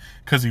dominant,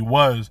 because he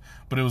was,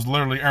 but it was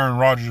literally Aaron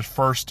Rodgers'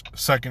 first,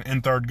 second,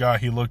 and third guy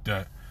he looked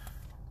at.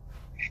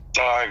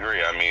 No, I agree.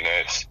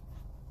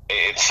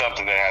 It's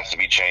something that has to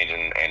be changed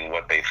and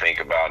what they think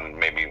about, and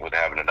maybe with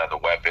having another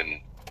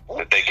weapon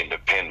that they can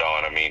depend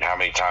on. How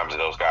many times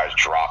did those guys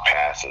drop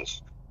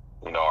passes?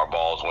 Our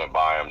balls went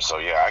by them. So,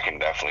 yeah, I can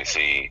definitely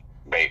see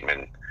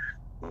Bateman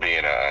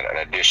being an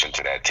addition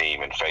to that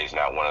team and phasing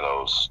out one of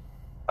those,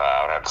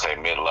 I would have to say,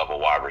 mid-level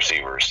wide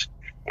receivers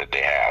that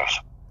they have.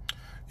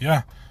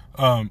 Yeah.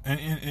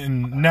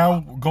 And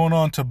now going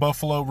on to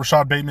Buffalo,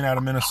 Rashad Bateman out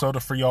of Minnesota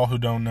for y'all who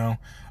don't know.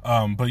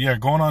 But yeah,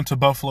 going on to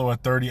Buffalo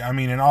at 30.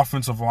 An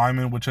offensive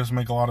lineman, which just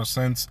make a lot of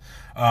sense.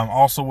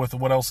 Also with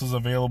what else is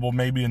available,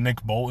 maybe a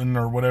Nick Bolton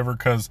or whatever,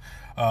 because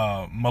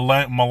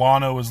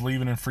Milano is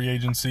leaving in free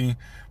agency.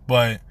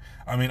 But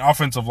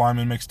offensive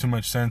lineman makes too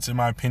much sense. In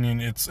my opinion,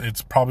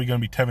 it's probably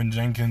going to be Tevin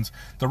Jenkins.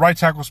 The right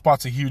tackle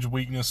spot's a huge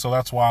weakness, so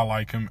that's why I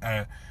like him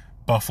at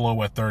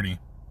Buffalo at 30.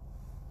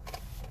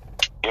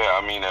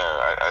 Yeah,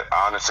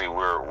 honestly,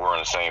 we're on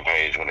the same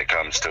page when it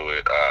comes to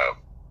it. I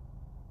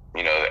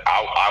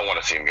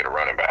want to see him get a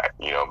running back,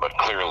 but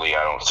clearly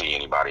I don't see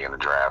anybody in the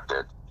draft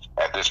that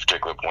at this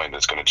particular point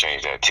that's going to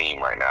change that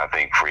team right now. I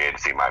think free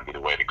agency might be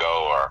the way to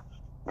go, or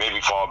maybe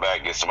fall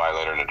back, get somebody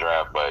later in the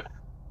draft, but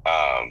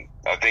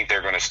I think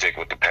they're going to stick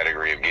with the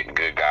pedigree of getting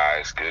good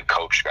guys, good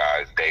coach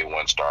guys, day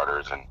one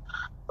starters, and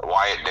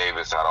Wyatt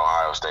Davis out of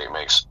Ohio State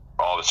makes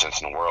all the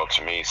sense in the world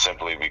to me,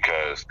 simply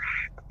because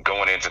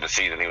going into the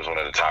season, he was one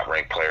of the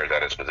top-ranked players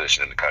at his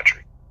position in the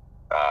country.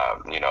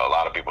 A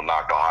lot of people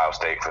knocked Ohio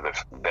State for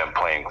them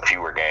playing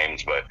fewer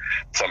games, but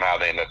somehow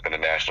they ended up in the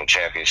national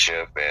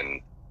championship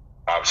and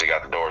obviously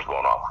got the doors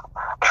blown off.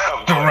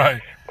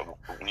 Right.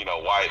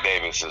 Wyatt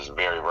Davis is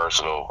very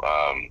versatile.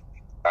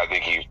 I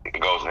think he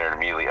goes in there and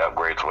immediately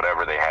upgrades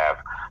whatever they have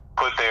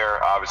put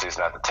there. Obviously, it's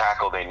not the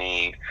tackle they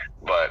need,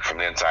 but from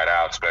the inside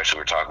out, especially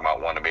we're talking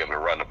about wanting to be able to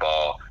run the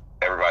ball.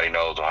 Everybody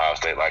knows Ohio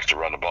State likes to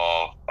run the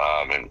ball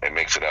and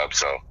mix it up.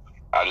 So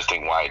I just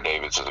think Wyatt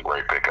Davis is a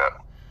great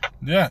pickup.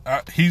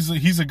 Yeah,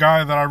 he's a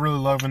guy that I really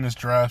love in this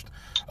draft.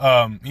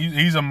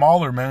 He's a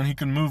mauler, man. He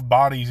can move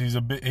bodies. He's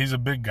a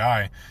big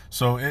guy.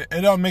 So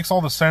it makes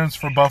all the sense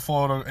for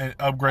Buffalo to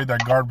upgrade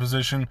that guard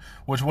position,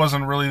 which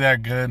wasn't really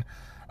that good.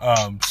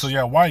 So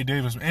yeah, Wyatt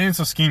Davis, and it's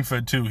a scheme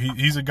fit too.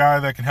 He's a guy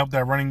that can help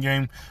that running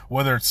game,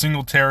 whether it's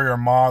Singletary or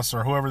Moss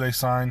or whoever they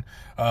sign,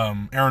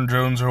 Aaron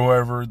Jones or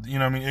whoever. You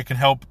know what I mean? It can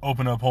help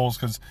open up holes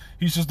because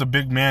he's just a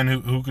big man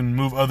who can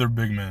move other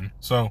big men.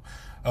 So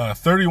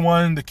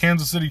 31, the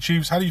Kansas City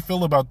Chiefs. How do you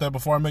feel about that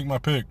before I make my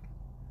pick?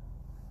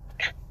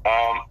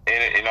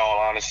 In all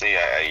honesty,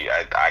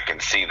 I can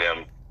see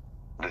them,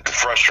 the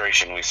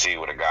frustration we see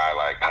with a guy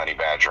like Honey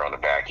Badger on the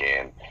back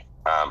end.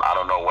 I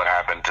don't know what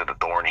happened to the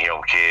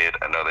Thornhill kid.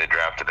 I know they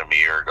drafted him a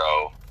year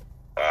ago.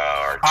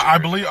 I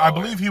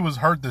believe he was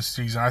hurt this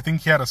season. I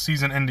think he had a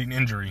season-ending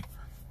injury.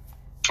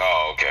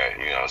 Oh, okay.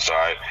 So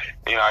I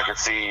could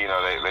see,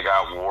 they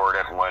got Ward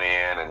at one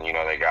end, and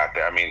they got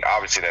that. I mean,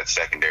 obviously that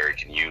secondary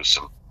can use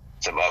some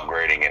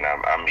upgrading, and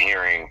I'm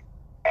hearing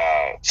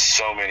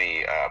so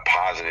many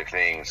positive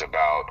things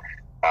about.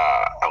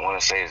 I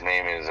want to say his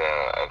name is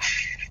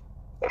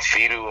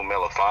Fidu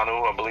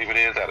Melifanu, I believe it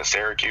is, out of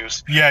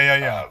Syracuse.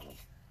 Yeah.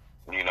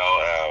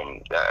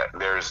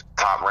 There's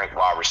top-ranked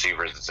wide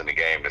receivers that's in the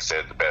game that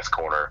said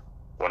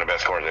one of the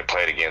best corners they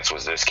played against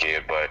was this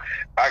kid. But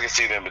I can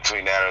see them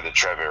between that or the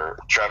Trevor,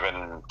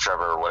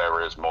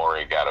 whatever it is,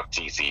 Maury out of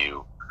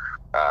TCU,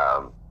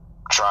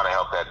 trying to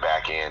help that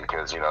back end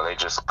because, they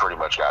just pretty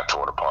much got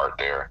torn apart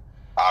there.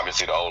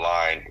 Obviously, the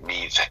O-line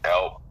needs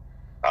help.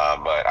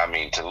 But, I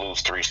mean, to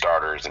lose 3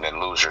 starters and then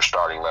lose your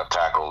starting left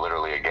tackle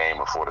literally a game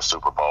before the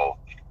Super Bowl,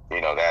 I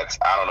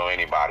don't know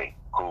anybody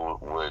who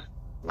would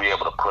be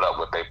able to put up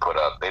what they put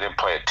up. They didn't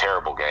play a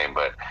terrible game,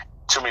 but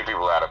too many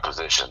people out of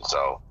position.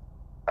 So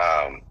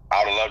I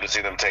would love to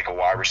see them take a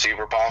wide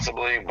receiver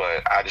possibly,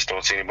 but I just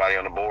don't see anybody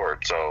on the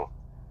board. So,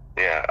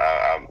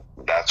 yeah,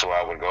 that's who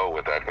I would go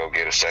with. I'd go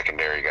get a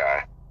secondary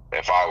guy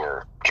if I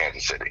were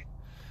Kansas City.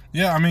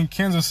 Yeah, I mean,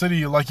 Kansas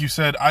City, like you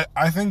said,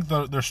 I think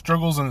their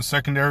struggles in the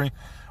secondary,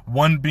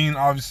 one being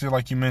obviously,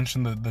 like you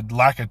mentioned, the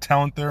lack of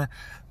talent there,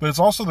 but it's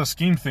also the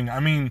scheme thing.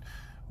 I mean,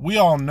 we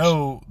all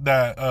know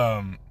that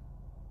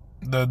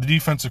the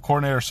defensive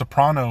coordinator,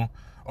 Spagnuolo.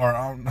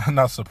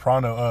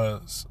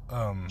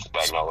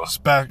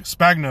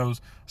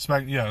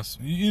 Yes,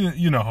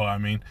 you know who I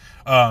mean.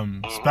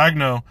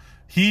 Spagnuolo,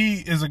 he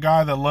is a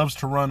guy that loves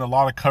to run a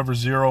lot of cover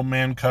zero,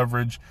 man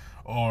coverage,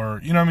 or,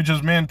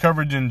 just man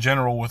coverage in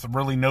general with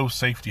really no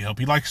safety help.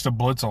 He likes to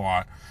blitz a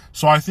lot.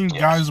 So I think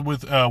guys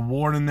with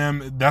Ward in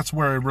them, that's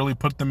where it really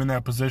put them in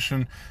that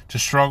position to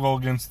struggle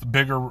against the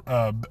bigger,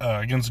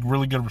 against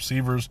really good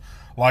receivers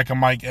like a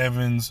Mike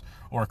Evans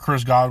or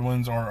Chris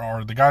Godwin's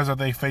or the guys that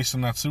they faced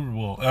in that Super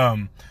Bowl.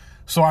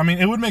 So, I mean,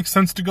 it would make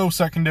sense to go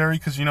secondary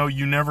because,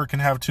 you never can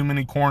have too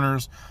many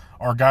corners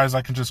or guys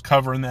that can just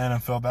cover in the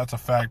NFL. That's a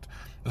fact,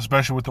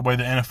 especially with the way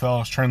the NFL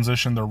has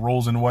transitioned their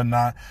roles and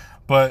whatnot.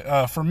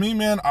 But for me,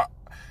 man,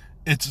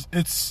 it's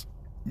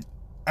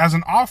as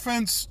an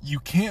offense, you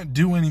can't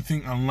do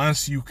anything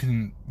unless you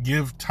can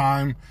give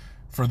time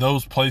for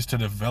those plays to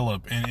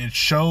develop. And it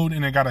showed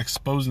and it got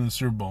exposed in the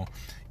Super Bowl.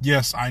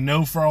 Yes, I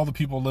know for all the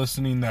people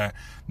listening that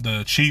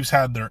the Chiefs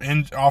had their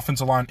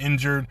offensive line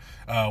injured,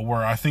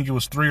 where I think it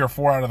was 3 or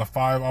 4 out of the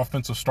 5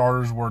 offensive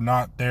starters were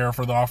not there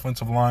for the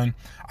offensive line.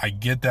 I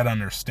get that,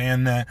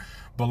 understand that.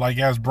 But like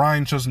as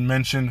Brian just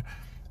mentioned,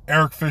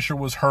 Eric Fisher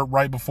was hurt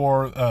right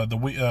before in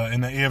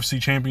the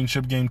AFC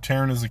Championship game,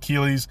 tearing his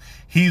Achilles.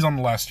 He's on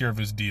the last year of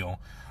his deal.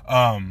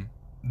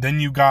 Then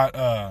you got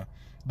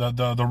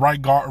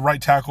the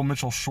right tackle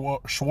Mitchell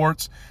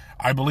Schwartz.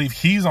 I believe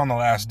he's on the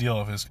last year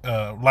of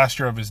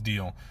his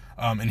deal.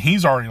 And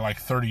he's already like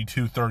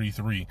 32,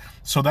 33.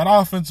 So that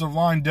offensive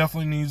line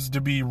definitely needs to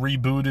be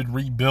rebooted,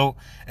 rebuilt,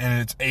 and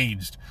it's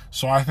aged.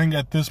 So I think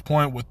at this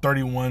point with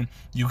 31,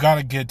 you got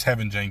to get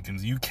Tevin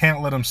Jenkins. You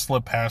can't let him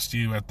slip past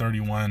you at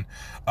 31.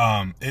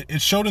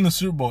 It showed in the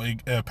Super Bowl.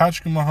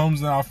 Patrick Mahomes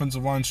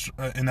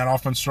in that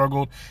offense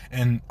struggled,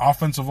 and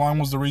offensive line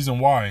was the reason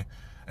why.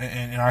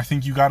 And I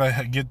think you got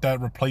to get that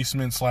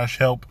replacement /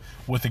 help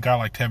with a guy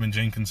like Tevin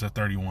Jenkins at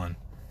 31.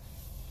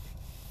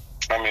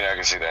 I mean, I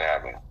can see that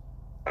happening.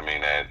 I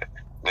mean,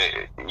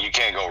 you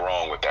can't go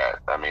wrong with that.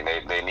 I mean,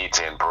 they need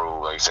to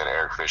improve. Like you said,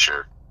 Eric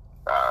Fisher,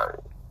 I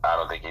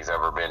don't think he's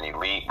ever been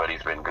elite, but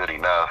he's been good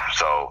enough.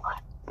 So,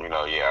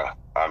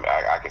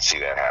 I can see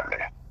that happening.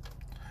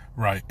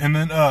 Right. And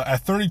then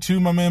at 32,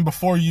 my man,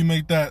 before you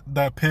make that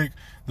pick,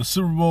 the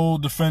Super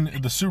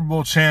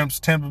Bowl champs,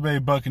 Tampa Bay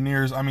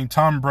Buccaneers. I mean,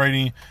 Tom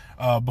Brady,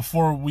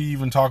 before we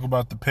even talk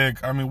about the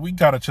pick, I mean, we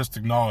got to just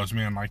acknowledge,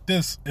 man, like,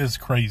 this is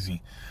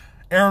crazy.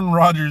 Aaron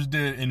Rodgers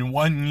did in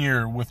 1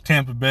 year with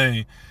Tampa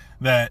Bay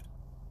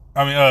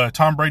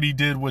Tom Brady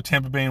did with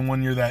Tampa Bay in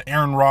 1 year that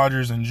Aaron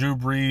Rodgers and Drew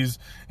Brees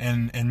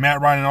and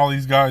Matt Ryan and all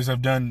these guys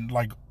have done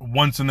like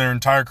once in their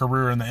entire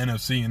career in the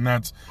NFC, and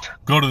that's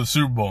go to the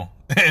Super Bowl.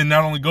 And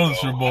not only go to the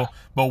Super Bowl,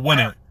 but win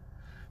it.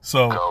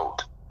 So,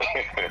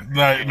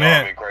 like,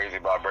 man, I've been crazy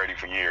about Brady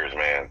for years,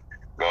 man.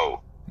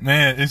 Go.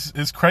 Man,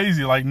 it's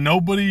crazy. Like,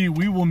 we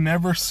will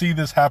never see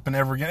this happen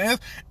ever again.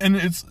 And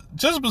it's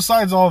just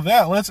besides all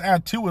that, let's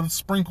add to it,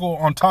 sprinkle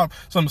on top,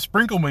 some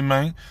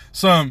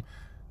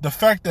the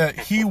fact that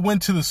he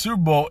went to the Super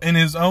Bowl in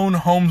his own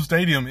home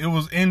stadium. It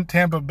was in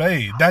Tampa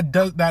Bay.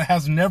 That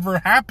has never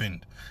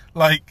happened.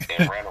 Like,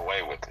 and ran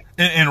away with it.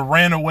 And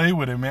ran away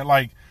with it, man.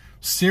 Like,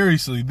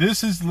 seriously,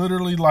 this is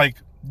literally like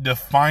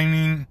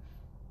defining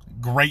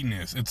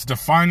greatness. It's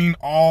defining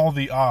all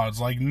the odds.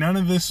 Like, none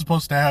of this is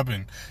supposed to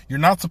happen. You're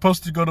not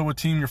supposed to go to a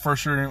team your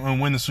first year and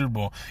win the Super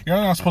Bowl. You're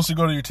not supposed to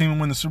go to your team and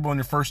win the Super Bowl in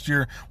your first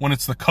year when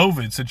it's the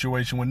COVID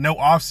situation with no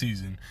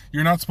offseason.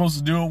 You're not supposed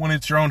to do it when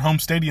it's your own home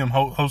stadium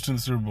hosting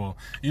the Super Bowl.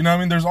 You know what I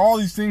mean? There's all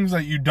these things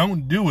that you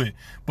don't do it.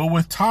 But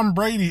with Tom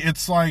Brady,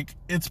 it's like,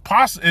 it's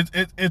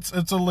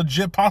a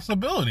legit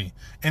possibility.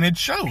 And it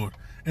showed.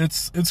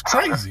 It's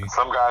crazy.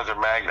 Some guys are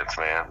magnets,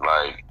 man.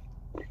 Like,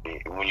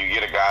 when you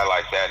get a guy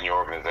like that in your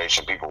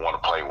organization, people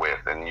want to play with.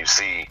 And you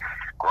see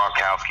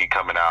Gronkowski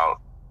coming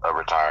out of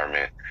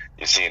retirement.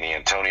 You're seeing the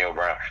Antonio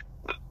Brown.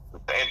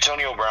 The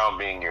Antonio Brown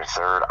being your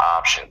third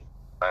option.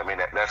 I mean,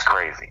 that's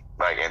crazy.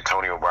 Like,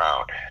 Antonio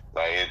Brown.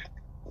 Like,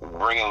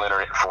 bringing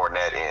Leonard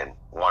Fournette in,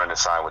 wanting to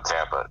sign with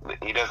Tampa.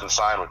 He doesn't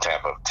sign with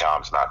Tampa if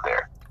Tom's not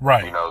there.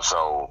 Right. You know,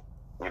 so,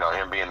 you know,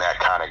 him being that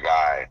kind of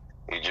guy,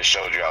 he just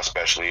showed you how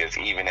special he is,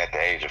 even at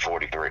the age of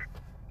 43.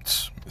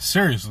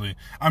 Seriously,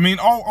 I mean,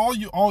 all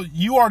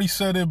you already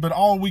said it, but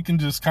all we can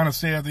just kind of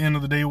say at the end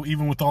of the day,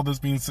 even with all this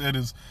being said,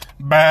 is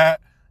bad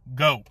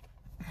goat.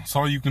 That's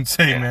all you can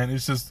say, man.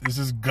 It's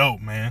just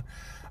goat, man.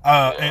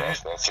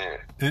 That's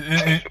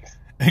it.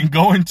 And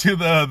going to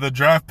the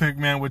draft pick,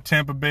 man, with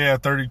Tampa Bay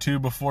at 32,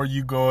 before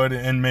you go ahead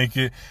and make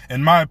it,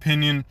 in my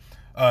opinion,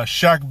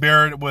 Shaq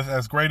Barrett, with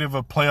as great of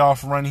a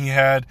playoff run he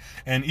had,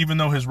 and even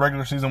though his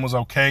regular season was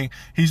okay,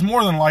 he's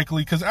more than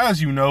likely, because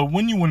as you know,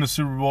 when you win the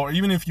Super Bowl, or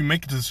even if you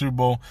make it to the Super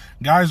Bowl,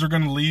 guys are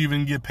going to leave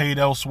and get paid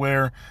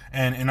elsewhere,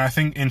 and I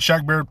think, and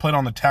Shaq Barrett played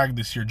on the tag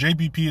this year.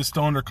 JPP is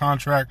still under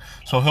contract,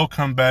 so he'll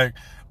come back,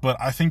 but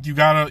I think you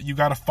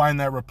gotta find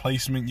that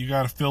replacement. You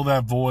gotta fill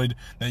that void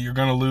that you're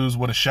gonna lose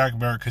with a Shaq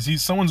Barrett,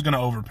 because someone's gonna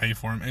overpay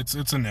for him.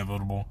 It's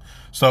inevitable.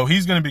 So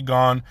he's gonna be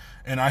gone,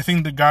 and I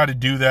think the guy to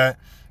do that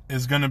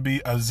is going to be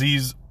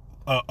Azeez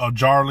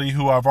Ojulari,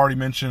 who I've already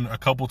mentioned a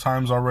couple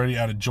times already,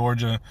 out of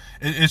Georgia.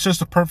 It's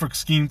just a perfect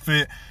scheme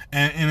fit,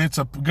 and it's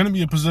going to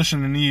be a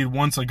position in need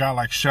once a guy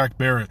like Shaq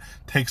Barrett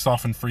takes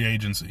off in free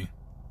agency.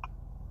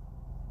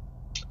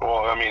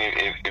 Well, I mean,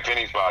 if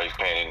anybody's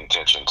paying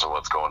attention to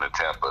what's going in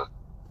Tampa,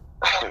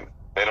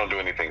 they don't do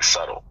anything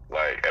subtle.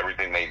 Like,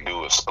 everything they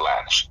do is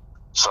splash.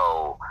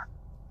 So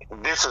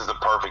this is the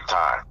perfect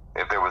time.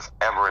 If there was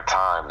ever a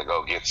time to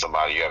go get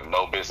somebody you have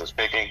no business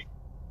picking,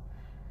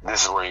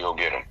 this is where you go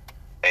get them.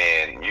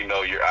 And you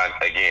know,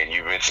 again,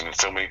 you mentioned it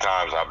so many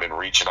times. I've been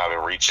reaching. I've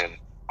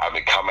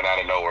been coming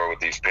out of nowhere with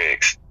these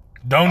picks.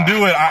 Don't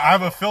do it. I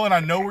have a feeling I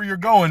know where you're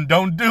going.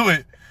 Don't do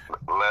it.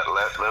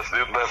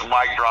 Let's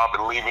mic drop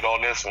and leave it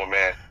on this one,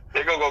 man.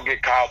 They're gonna go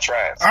get Kyle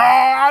Trask. Oh,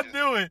 I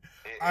knew it.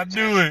 I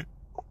knew it.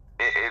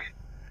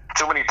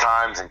 Too many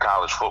times in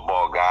college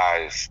football,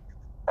 guys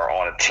are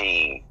on a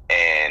team,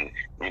 and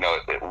you know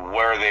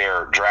where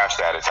their draft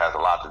status has a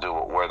lot to do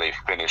with where they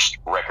finished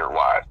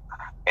record-wise.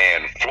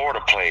 And Florida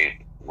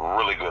played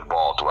really good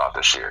ball throughout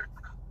this year.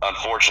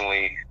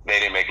 Unfortunately, they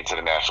didn't make it to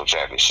the national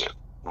championship.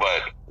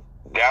 But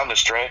down the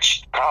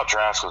stretch, Kyle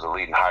Trask was a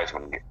leading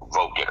Heisman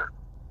vote getter.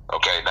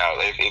 Okay, now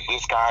if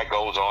this guy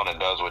goes on and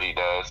does what he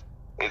does,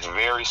 it's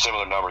very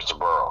similar numbers to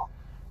Burrow.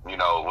 You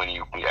know, when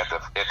you at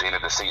the end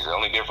of the season, the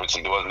only difference,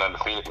 he wasn't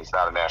undefeated. He's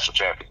not a national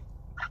champion,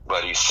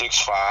 but he's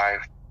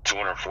 6'5",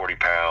 240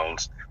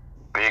 pounds,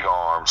 big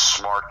arms,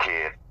 smart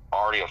kid,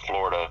 already a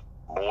Florida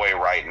boy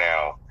right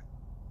now.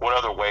 What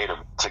other way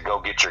to go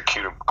get your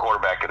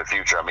quarterback of the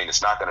future? I mean,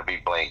 it's not going to be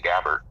Blaine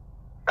Gabbert,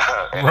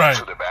 and right. That's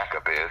who the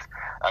backup is.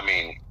 I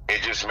mean,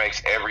 it just makes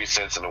every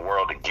sense in the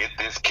world to get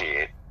this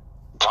kid.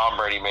 Tom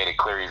Brady made it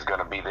clear he's going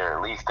to be there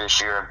at least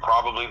this year and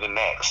probably the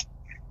next.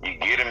 You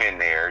get him in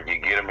there. You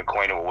get him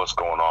acquainted with what's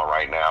going on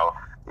right now.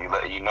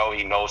 You know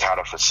he knows how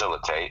to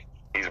facilitate.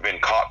 He's been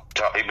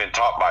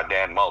taught by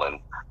Dan Mullen,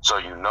 so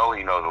you know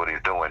he knows what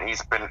he's doing.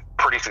 He's been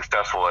pretty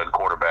successful at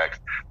quarterbacks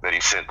that he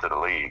sent to the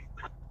league.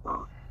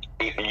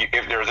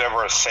 If there's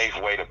ever a safe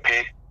way to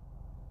pick,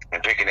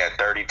 and picking at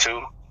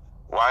 32,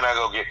 why not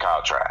go get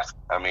Kyle Trask?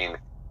 I mean,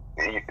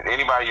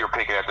 anybody you're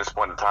picking at this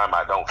point in time,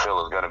 I don't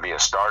feel is going to be a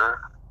starter,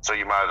 so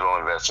you might as well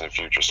invest in the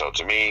future. So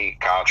to me,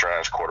 Kyle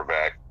Trask,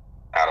 quarterback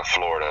out of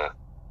Florida,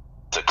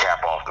 to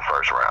cap off the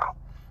first round.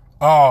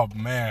 Oh,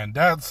 man,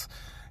 that's...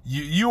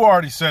 You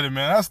already said it,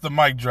 man. That's the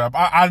mic drop.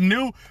 I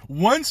knew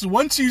once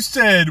you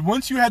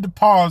had to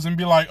pause and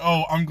be like,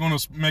 oh, I'm going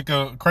to make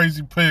a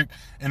crazy pick,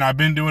 and I've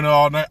been doing it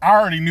all night. I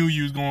already knew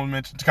you was going to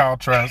mention Kyle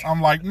Trask. I'm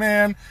like,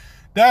 man,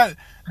 that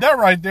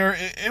right there,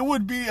 it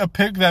would be a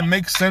pick that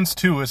makes sense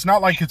too. It's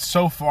not like it's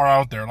so far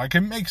out there. Like,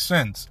 it makes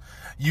sense.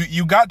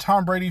 You got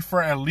Tom Brady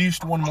for at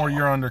least one more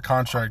year under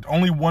contract.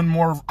 Only one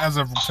more as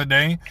of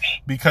today,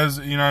 because,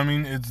 you know what I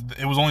mean,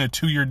 it was only a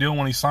 2-year deal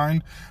when he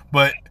signed.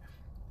 But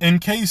in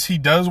case he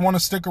does want to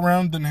stick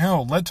around, then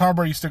hell, let Tom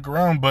Brady stick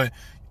around. But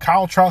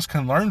Kyle Trask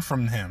can learn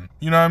from him.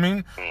 You know what I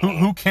mean?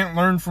 Who can't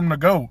learn from the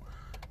GOAT?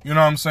 You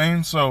know what I'm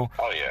saying? So,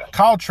 oh yeah,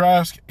 Kyle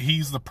Trask,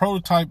 he's the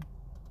prototype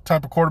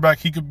type of quarterback.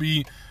 He could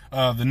be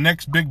the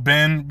next Big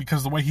Ben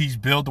because the way he's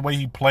built, the way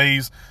he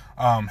plays.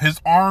 His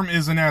arm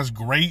isn't as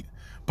great,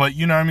 but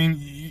you know what I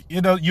mean?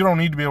 You don't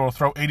need to be able to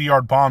throw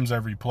 80-yard bombs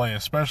every play,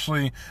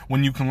 especially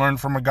when you can learn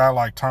from a guy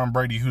like Tom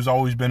Brady, who's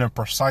always been a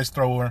precise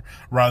thrower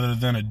rather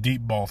than a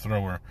deep ball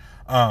thrower.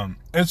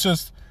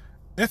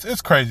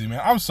 It's crazy,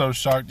 man. I'm so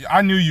shocked.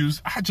 I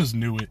just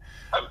knew it.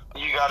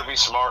 You got to be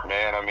smart,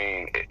 man. I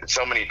mean,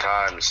 so many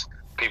times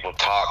people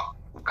talk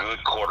good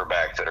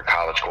quarterbacks that are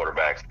college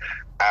quarterbacks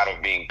out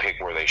of being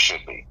picked where they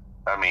should be.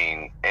 I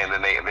mean, and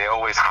then they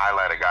always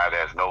highlight a guy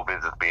that has no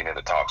business being in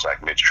the talks,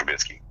 like Mitch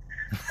Trubisky.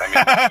 I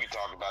mean, we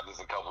talked about this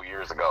a couple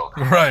years ago.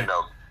 Right. You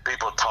know,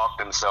 people talk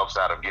themselves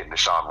out of getting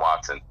Deshaun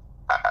Watson.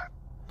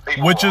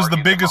 Which is the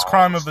biggest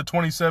crime of the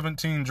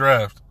 2017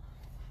 draft.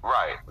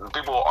 Right.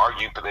 People will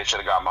argue that they should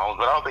have got Mahomes,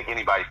 but I don't think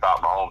anybody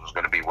thought Mahomes was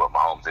going to be what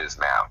Mahomes is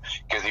now,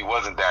 because he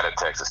wasn't that at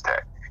Texas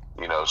Tech.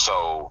 You know,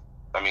 so,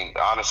 I mean,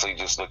 honestly,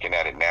 just looking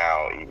at it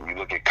now, you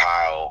look at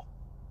Kyle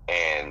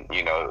and,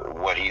 you know,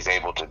 what he's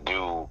able to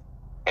do,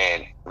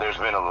 and there's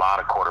been a lot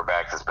of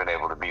quarterbacks that's been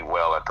able to be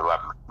well at the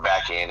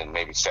back end and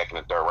maybe second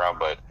and third round,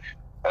 but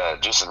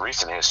just in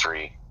recent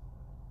history,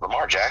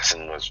 Lamar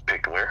Jackson was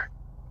picked where?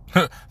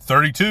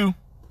 32.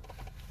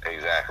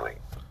 Exactly.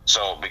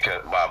 So,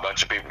 because by a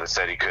bunch of people that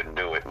said he couldn't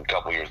do it, and a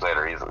couple years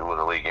later, he was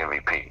a league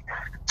MVP.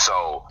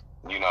 So,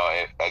 you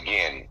know,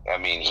 again, I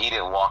mean, he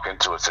didn't walk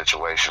into a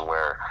situation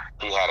where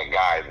he had a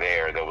guy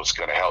there that was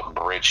going to help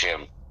bridge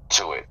him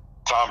to it.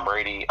 Tom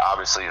Brady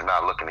obviously is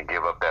not looking to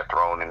give up that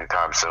throne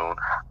anytime soon,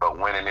 but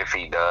when and if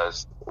he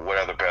does, what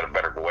other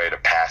better way to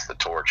pass the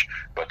torch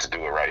but to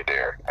do it right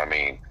there? I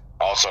mean,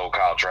 also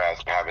Kyle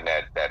Trask having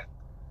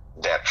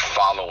that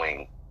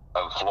following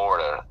of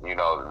Florida, you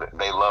know,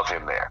 they love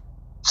him there.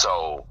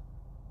 So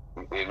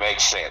it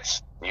makes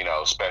sense, you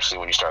know, especially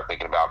when you start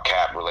thinking about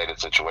cap-related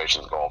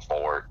situations going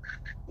forward.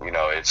 You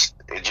know, it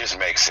just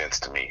makes sense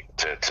to me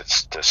to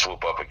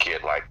swoop up a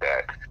kid like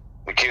that.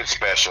 The kid's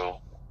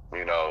special.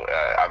 You know,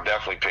 I've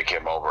definitely picked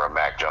him over a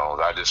Mac Jones.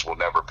 I just will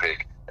never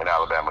pick an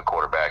Alabama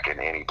quarterback in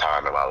any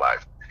time in my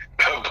life.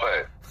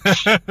 But,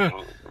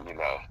 you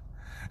know.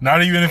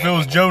 Not even if it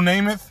was Joe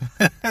Namath?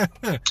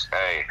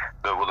 Hey,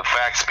 the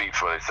facts speak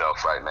for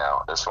themselves right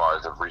now as far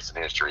as of recent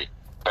history.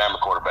 Bama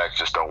quarterbacks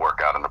just don't work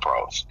out in the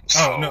pros.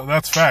 So, oh, no,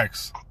 that's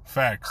facts.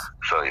 Facts.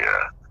 So,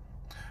 yeah.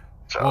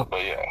 So,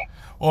 but, yeah.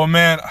 Well,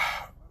 man,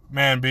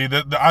 B,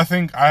 I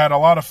think I had a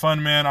lot of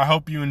fun, man. I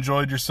hope you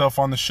enjoyed yourself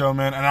on the show,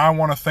 man. And I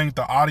want to thank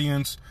the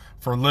audience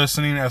for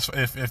listening.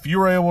 If you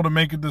were able to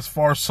make it this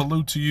far,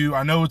 salute to you.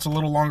 I know it's a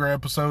little longer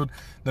episode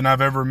than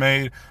I've ever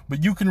made,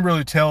 but you can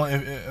really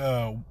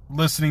tell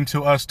listening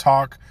to us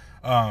talk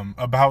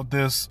about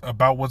this,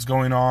 about what's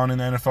going on in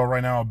the NFL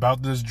right now,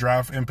 about this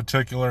draft in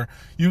particular.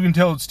 You can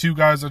tell it's two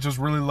guys that just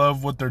really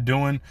love what they're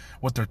doing,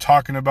 what they're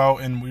talking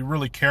about, and we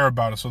really care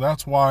about it. So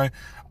that's why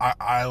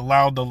I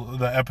allowed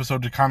the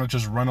episode to kind of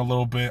just run a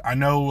little bit. I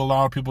know a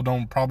lot of people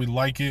don't probably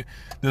like it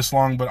this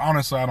long, but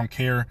honestly, I don't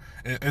care.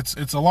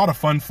 It's a lot of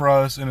fun for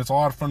us, and it's a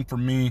lot of fun for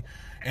me,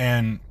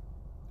 and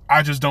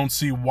I just don't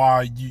see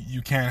why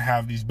you can't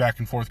have these back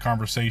and forth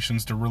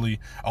conversations to really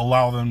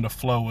allow them to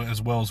flow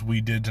as well as we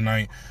did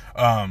tonight.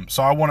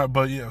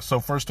 So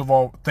first of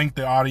all, thank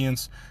the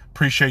audience.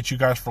 Appreciate you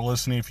guys for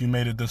listening. If you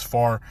made it this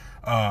far,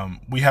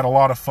 we had a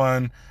lot of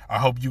fun. I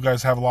hope you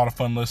guys have a lot of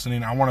fun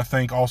listening. I want to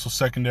thank also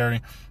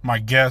secondary, my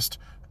guest,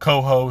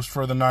 co-host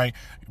for the night,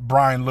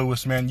 Brian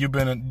Lewis, man. You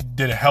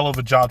did a hell of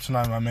a job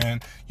tonight, my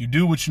man. You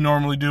do what you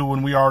normally do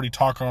when we already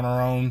talk on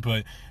our own,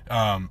 but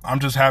I'm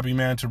just happy,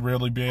 man, to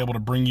really be able to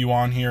bring you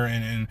on here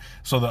and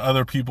so that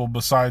other people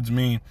besides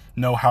me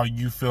know how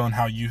you feel and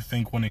how you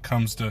think when it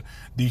comes to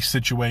these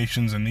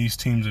situations and these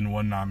teams and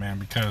whatnot, man,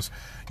 because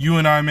you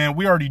and I, man,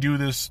 we already do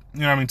this,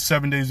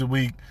 7 days a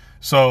week.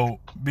 So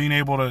being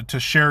able to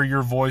share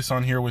your voice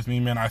on here with me,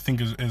 man, I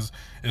think is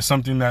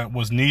something that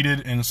was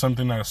needed and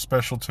something that is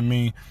special to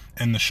me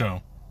in the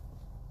show.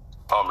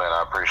 Oh, man,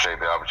 I appreciate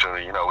the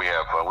opportunity. We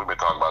have fun. We've been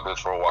talking about this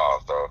for a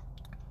while, so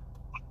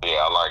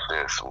yeah, I like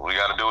this. We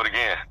got to do it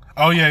again.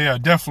 Oh yeah,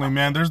 definitely,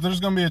 man. There's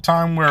gonna be a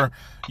time where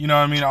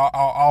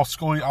I'll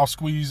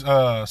squeeze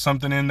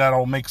something in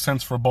that'll make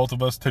sense for both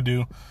of us to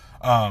do.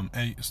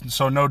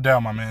 So no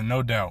doubt, my man,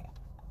 no doubt.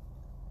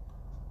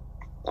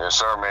 Yes,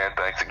 sir, man.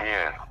 Thanks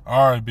again.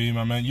 All right, B,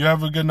 my man. You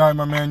have a good night,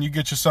 my man. You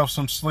get yourself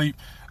some sleep.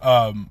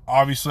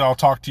 Obviously, I'll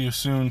talk to you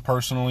soon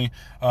personally.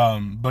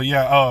 But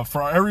yeah,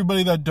 for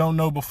everybody that don't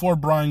know, before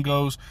Brian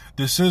goes,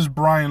 this is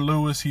Brian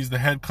Lewis. He's the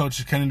head coach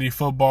of Kennedy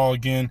football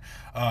again.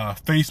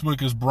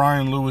 Facebook is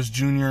Brian Lewis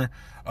Jr.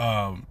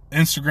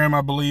 Instagram, I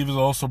believe, is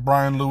also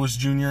Brian Lewis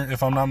Jr.,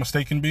 if I'm not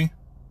mistaken, B.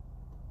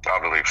 I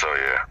believe so,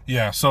 yeah.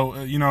 Yeah,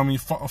 so,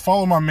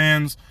 follow my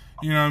man's.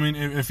 You know what I mean?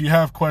 If you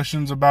have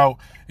questions about,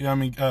 you know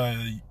what I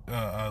mean,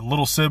 a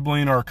little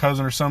sibling or a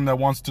cousin or something that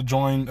wants to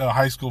join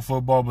high school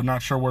football but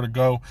not sure where to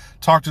go,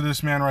 talk to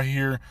this man right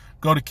here.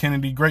 Go to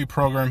Kennedy. Great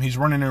program. He's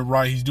running it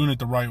right. He's doing it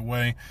the right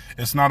way.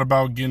 It's not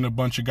about getting a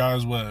bunch of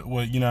guys with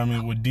you know what I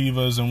mean, with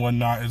divas and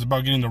whatnot. It's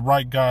about getting the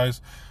right guys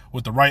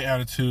with the right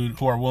attitude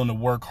who are willing to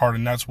work hard,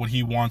 and that's what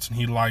he wants and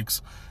he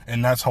likes.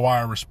 And that's how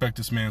I respect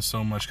this man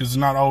so much, because it's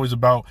not always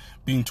about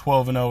being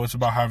 12-0. It's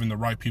about having the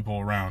right people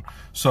around.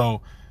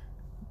 So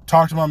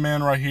talk to my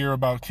man right here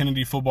about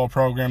Kennedy football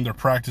program, their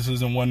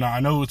practices and whatnot. I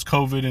know it's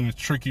COVID and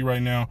it's tricky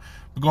right now,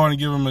 but go ahead and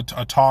give him a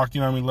talk,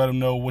 you know what I mean? Let him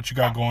know what you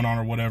got going on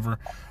or whatever.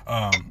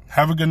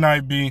 Have a good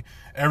night, B.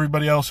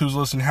 Everybody else who's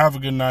listening, have a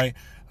good night.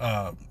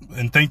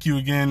 And thank you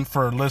again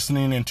for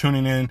listening and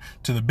tuning in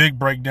to the Big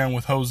Breakdown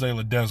with Jose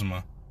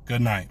Ledesma.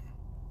 Good night.